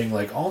brushing,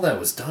 like all that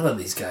was done on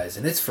these guys,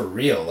 and it's for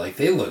real. Like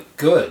they look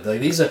good. Like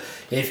these are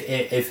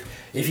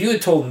if you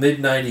had told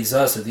mid-90s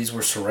us that these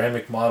were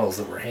ceramic models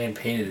that were hand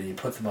painted and you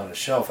put them on a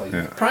shelf, like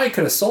you probably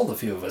could have sold a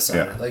few of us on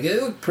it. Like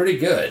it looked pretty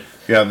good.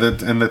 Yeah,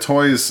 and the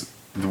toys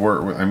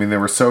were, I mean, they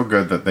were so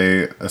good that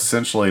they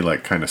essentially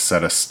like kind of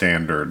set a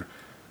standard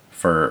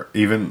for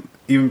even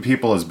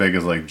people as big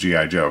as like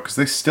G.I. Joe, because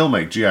they still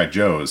make G.I.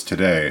 Joes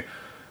today,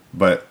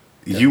 but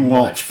you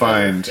won't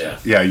find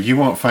you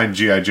won't find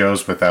G.I.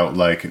 Joes without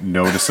like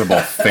noticeable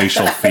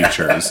facial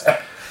features.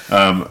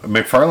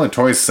 McFarlane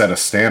Toys set a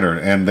standard,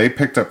 and they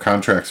picked up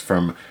contracts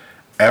from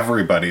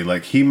everybody.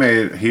 Like Todd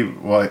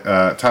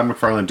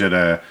McFarlane did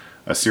a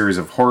series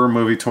of horror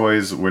movie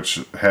toys, which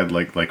had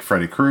like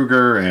Freddy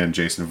Krueger and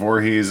Jason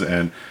Voorhees,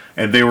 and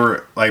they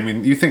were, I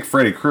mean, you think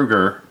Freddy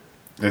Krueger,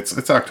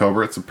 it's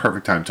October, it's a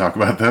perfect time to talk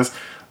about this,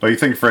 but you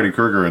think Freddy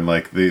Krueger and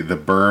like the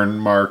burn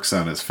marks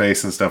on his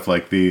face and stuff,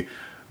 like the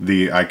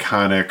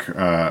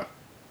iconic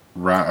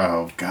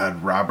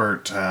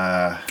Robert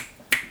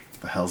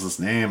the hell's his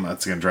name?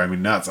 That's gonna drive me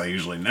nuts. I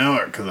usually know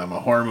it because I'm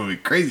a horror movie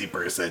crazy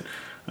person.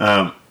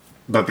 But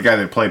the guy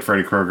that played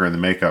Freddy Krueger and the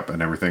makeup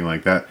and everything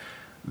like that,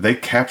 they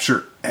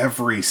capture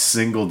every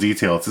single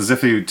detail. It's as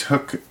if you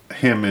took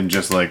him and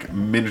just like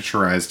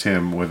miniaturized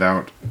him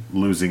without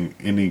losing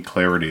any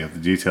clarity of the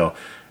detail,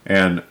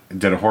 and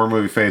did a horror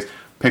movie face.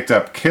 Picked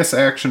up Kiss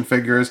action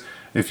figures.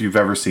 If you've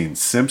ever seen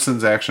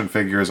Simpsons action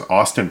figures,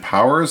 Austin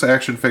Powers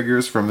action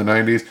figures from the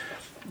 90s.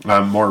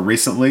 More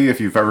recently,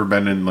 if you've ever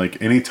been in like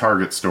any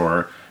Target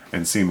store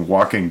and seen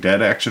Walking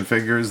Dead action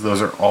figures,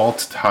 those are all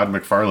Todd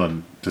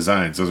McFarlane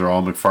designs. Those are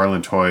all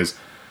McFarlane toys.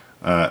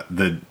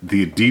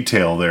 The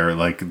detail there,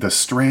 like the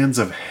strands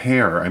of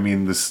hair. I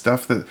mean, the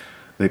stuff that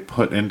they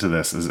put into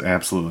this is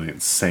absolutely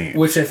insane.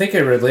 Which I think I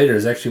read later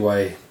is actually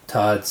why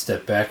Todd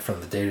stepped back from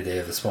the day-to-day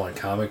of the Spawn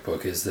comic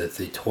book, is that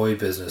the toy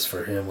business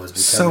for him was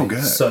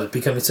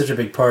becoming such a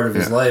big part of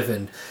his life,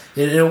 and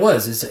it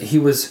was. He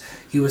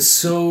was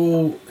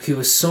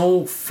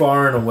so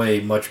far and away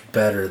much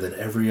better than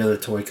every other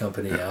toy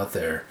company out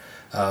there.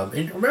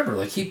 And remember,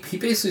 like he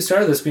basically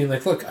started this being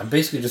like, look, I'm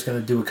basically just going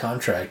to do a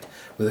contract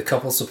with a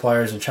couple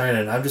suppliers in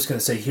China, and I'm just going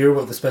to say, here are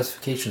what the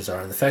specifications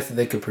are, and the fact that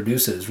they could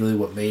produce it is really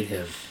what made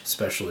him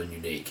special and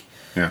unique.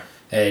 Yeah.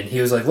 And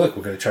he was like, look,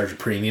 we're going to charge a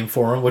premium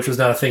for them, which was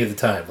not a thing at the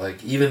time.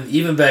 Like,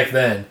 even back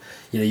then,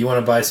 you want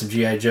to buy some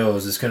G.I.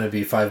 Joes, it's going to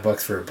be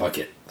 $5 for a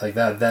bucket. Like,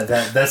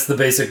 that's the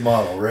basic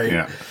model, right?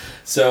 Yeah.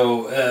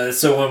 So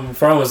when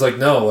McFarlane was like,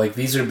 no, like,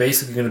 these are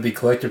basically going to be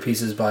collector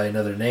pieces by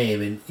another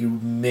name, and you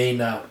may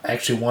not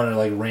actually want to,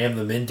 like, ram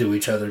them into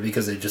each other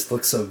because they just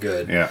look so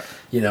good. Yeah.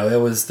 That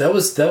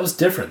was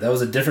different. That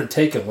was a different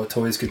take on what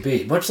toys could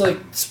be. Much like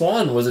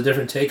Spawn was a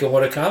different take on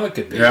what a comic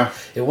could be. Yeah.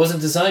 It wasn't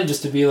designed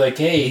just to be like,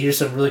 hey, here's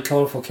some really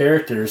colorful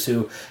characters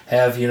who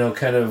have,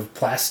 kind of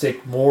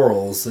plastic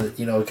morals that,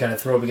 kind of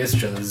throw up against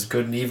each other. It's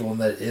good and evil, and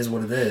that is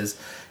what it is.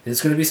 It's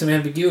going to be some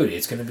ambiguity.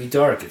 It's going to be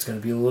dark. It's going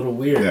to be a little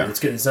weird. Yeah.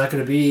 It's not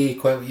going to be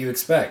quite what you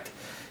expect.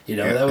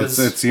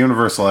 It's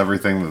Universal.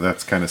 Everything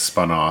that's kind of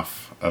spun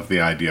off of the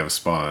idea of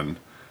Spawn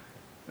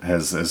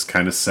has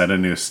kind of set a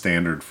new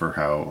standard for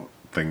how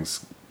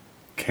things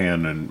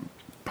can and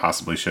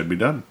possibly should be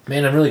done.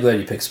 Man, I'm really glad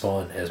you picked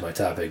Spawn as my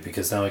topic,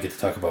 because now I get to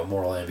talk about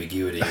moral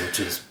ambiguity, which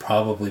is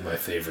probably my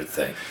favorite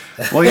thing.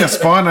 Well, yeah,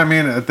 Spawn. I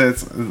mean,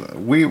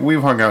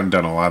 we've hung out and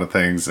done a lot of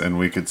things, and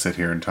we could sit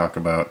here and talk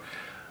about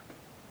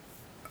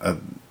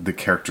the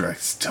character I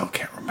still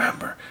can't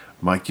remember.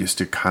 Mike used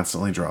to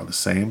constantly draw the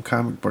same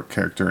comic book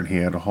character, and he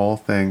had a whole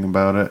thing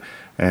about it.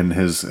 And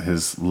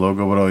his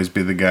logo would always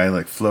be the guy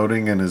like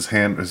floating, and his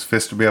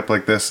fist would be up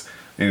like this,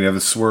 and he'd have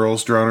the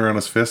swirls drawn around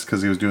his fist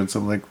because he was doing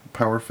some like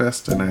power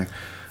fist. And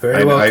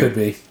could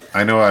be.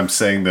 I know I'm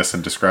saying this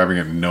and describing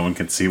it, and no one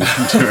can see what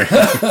I'm doing.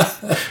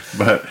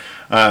 But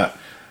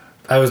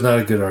I was not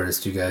a good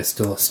artist, you guys.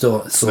 Still,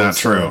 it's not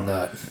true. I'm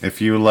not.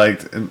 If you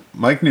liked,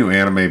 Mike knew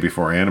anime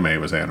before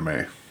anime was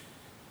anime.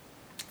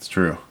 It's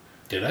true.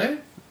 Did I?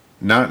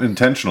 Not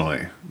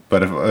intentionally,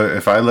 but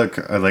if I look,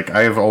 like,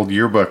 I have old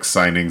yearbook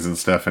signings and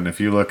stuff, and if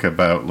you look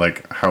about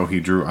like how he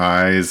drew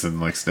eyes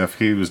and like stuff,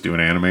 he was doing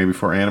anime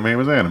before anime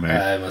was anime.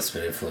 I must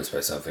have been influenced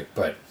by something,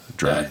 but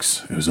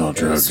drugs. It was all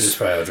drugs. It was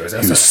probably all drugs.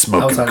 He was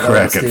smoking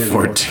crack at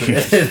 14.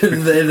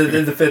 in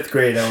the 5th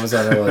grade, I was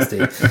on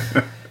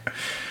LSD.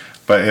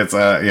 But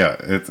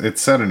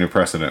it's set a new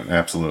precedent,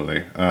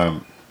 absolutely.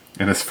 And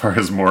as far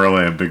as moral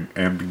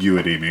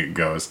ambiguity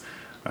goes,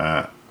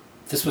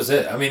 this was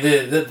it. I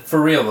mean, for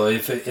real though,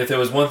 if there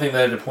was one thing that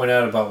I had to point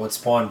out about what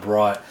Spawn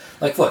brought,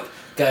 like, look,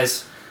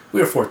 guys,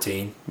 we were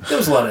 14. There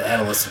was a lot of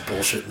adolescent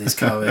bullshit in these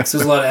comics.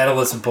 There's a lot of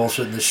adolescent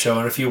bullshit in this show,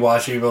 and if you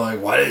watch it, you're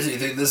like, why does he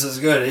think this is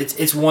good?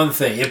 It's one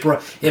thing.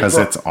 Because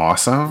it's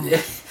awesome.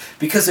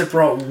 Because it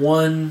brought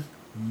one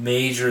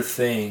major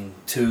thing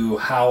to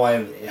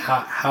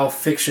how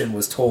fiction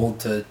was told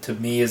to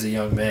me as a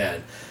young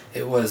man.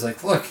 It was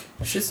like, look,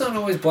 shit's not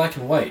always black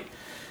and white.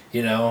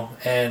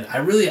 And I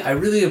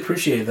really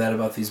appreciated that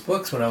about these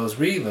books when I was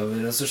reading them.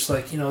 And it was just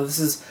like, this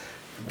is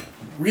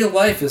real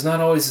life is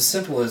not always as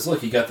simple as,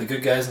 look, you got the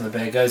good guys and the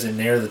bad guys, and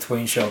there the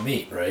twain shall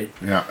meet, right?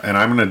 Yeah, and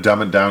I'm going to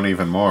dumb it down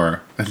even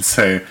more and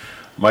say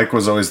Mike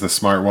was always the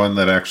smart one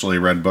that actually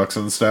read books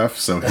and stuff,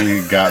 so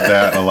he got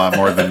that a lot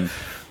more than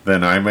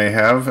I may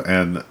have.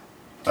 And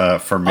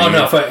for me,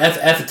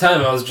 at the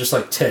time I was just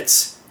like,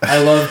 tits. I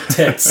love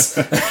tits.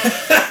 You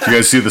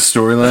guys see the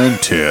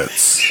storyline?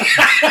 Tits.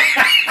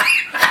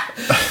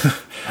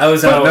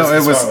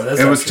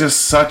 It was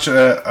just such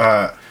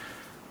a.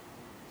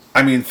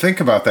 I mean, think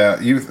about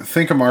that. You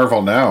think of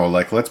Marvel now.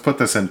 Like, let's put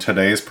this in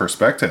today's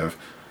perspective.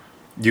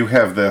 You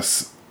have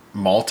this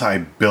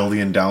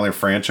multi-billion-dollar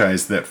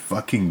franchise that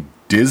fucking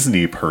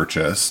Disney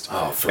purchased,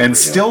 and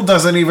still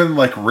doesn't even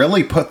like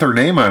really put their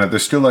name on it. They're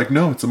still like,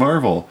 no, it's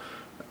Marvel.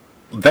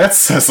 That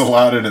says a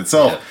lot in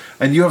itself. Yeah.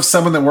 And you have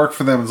someone that worked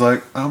for them is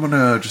like, I'm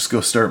gonna just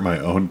go start my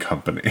own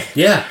company.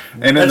 Yeah.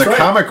 And in the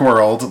comic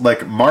world,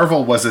 like,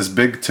 Marvel was as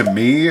big to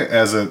me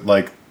as a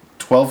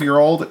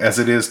 12-year-old as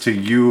it is to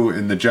you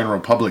in the general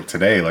public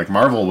today. Like,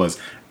 Marvel was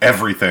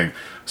everything.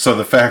 So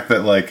the fact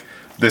that like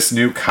this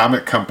new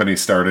comic company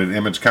started,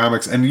 Image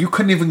Comics, and you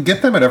couldn't even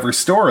get them at every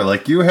store.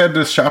 Like, you had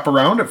to shop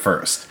around at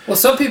first. Well,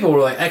 some people were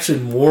like actually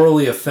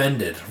morally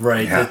offended,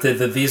 right? Yeah.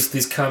 That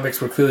these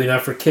comics were clearly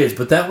not for kids,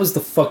 but that was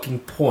the fucking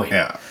point.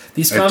 Yeah.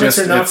 These comics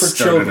are not for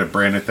children. It started a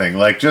brand new thing.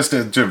 Like, just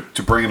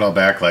to bring it all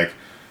back, like,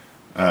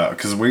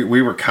 because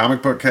we were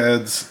comic book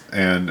heads,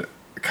 and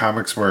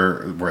comics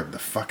were the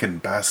fucking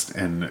best,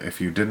 and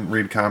if you didn't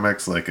read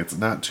comics, like, it's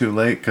not too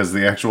late, because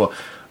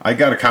I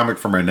got a comic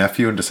for my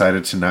nephew and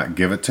decided to not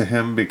give it to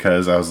him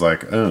because I was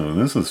like, oh,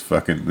 this is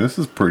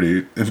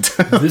pretty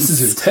intense. This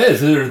is intense.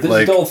 There's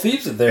like, adult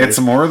themes in there. It's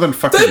more than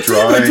fucking that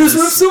drawings. That just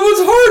ripped someone's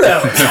heart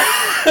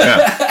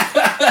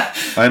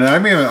out. And I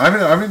mean,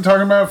 I've been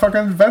talking about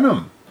fucking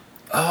Venom.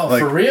 Oh,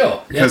 like, for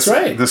real? Yeah, that's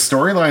right. The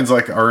storylines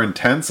like are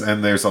intense,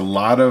 and there's it's a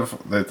lot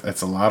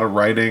of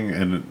writing,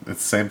 and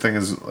it's the same thing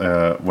as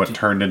what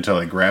turned into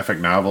like graphic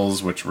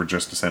novels, which were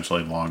just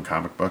essentially long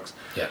comic books.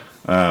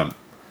 Yeah.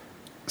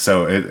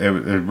 So it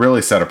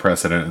really set a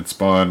precedent, and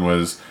Spawn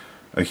was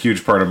a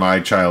huge part of my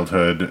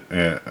childhood,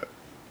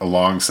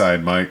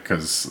 alongside Mike,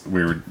 because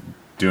we were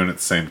doing it at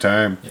the same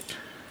time. Yeah.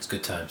 It's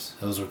good times.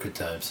 Those were good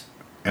times.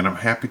 And I'm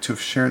happy to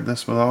have shared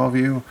this with all of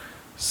you.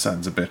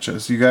 Sons of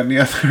bitches. You got any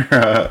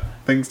other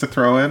things to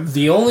throw in?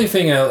 The only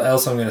thing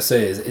else I'm going to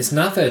say is it's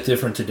not that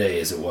different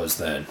today as it was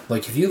then.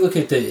 Like, if you look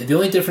at the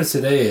only difference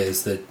today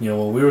is that, you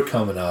know, when we were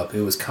coming up,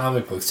 it was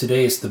comic books.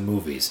 Today it's the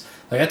movies.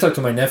 Like, I talked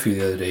to my nephew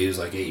the other day, he was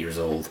like 8 years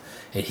old,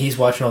 and he's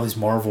watching all these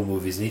Marvel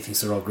movies, and he thinks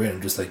they're all great.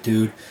 I'm just like,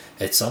 dude,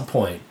 at some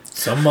point,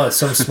 some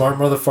smart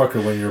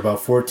motherfucker when you're about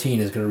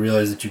 14 is going to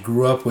realize that you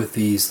grew up with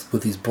these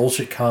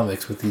bullshit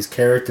comics, with these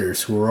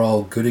characters who are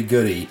all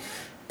goody-goody,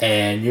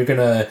 and you're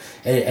gonna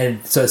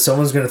and so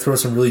someone's gonna throw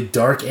some really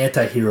dark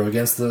anti-hero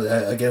against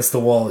the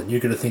wall, and you're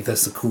gonna think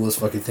that's the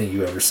coolest fucking thing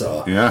you ever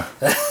saw. Yeah,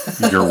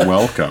 you're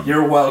welcome.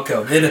 You're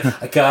welcome.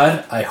 And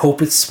God, I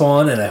hope it's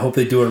Spawn, and I hope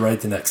they do it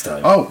right the next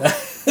time. Oh,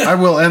 I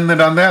will end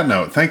it on that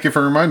note. Thank you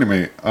for reminding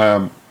me.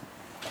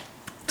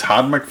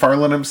 Todd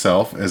McFarlane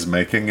himself is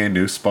making a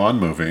new Spawn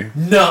movie.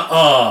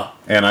 Nuh-uh.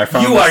 And I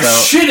found you are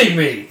shitting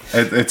me.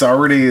 It's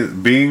already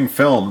being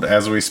filmed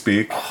as we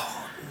speak.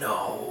 Oh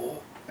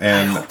no.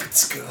 And I hope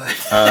it's good.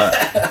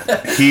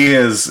 he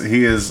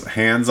is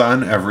hands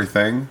on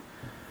everything.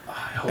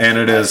 And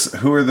it is,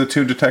 who are the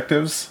two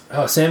detectives?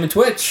 Oh, Sam and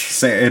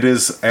Twitch. It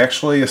is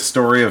actually a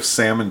story of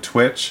Sam and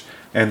Twitch,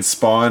 and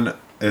Spawn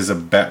is a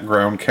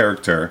background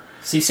character.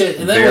 See,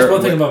 and that was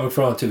one thing about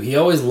McFarlane too. He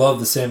always loved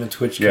the Sam and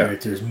Twitch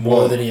characters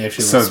more than he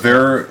actually loved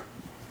Spawn.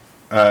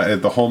 So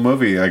the whole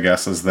movie, I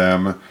guess, is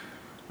them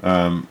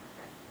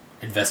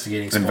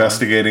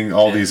investigating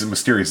all these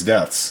mysterious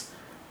deaths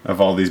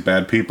of all these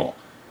bad people.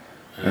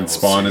 And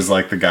Spawn is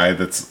like the guy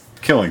that's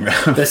killing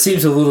them. That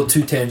seems a little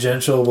too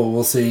tangential, but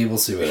we'll see. We'll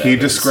see what happens. He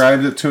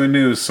described it to a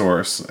news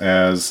source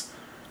as,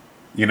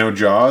 you know,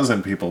 Jaws,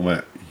 and people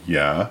went,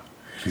 yeah.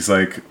 He's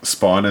like,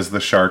 Spawn is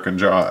the shark in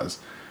Jaws.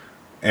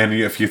 And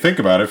if you think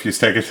about it, if you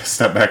take a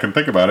step back and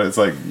think about it, it's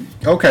like,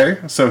 okay,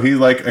 so he,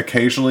 like,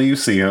 occasionally you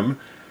see him,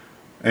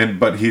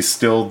 but he's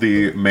still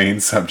the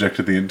main subject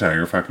of the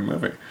entire fucking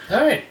movie.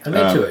 All right, I'm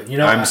into it. You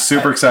know, I'm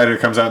super excited.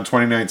 It comes out in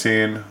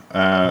 2019,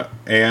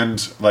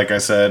 and like I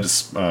said,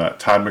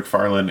 Todd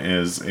McFarlane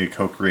is a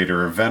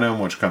co-creator of Venom,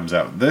 which comes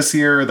out this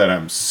year. That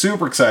I'm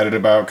super excited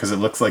about because it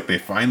looks like they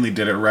finally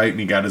did it right, and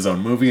he got his own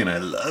movie, and I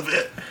love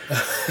it.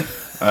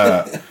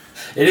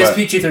 It is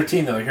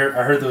PG-13 though. I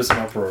heard there was some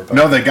uproar about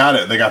No, they got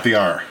it. They got the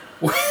R.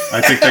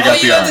 I think they got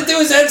the R. All you have to do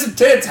is add some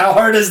tits. How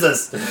hard is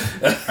this?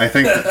 I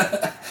think.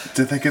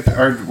 Did they get the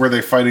R? Were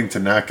they fighting to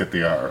not get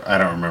the R? I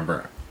don't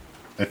remember.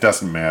 It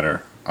doesn't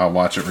matter. I'll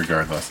watch it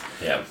regardless.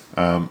 Yeah.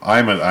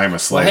 I'm a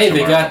slave. Well, hey,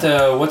 they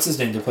got what's his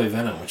name to play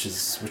Venom, which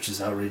is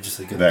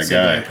outrageously good. That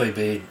Same guy who played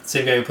Bane.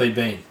 Same guy who played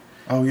Bane.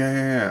 Oh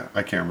yeah.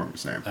 I can't remember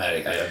his name.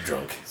 I'm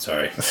drunk.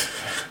 Sorry.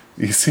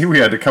 You see, we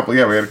had a couple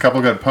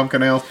good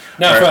pumpkin ales.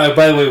 No, right.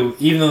 By the way,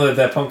 even though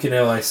that pumpkin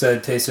ale I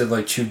said tasted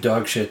like chewed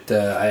dog shit,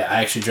 I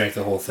actually drank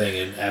the whole thing,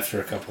 and after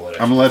a couple of...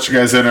 I'm going to let you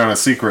guys in on a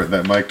secret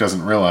that Mike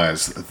doesn't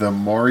realize. The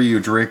more you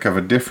drink of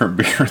a different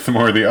beer, the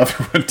more the other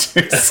one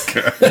tastes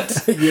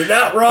good. You're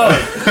not wrong.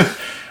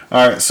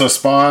 All right, so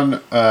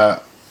Spawn,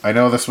 I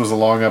know this was a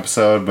long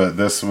episode, but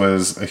this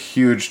was a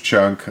huge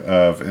chunk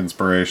of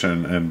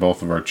inspiration in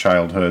both of our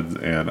childhoods,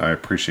 and I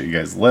appreciate you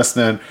guys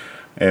listening.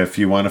 If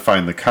you want to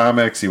find the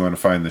comics, you want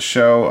to find the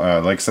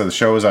show, like I said, the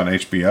show is on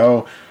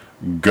HBO.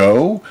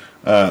 Go.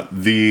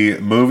 The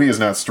movie is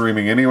not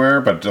streaming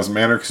anywhere, but it doesn't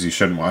matter because you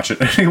shouldn't watch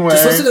it anyway.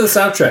 Just listen to the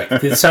soundtrack.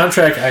 The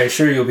soundtrack, I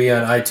assure you, will be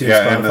on iTunes.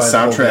 Yeah, Spotify, and the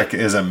soundtrack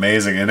is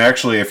amazing. And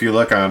actually, if you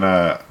look on,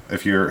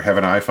 if you have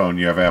an iPhone,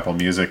 you have Apple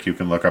Music, you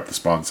can look up the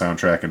Spawn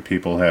soundtrack, and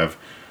people have,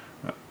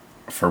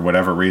 for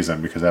whatever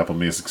reason, because Apple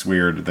Music's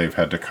weird, they've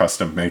had to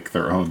custom make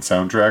their own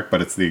soundtrack,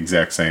 but it's the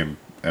exact same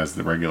as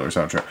the regular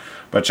soundtrack.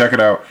 But check it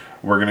out.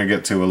 We're going to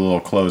get to a little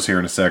close here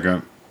in a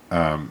second.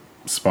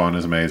 Spawn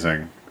is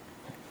amazing.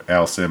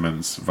 Al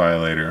Simmons,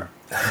 Violator.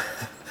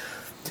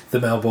 The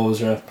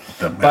Malboja.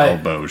 The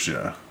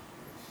Malboja.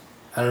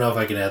 I don't know if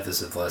I can add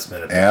this at the last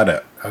minute. Add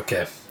it.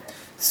 Okay.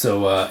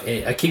 So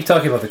I keep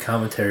talking about the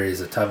commentaries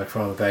of Todd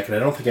McFarlane on the back, and I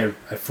don't think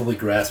I fully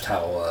grasped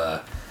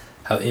how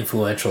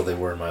influential they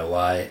were in my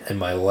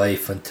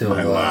life until...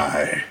 My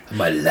lie.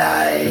 My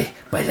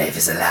life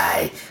is a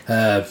lie.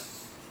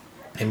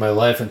 In my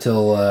life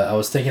until I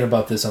was thinking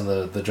about this on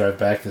the drive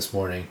back this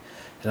morning,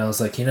 and I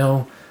was like,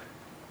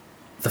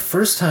 The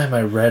first time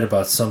I read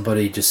about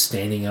somebody just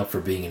standing up for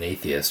being an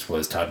atheist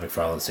was Todd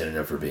McFarlane standing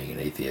up for being an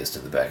atheist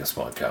in the back of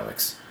Spawn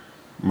Comics.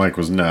 Mike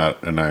was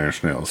not a Nine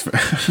Inch Nails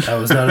fan. I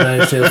was not a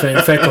Nine Inch Nails fan.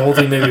 In fact, the whole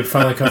thing made me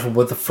finally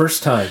comfortable. But the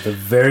first time, the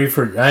very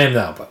first, I am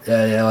now, but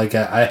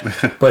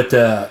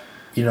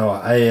you know,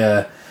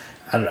 I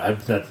don't know. I'm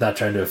not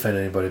trying to offend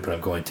anybody, but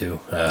I'm going to.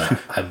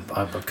 I'm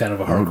kind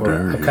of a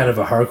hardcore. I'm kind of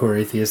a hardcore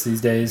atheist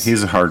these days.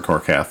 He's a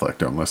hardcore Catholic.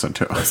 Don't listen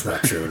to him. That's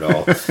not true at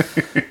all.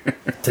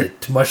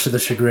 Much to the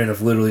chagrin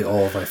of literally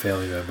all of my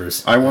family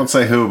members. I won't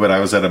say who, but I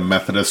was at a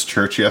Methodist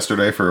church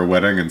yesterday for a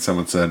wedding, and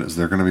someone said, "Is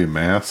there going to be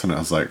mass?" And I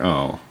was like,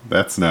 "Oh,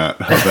 that's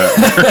not how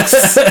that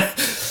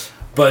works."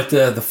 But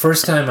the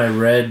first time I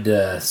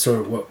read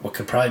sort of what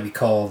could probably be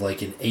called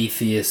like an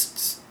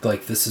atheist,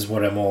 like this is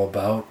what I'm all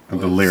about.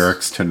 The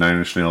lyrics to Nine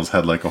Inch Nails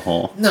Head Like a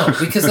Hole. No,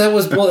 because that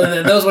was what I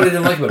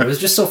didn't like about it. It was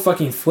just so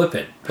fucking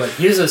flippant. But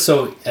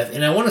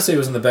and I want to say it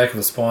was in the back of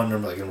a Spawn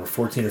number, like number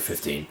 14 or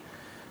 15.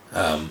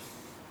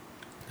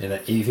 And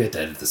if you have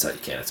to edit this out, you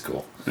can. It's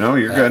cool. No,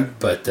 you're good.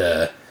 But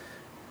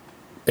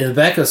in the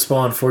back of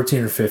Spawn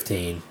 14 or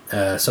 15,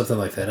 something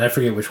like that, and I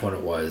forget which one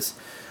it was,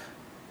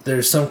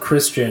 there's some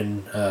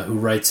Christian who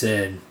writes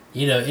in,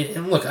 you know,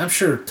 and look, I'm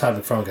sure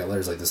Todd McFarlane got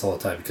letters like this all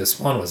the time because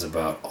Spawn was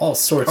about all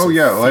sorts of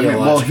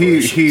theological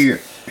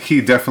issues.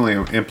 He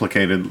definitely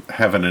implicated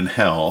heaven and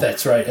hell.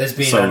 That's right, as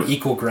being on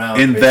equal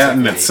ground. In that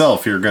in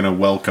itself, you're going to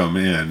welcome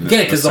in.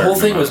 Again, because the whole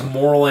thing was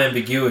moral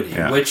ambiguity,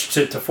 which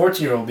to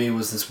 14-year-old me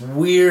was this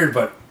weird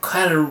but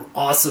kind of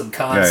awesome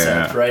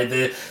concept, right?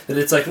 That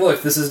it's like,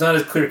 look, this is not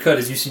as clear cut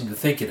as you seem to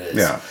think it is.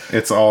 Yeah,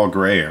 it's all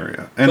gray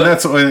area, and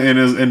that's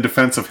in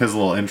defense of his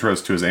little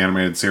intros to his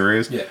animated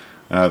series.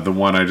 Yeah, the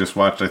one I just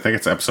watched, I think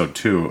it's episode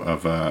 2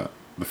 of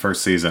the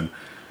first season.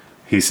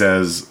 He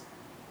says,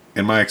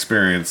 in my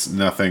experience,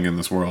 nothing in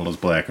this world is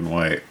black and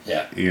white.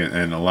 Yeah.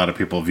 And a lot of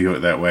people view it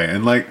that way.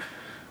 And, like,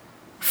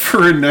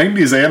 for a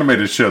 90s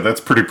animated show, that's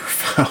pretty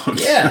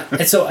profound. Yeah.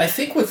 And so I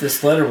think what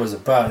this letter was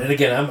about, and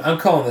again, I'm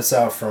calling this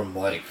out from,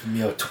 like,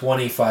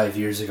 25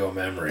 years ago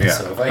memory. Yeah.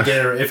 So if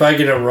I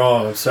get it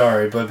wrong, I'm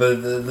sorry. But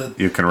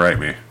you can write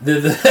me.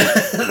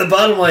 The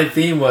bottom line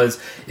theme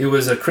was, it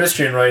was a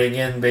Christian writing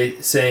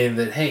in saying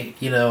that, hey,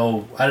 you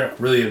know, I don't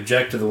really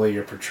object to the way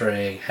you're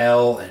portraying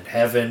hell and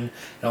heaven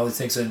and all these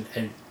things. And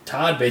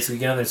Todd basically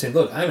got on there saying,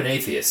 look, I'm an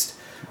atheist.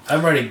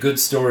 I'm writing good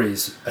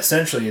stories,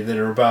 essentially, that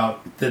are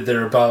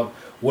about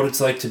what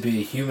it's like to be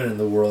a human in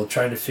the world,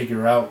 trying to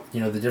figure out,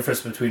 you know, the difference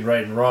between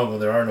right and wrong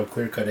when there are no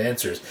clear-cut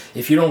answers.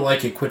 If you don't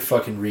like it, quit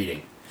fucking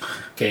reading.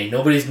 Okay,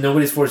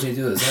 nobody's forcing you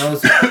to do this.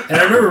 And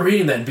I remember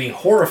reading that and being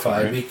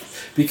horrified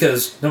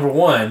because, number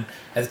one,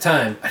 at the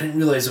time, I didn't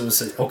realize it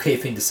was an okay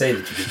thing to say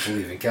that you didn't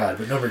believe in God.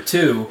 But number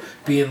two,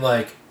 being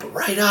like, but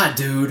right on,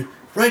 dude.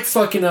 Right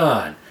fucking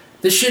on.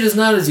 This shit is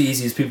not as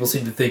easy as people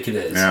seem to think it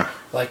is. Yeah.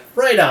 Like,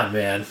 right on,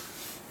 man.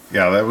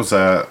 Yeah, that was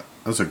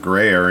a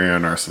gray area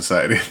in our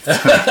society.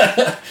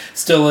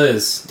 Still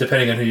is,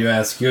 depending on who you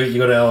ask. You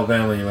go to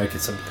Alabama, you might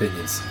get some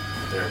opinions.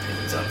 There are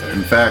opinions out there.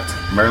 In fact,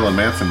 Marilyn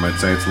Manson might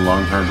say it's a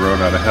long, hard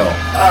road out of hell.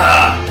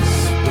 Ah!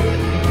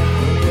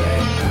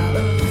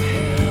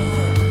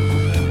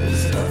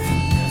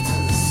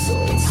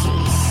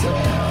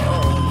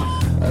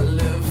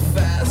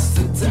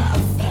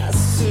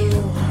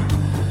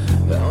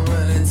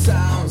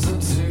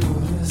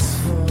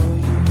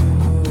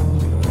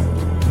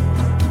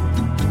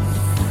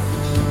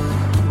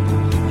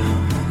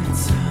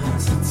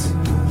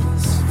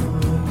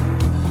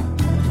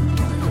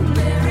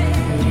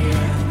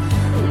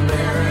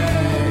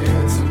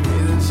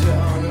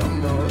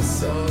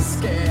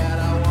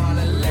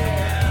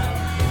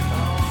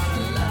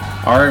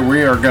 All right,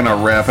 we are going to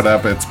wrap it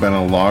up. It's been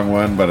a long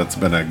one, but it's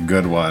been a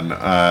good one.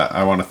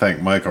 I want to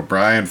thank Mike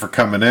O'Brien for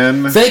coming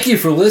in. Thank you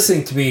for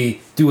listening to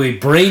me do a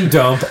brain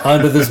dump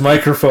onto this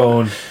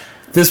microphone.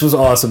 This was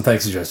awesome.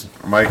 Thanks, Justin.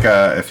 Mike,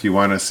 if you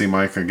want to see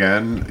Mike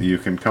again, you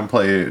can come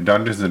play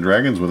Dungeons &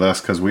 Dragons with us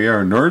because we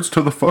are nerds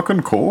to the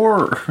fucking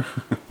core.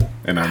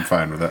 And I'm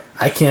fine with it.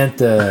 I can't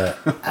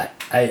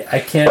I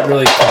can't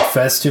really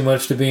confess too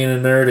much to being a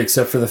nerd,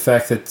 except for the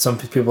fact that some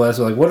people ask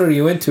me, like, what are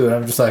you into? And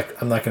I'm just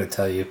like, I'm not going to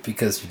tell you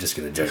because you're just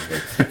going to judge me.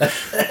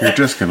 You're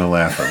just going to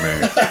laugh at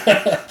me.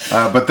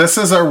 But this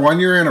is our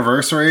 1-year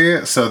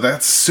anniversary, so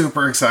that's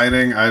super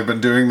exciting. I've been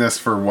doing this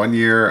for 1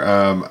 year.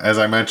 As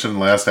I mentioned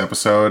last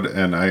episode,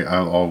 and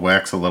I'll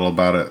wax a little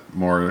about it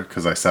more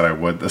because I said I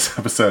would this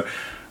episode.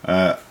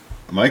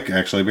 Mike,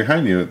 actually,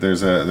 behind you,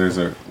 there's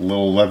a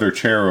little leather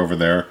chair over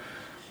there,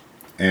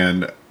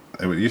 and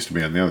it used to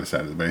be on the other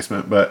side of the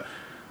basement, but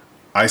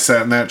I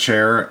sat in that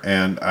chair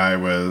and I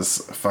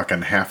was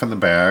fucking half in the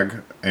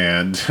bag,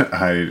 and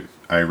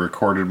I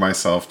recorded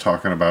myself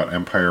talking about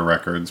Empire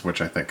Records,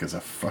 which I think is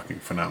a fucking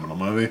phenomenal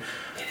movie.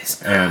 It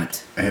is not.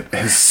 And it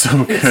is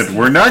so good.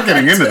 We're not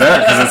getting into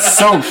that because it's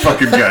so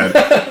fucking good.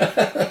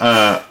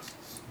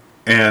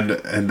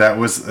 And that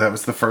was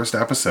the first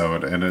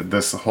episode, and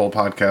this whole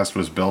podcast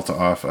was built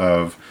off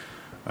of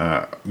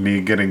me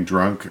getting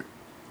drunk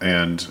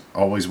and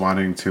always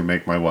wanting to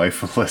make my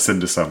wife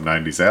listen to some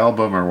 90s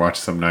album or watch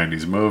some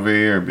 90s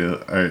movie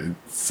or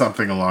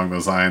something along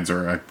those lines,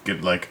 or I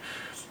get like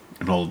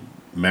an old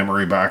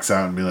memory box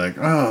out and be like,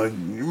 oh,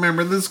 you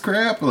remember this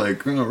crap?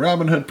 Like,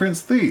 Robin Hood,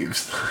 Prince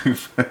Thieves.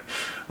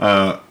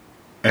 And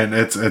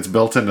it's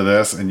built into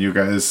this, and you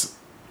guys,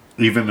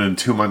 even in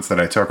 2 months that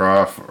I took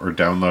off, are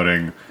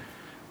downloading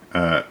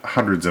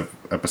hundreds of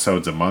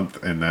episodes a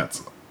month, and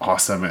that's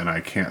awesome, and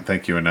I can't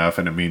thank you enough,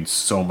 and it means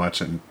so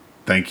much, and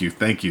thank you.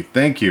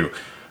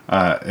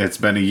 It's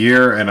been a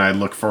year, and I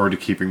look forward to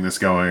keeping this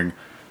going,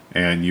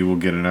 and you will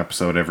get an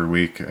episode every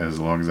week as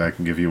long as I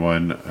can give you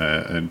one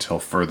until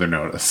further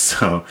notice.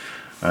 So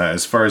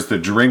as far as the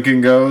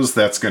drinking goes,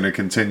 that's going to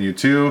continue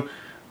too.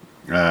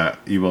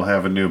 You will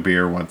have a new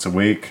beer once a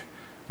week,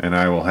 and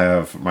I will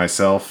have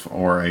myself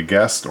or a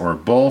guest or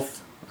both.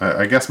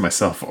 I guess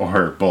myself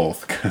or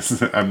both,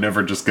 because I'm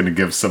never just going to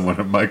give someone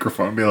a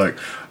microphone and be like,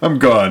 I'm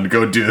gone,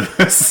 go do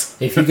this.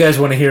 If you guys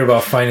want to hear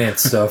about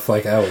finance stuff,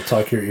 like, I will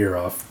talk your ear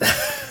off.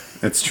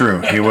 It's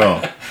true, he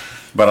will.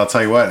 But I'll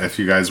tell you what, if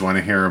you guys want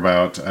to hear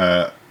about...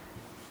 I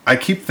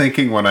keep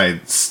thinking when I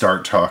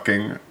start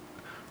talking,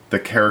 the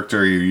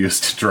character you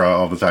used to draw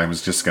all the time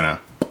is just going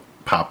to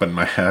pop in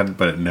my head,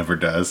 but it never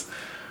does.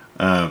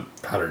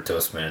 Powdered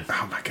Toast Man.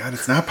 Oh my god,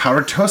 it's not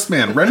Powdered Toast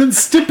Man. Ren and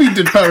Stimpy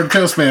did Powdered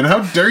Toast Man.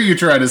 How dare you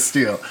try to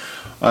steal?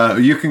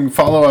 You can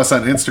follow us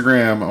on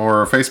Instagram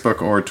or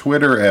Facebook or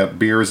Twitter at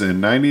Beers in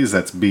 90s.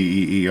 That's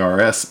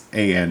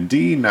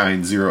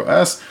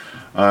BEERSAND90S.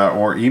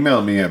 Or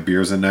email me at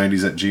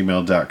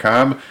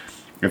beersin90s@gmail.com.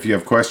 If you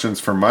have questions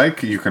for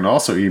Mike, you can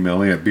also email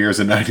me at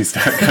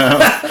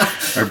beersin90s.com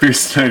or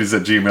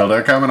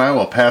beersin90s@gmail.com, and I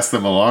will pass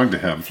them along to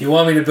him. If you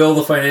want me to build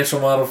a financial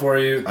model for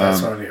you,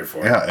 that's what I'm here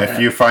for. Yeah, if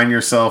you find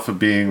yourself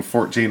being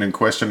 14 and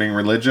questioning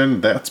religion,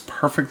 that's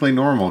perfectly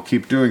normal.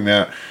 Keep doing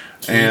that.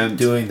 Keep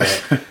doing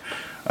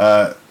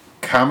that.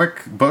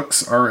 Comic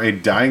books are a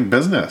dying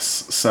business.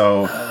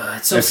 So,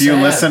 it's so if you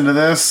sad. listen to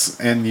this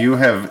and you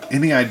have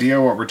any idea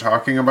what we're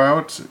talking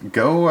about,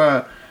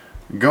 go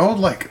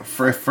like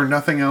for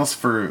nothing else,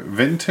 for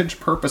vintage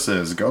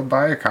purposes, go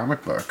buy a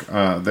comic book.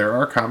 There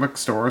are comic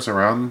stores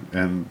around,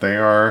 and they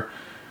are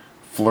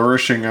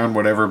flourishing on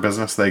whatever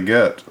business they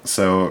get.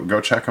 So go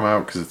check them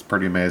out, because it's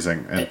pretty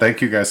amazing. And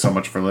thank you guys so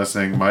much for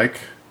listening. Mike,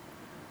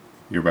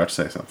 you're about to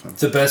say something.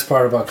 The best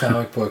part about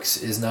comic books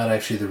is not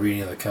actually the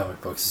reading of the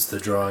comic books, it's the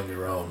drawing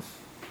your own.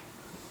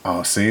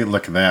 Oh, see?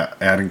 Look at that.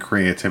 Adding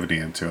creativity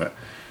into it.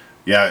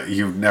 Yeah,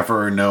 you've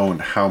never known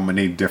how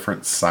many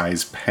different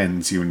size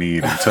pens you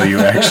need until you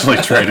actually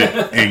try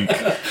to ink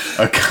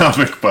a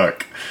comic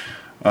book.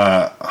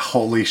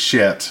 Holy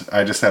shit.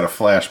 I just had a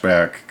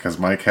flashback, because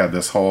Mike had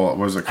this whole, what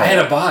was it called? I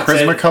had a box.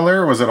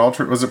 Prismacolor? Was it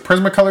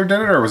Prismacolor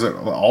did it, or was it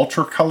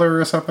Ultra Color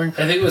or something?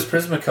 I think it was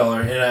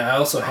Prismacolor, and I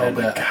also had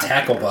a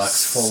tackle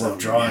box full of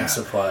drawing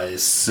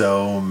supplies.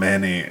 So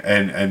many.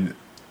 And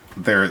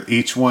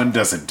each one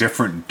does a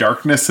different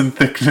darkness and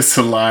thickness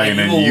of line,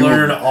 and you will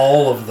learn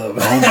all of them.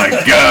 Oh my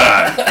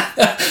god!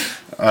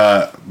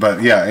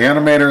 But yeah,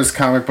 animators,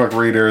 comic book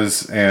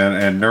readers,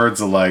 and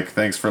nerds alike,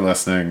 thanks for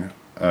listening.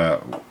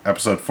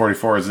 Episode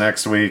 44 is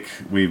next week.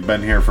 We've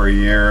been here for a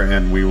year,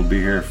 and we will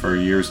be here for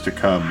years to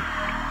come,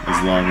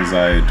 as long as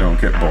I don't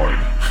get bored.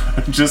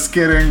 Just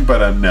kidding,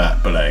 but I'm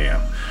not, but I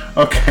am.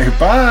 Okay,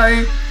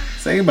 bye!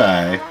 Say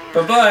bye.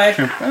 Bye-bye.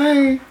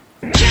 Bye.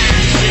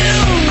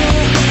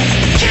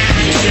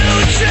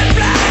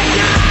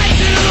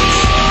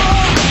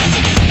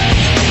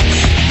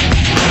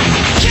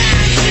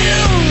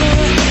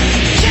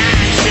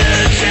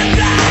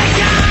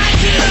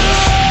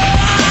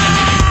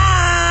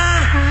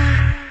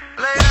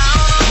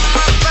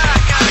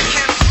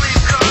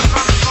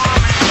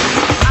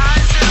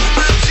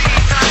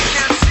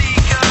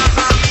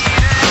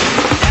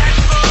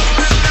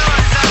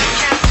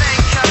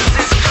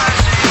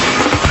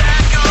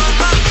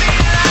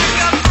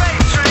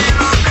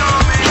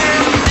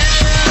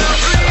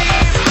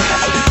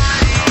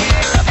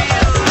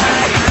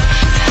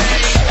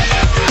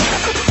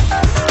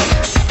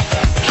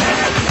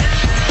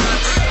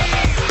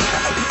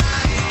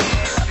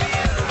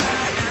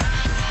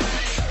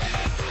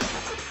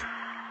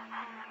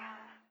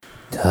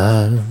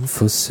 Time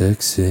for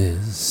sexy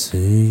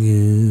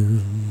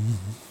singing,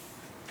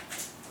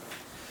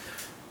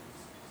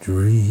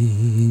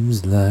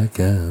 dreams like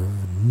I've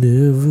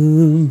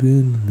never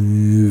been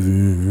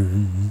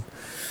living.